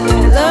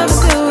 Yeah, love is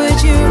good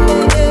with you,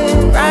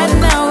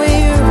 riding out with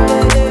you.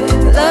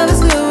 Love is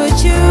good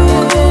with you,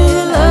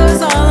 the love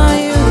is all on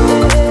you.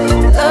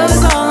 Love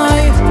is all on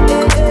you.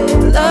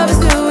 Love is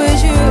good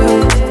with you,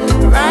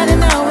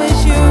 riding out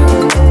with you.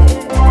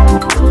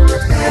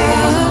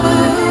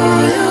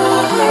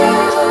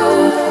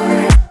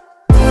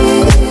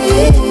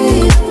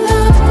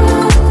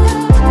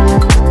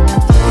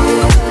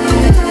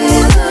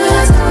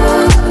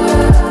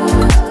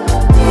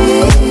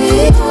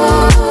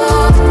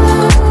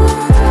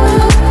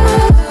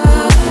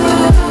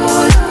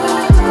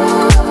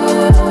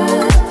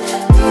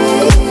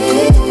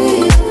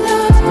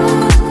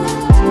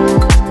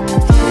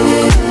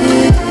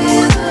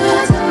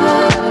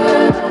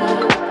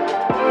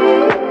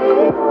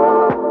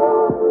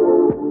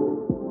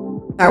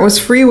 That was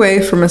Freeway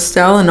from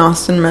Estelle and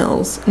Austin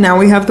Mills. Now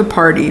we have The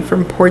Party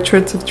from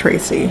Portraits of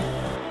Tracy.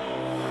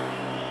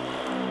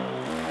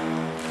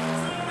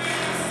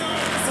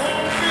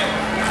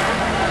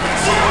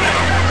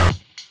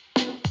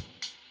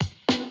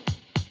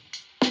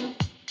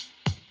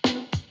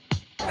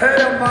 Hey,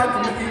 I'm Mike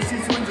from the EC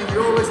Twins and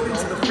you're listening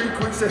to the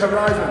Frequency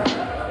Horizon.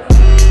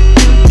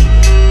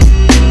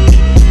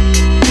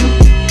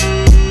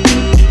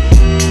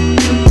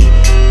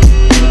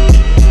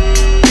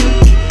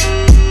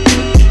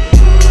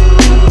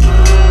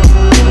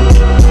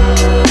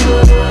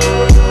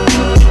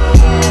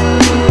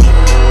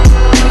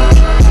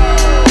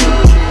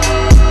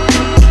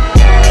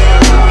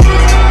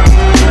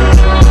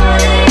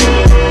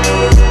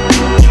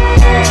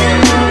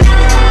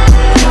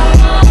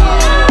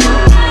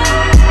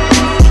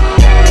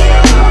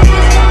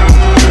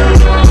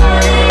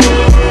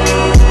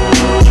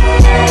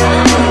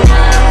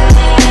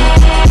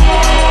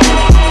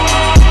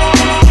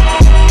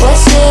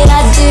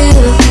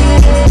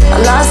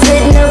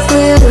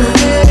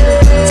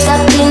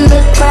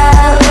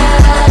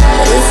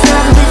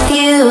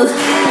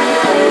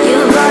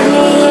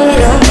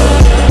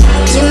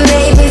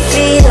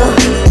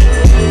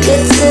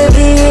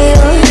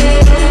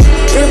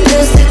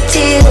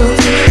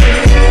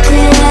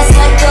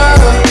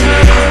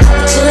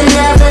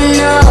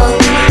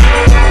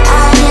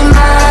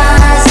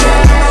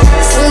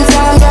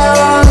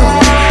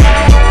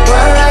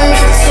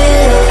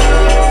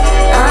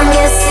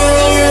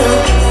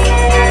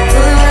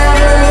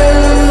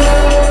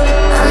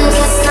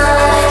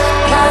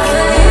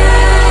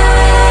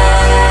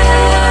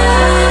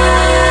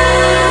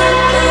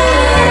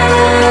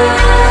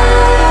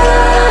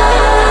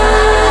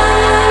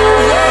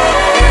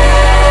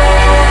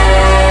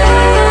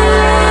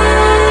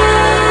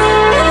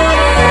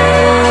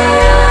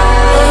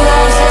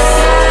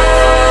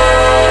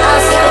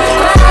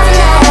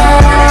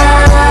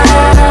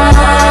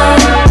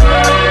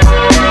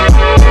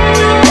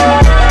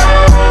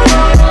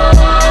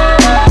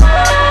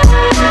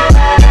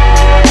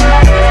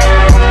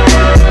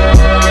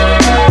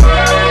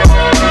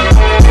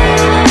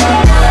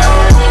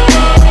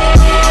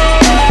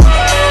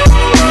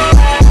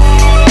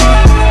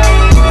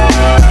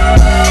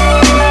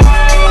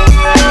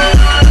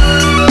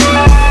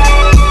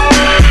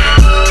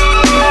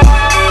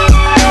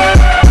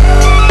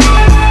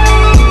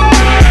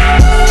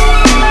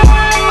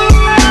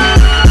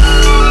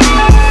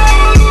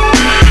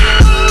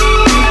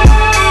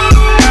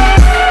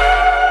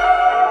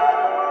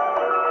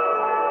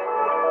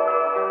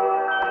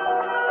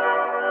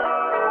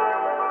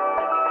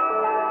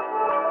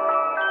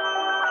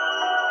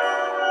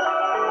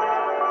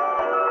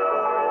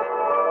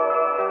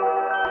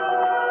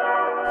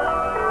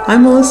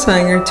 I'm Melisa,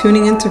 and you're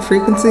tuning into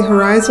Frequency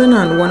Horizon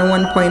on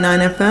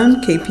 101.9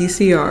 FM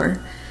KPCR.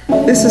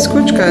 This is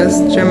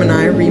Kuchka's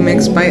Gemini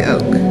remixed by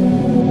Oak.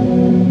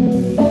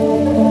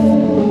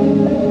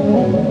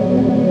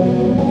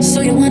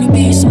 So you wanna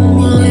be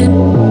someone,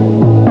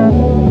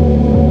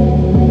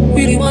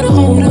 really wanna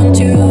hold on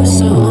to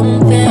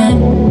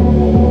something.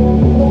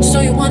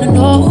 So you wanna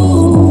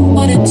know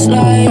what it's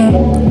like,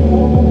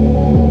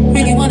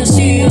 really wanna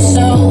see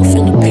yourself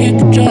in the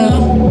picture.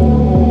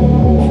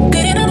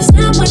 Couldn't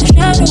understand what the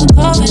shadow was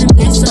calling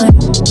this time.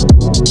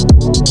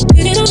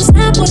 Couldn't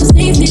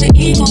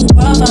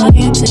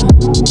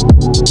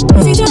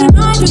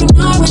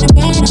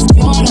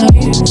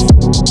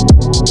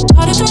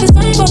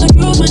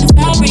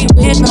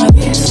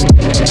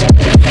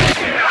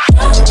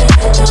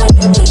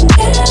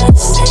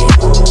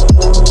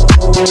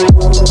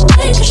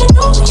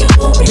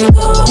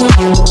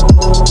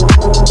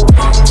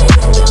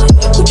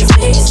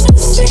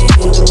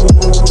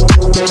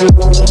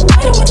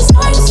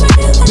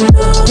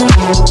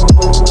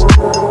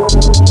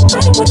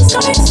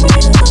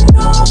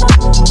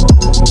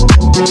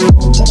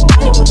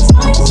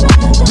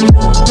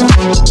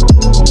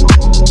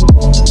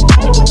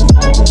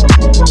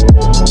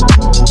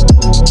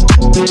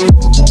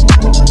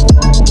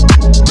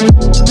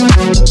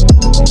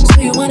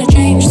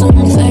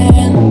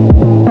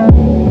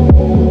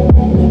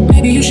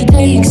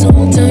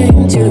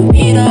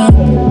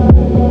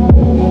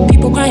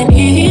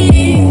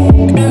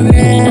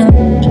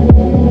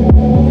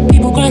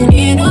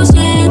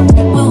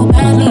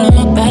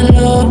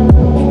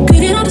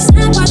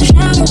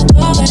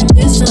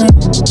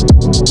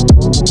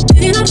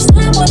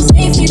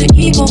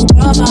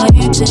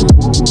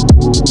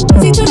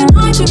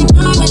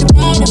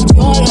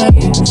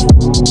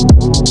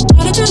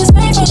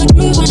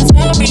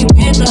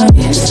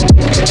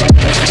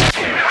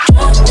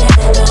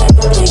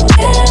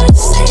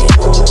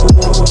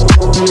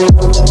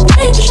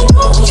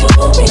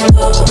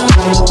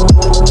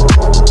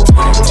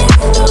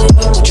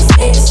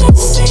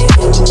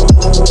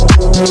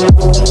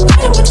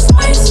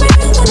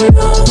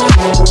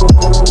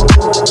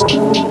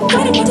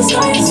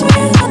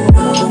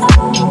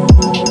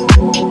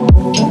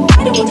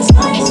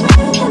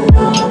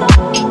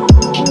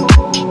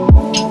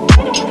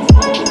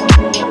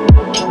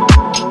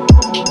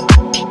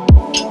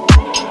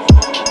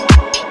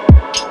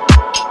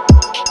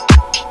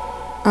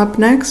Up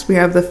next, we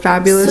have the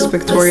fabulous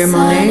Victoria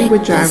Monet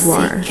with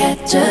Jaguar.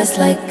 Just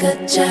like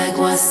a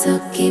jaguar,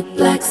 silky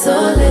black. So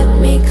let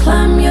me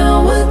climb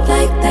your wood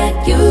like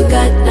that. You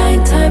got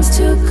 9 times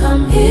to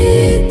come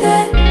hit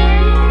that.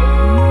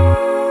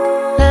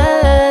 La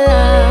la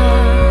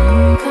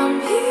la,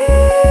 come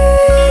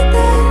hit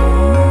that.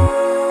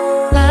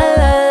 La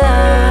la la.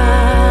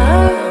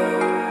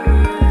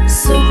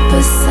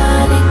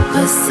 Supersonic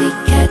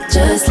pussycat,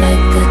 just like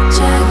a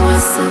jaguar,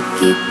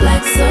 silky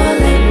black. So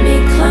let me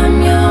climb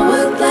your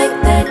wood like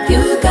that.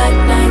 You got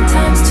 9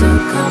 times to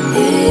come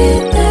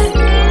hit that.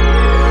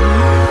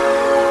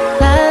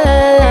 La la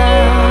la,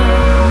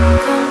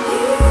 come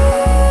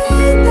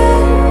hit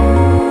that.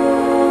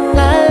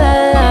 La la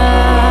la.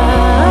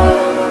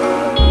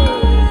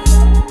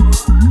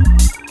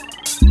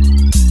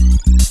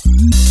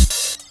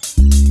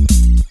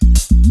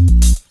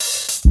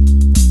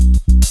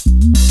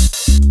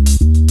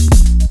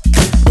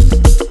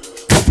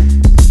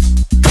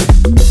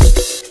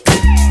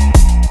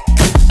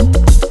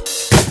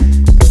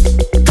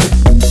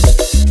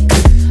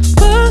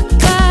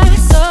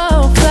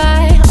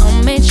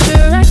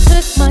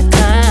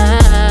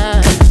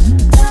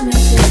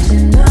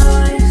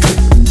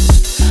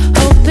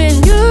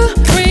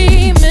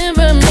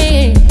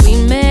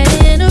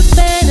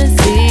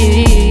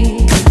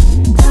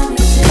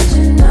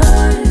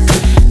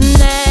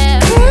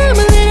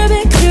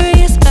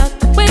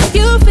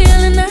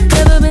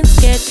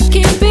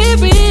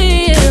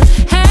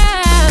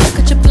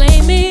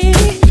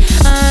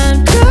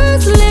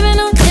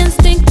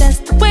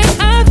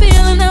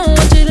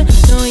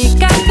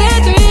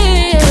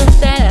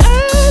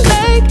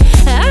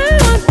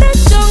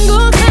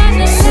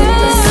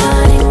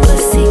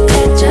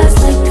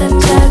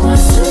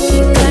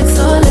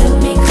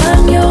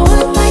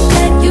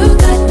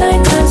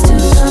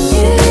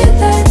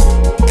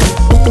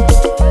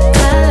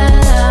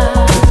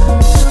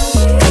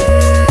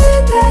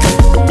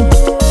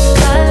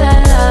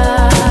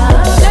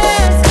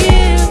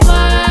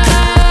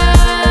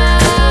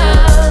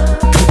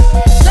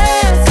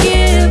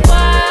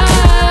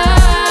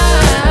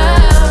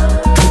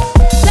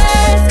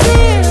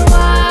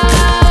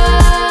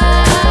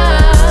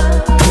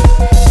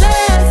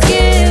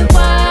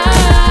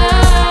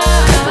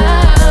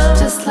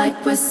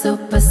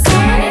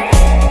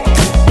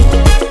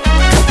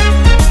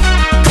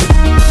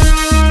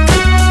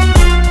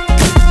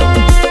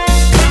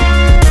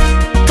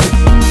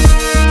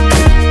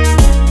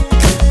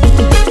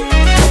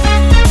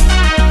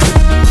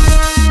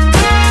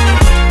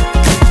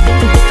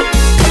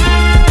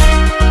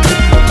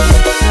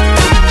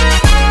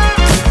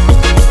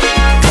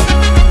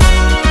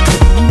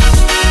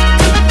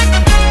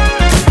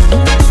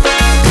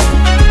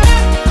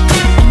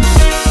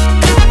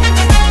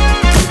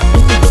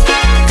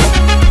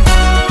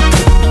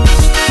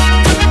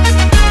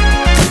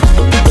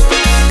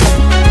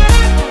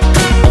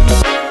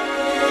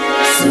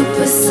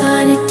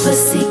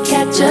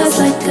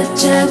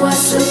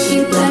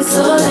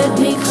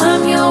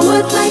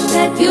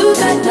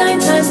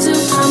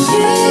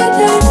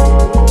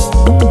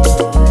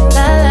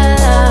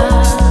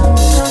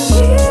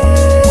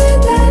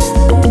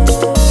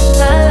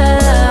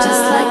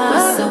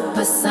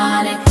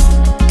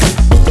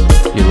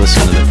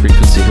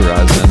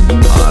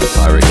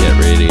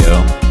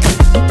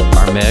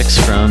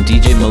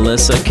 DJ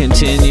Melisa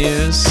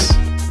continues.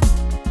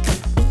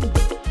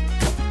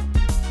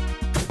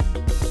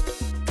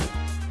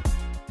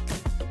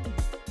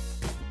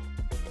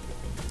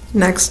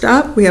 Next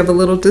up, we have a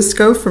little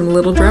disco from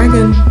Little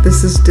Dragon.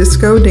 This is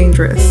Disco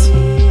Dangerous.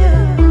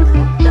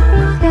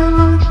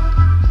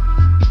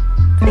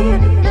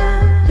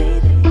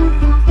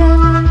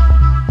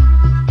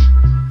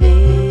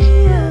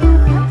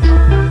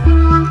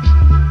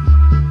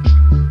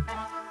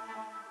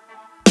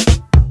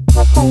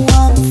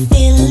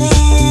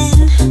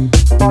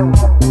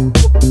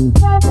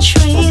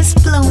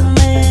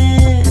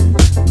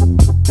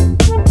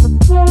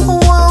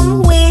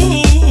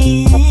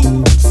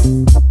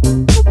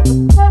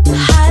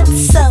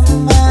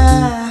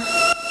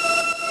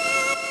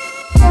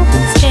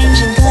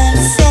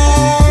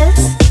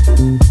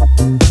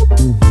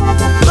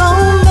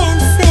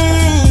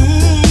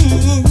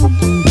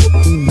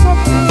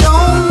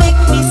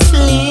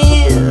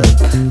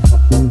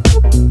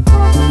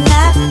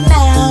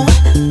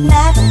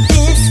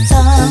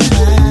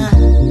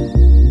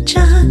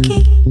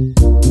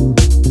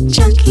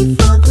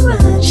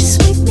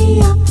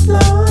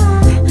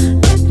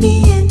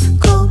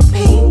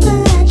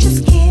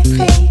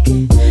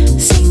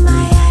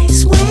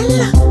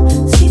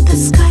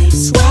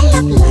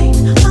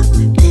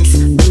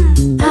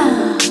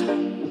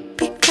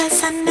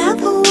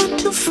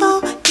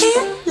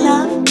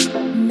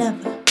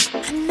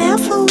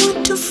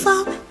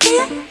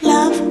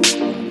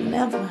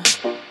 never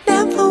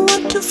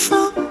want to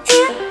fall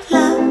in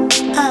love.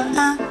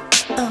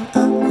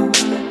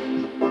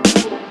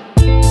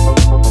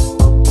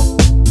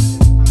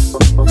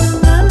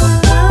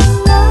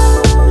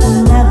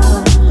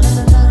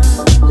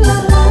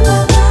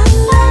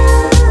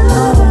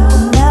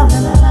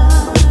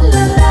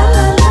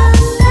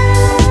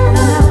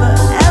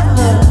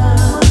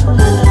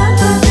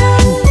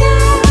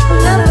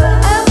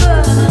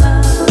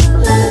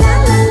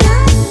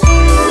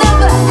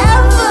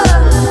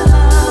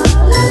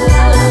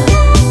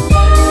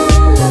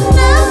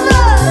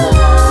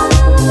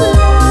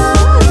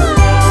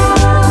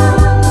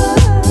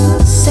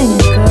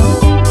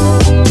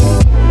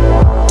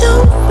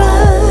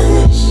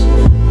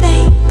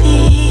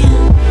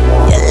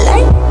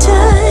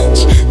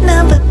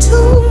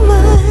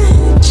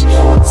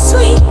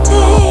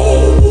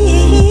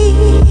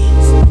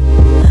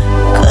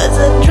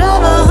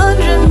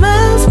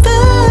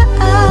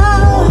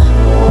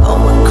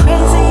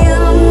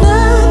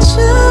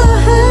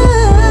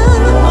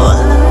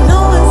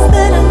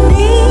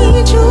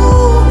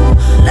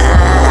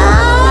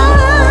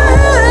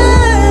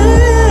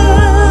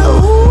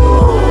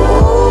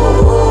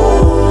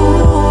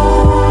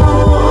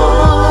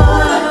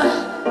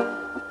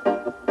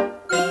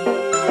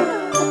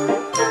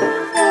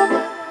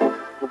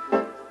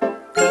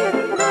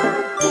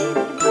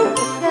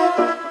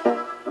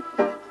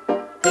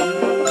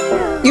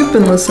 You've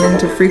been listening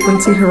to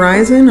Frequency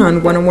Horizon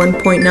on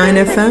 101.9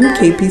 FM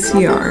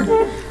KPCR.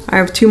 I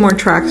have two more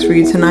tracks for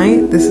you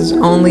tonight. This is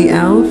Only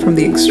L from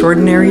the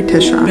extraordinary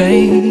Tisha.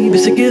 Babe,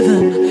 it's a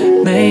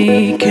given.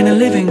 Making a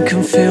living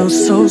can feel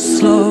so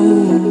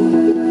slow.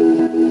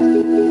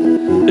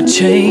 A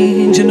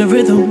change in the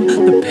rhythm,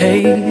 the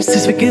pace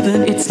is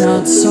forgiven. It's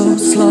not so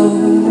slow.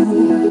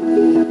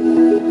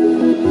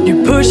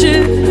 You push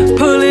it,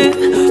 pull it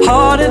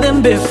harder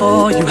than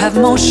before. You have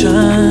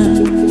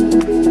motion.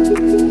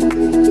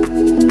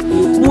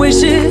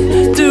 Wish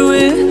it, do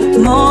it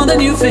more than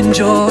you've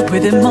enjoyed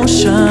with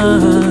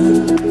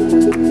emotion.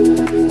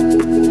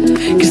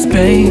 Cause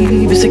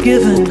babe, it's a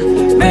given.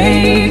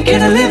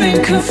 Making a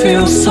living can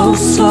feel so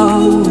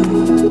slow.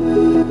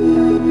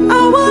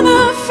 I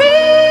wanna feel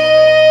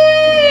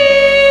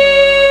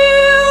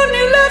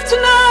new love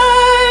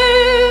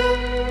tonight.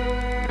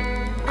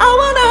 I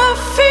wanna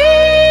feel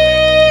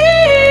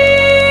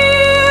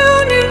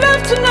new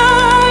love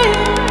tonight.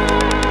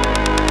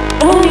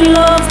 Only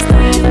love,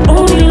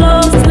 only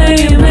love.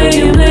 Play,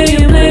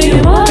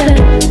 what?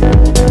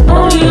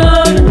 Only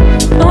love,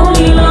 only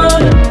love,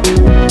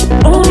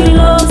 only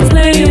love.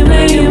 Play,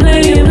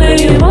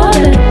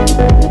 what?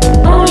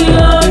 Only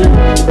love,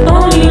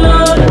 only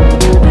love,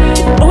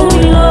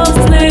 only love.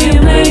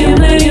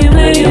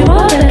 Play,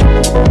 what?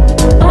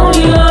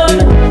 Only love,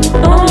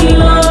 only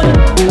love,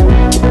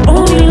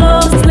 only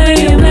love.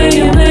 Play,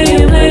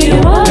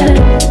 what?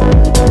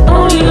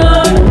 Only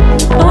love,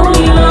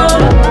 only love.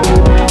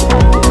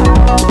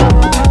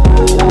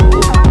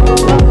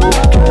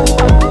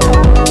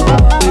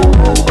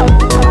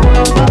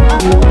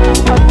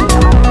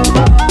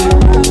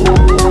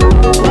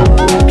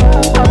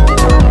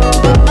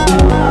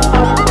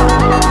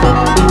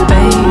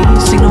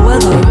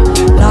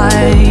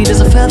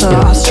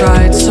 I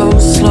stride so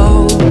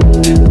slow.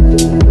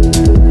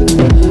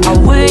 I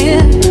weigh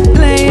it,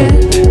 play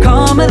it,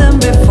 calmer than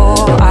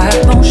before. I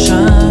have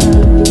motion.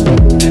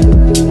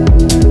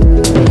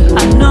 I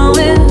know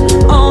it,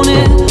 own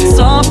it,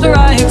 softer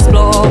I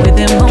explore with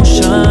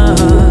emotion.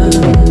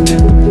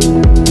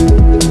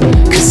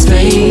 Cause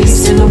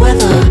face in the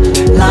weather,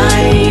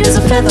 light as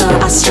a feather.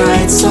 I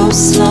stride so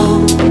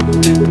slow.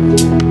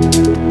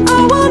 I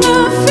wanna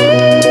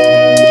feel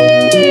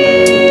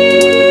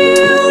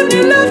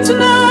new love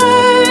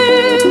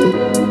tonight.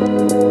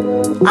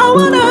 I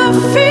wanna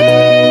feel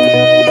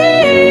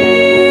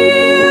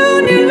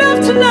new love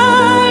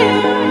tonight.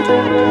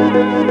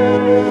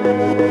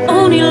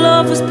 Only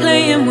love was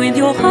playing with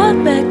your heart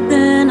back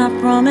then. I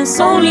promise.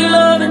 Only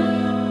loving,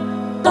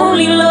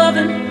 only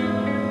loving.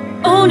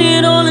 Own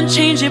it all and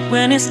change it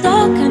when it's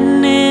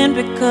darkening.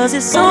 Because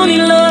it's only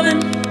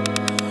loving,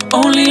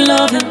 only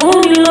loving,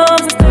 only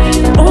love,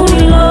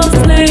 only love.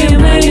 Play,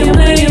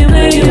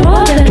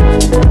 what?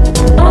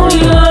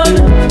 Only love,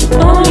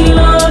 only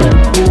love.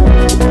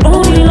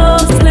 Only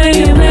love, play,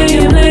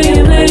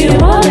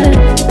 what?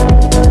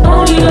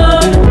 Only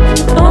love,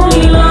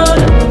 only love,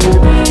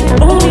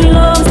 only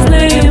love,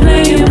 play,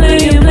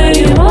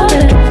 what?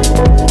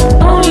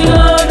 Only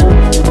love,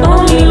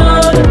 only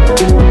love,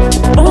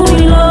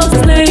 only love,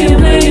 play,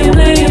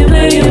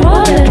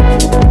 what?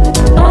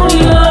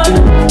 Only love,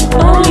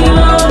 only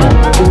love.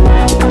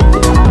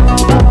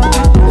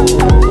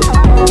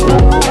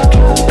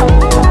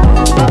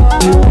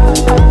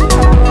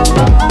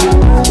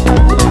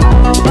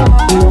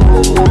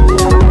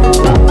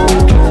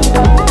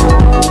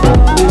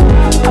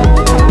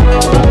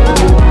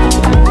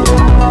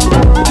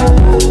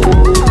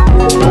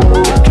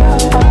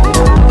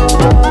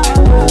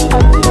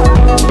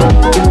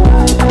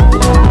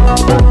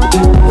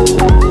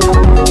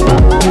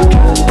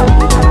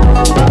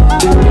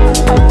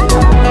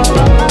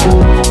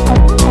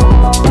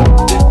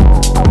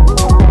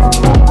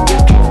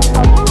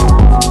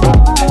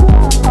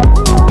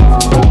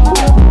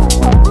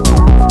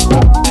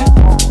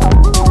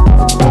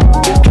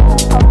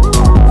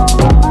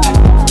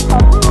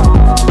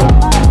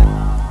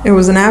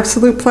 was an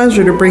absolute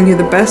pleasure to bring you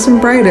the best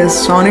and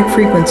brightest sonic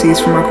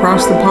frequencies from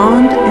across the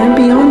pond and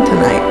beyond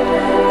tonight.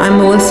 I'm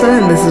Melisa,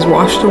 and this is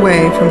Washed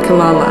Away from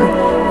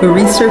Kilala, who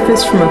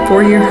resurfaced from a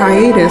 4-year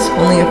hiatus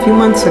only a few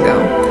months ago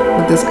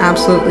with this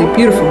absolutely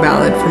beautiful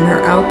ballad from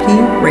her LP,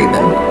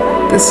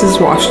 Ravell. This is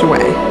Washed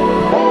Away.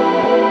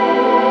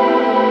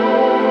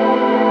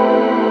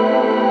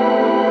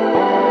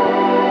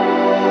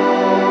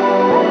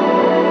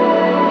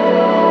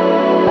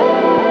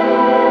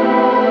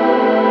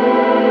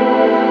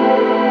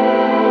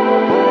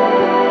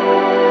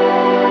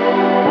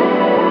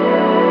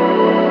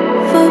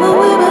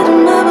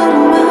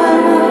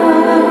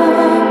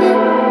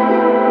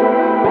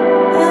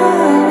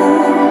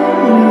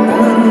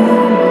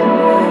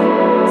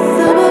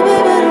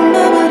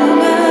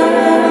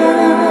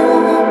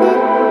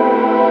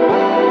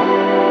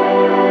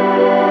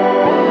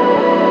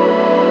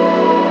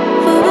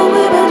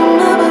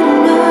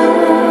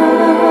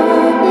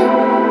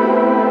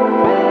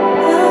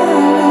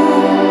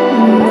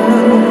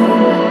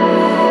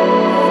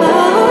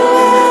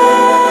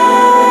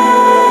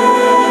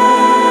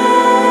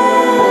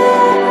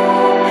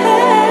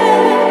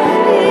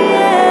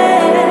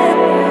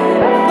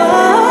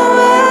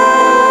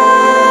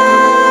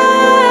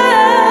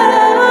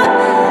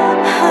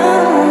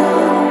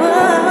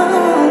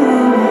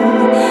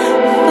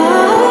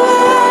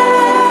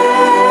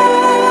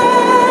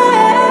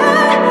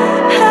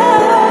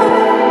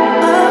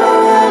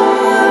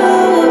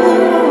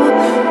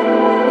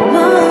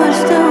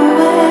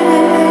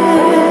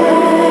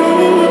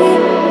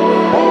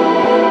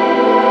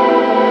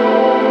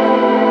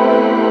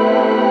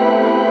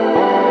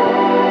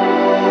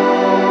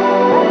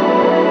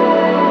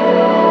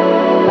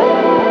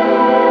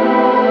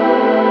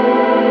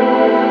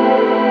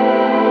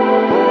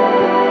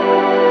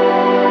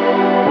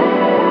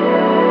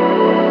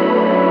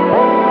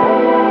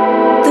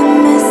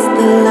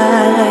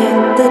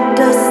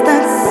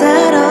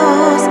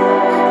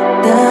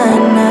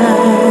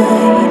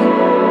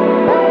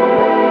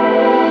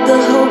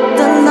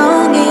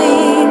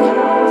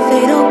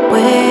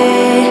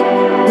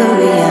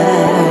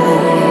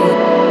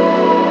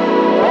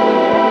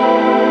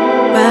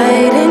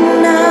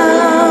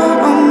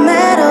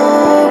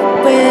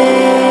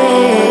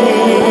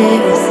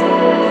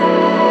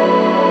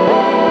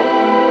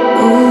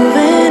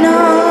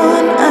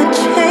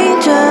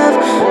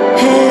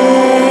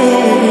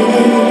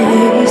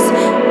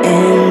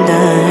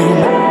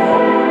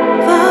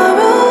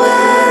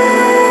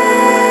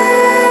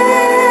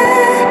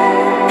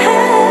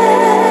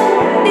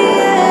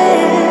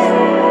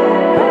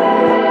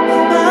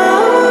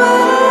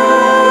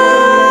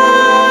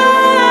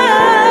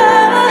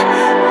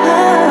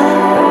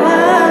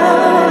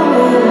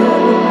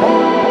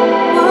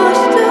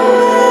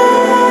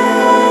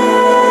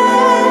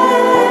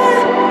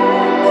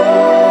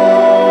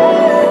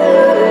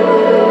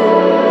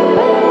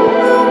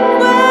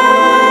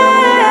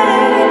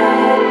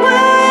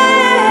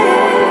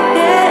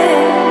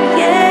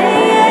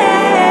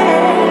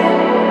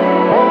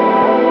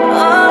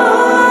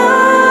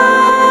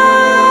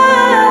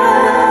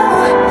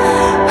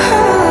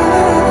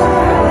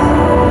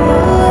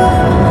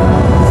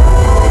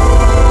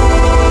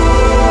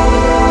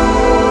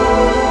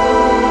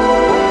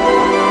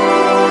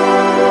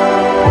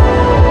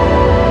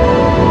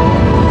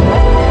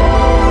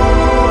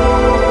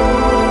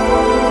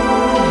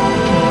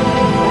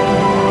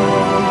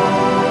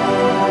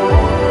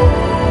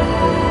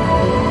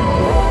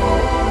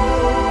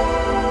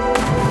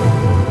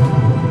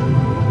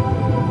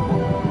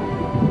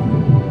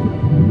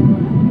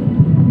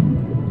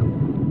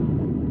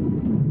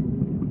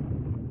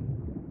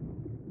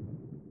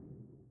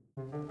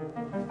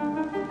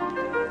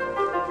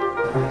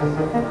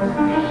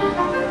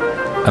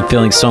 I'm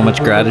feeling so much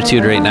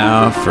gratitude right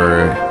now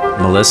for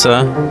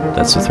Melisa,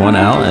 that's with one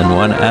L and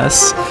one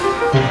S,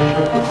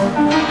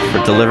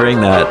 for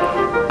delivering that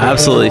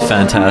absolutely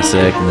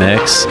fantastic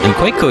mix, and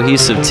quite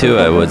cohesive too,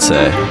 I would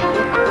say,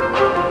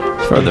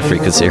 for the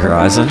Frequency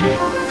Horizon.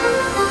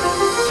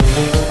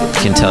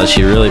 You can tell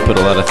she really put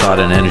a lot of thought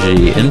and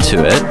energy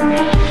into it.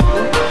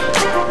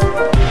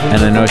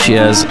 And I know she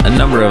has a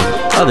number of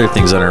other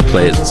things on her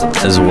plate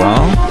as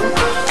well,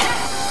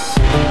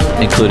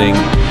 including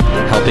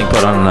helping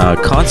put on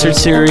a concert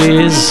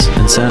series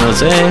in San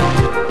Jose.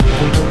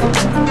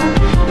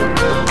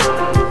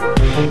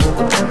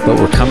 But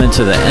we're coming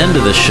to the end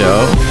of the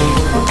show.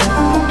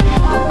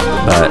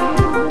 But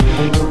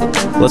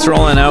let's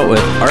roll on out with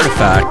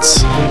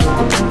Artifacts,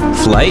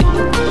 Flight.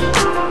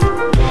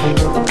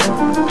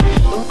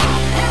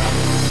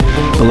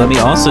 But let me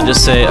also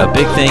just say a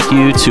big thank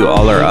you to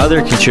all our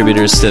other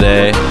contributors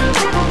today,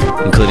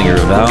 including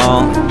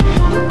Ravell,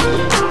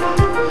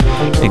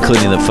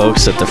 including the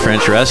folks at the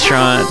French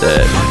restaurant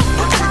that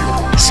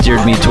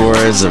steered me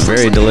towards a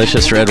very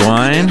delicious red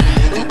wine.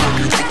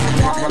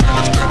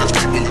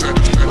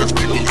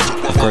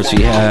 Of course,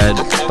 we had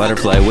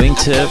Butterfly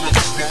Wingtip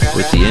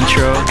with the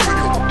intro.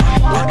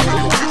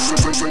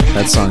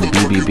 That song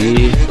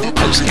BBB,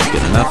 I just can't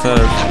get enough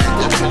of.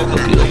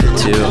 Hope you like it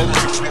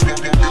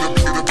too.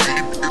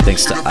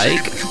 Thanks to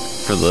Ike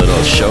for the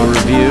little show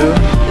review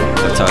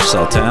of Tosh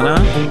Sultana.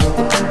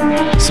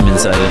 Some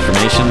inside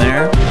information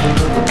there.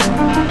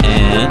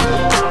 And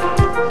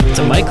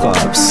to Mike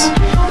Klops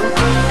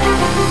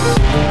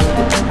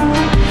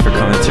for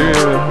coming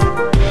through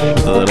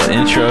with a little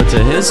intro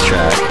to his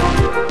track,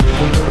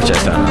 which I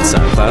found on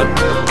SoundCloud.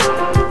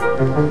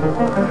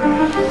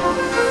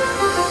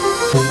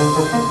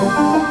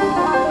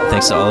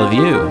 Thanks to all of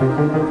you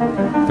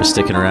for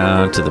sticking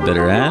around to the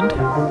bitter end.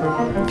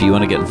 If you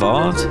want to get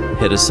involved,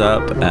 hit us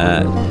up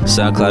at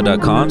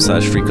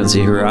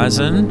soundcloud.com/Frequency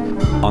Horizon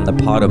on the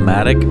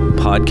Podomatic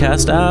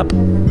podcast app,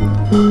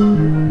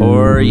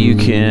 or you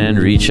can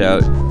reach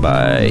out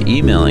by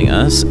emailing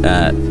us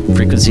at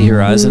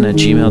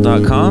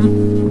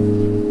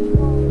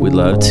frequencyhorizon@gmail.com. We'd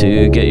love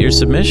to get your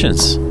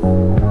submissions.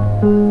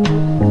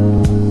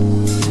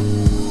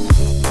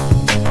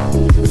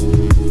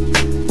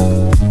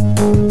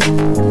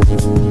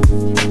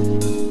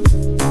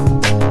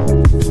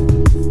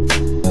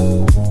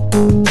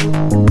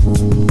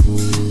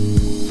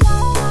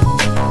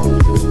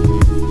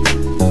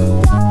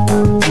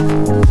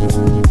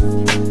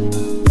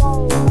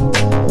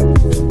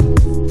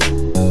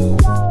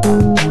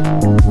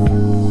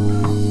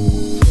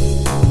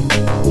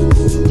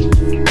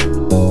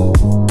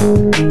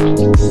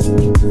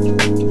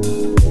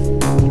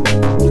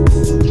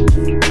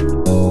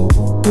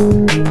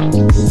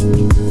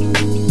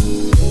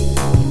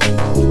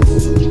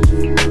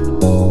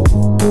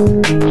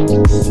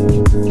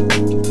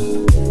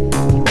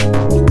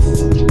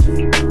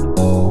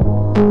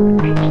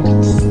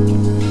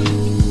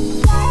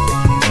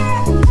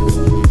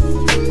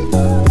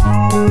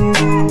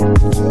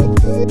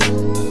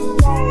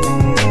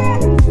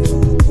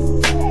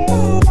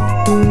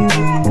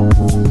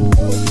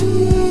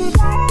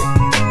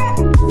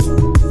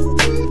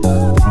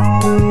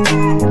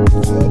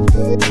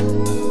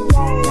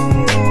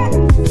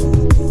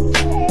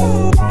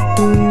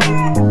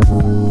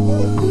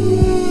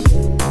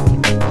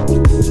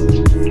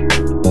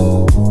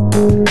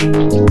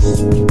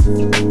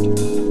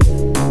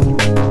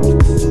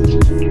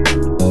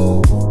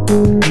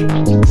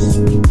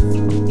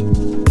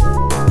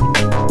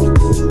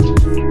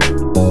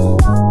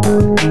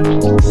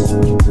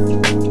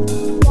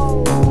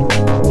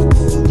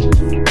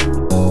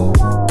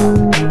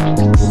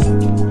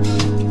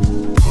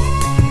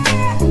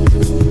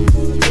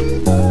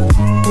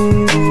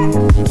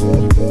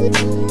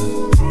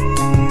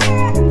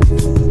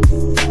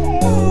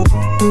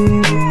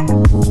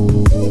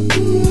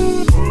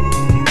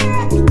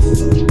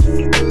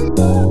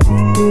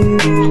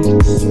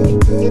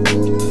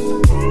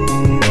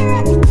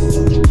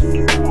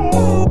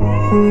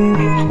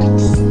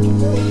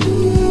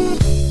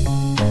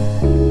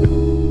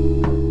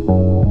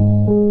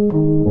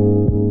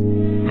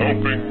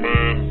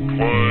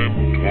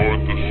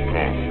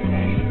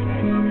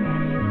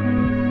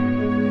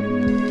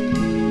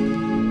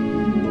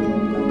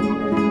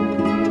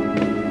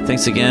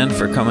 Thanks again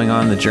for coming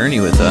on the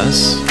journey with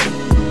us.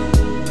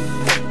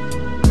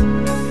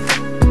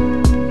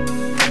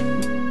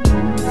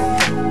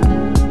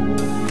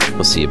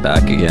 We'll see you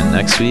back again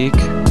next week.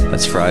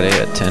 That's Friday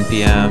at 10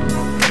 p.m.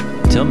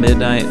 till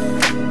midnight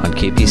on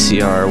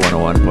KPCR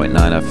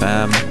 101.9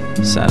 FM,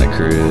 Santa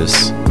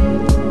Cruz.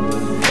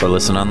 Or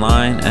listen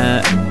online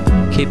at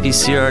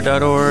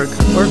kpcr.org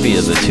or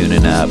via the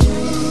TuneIn app.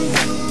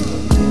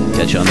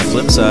 Catch you on the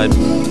flip side.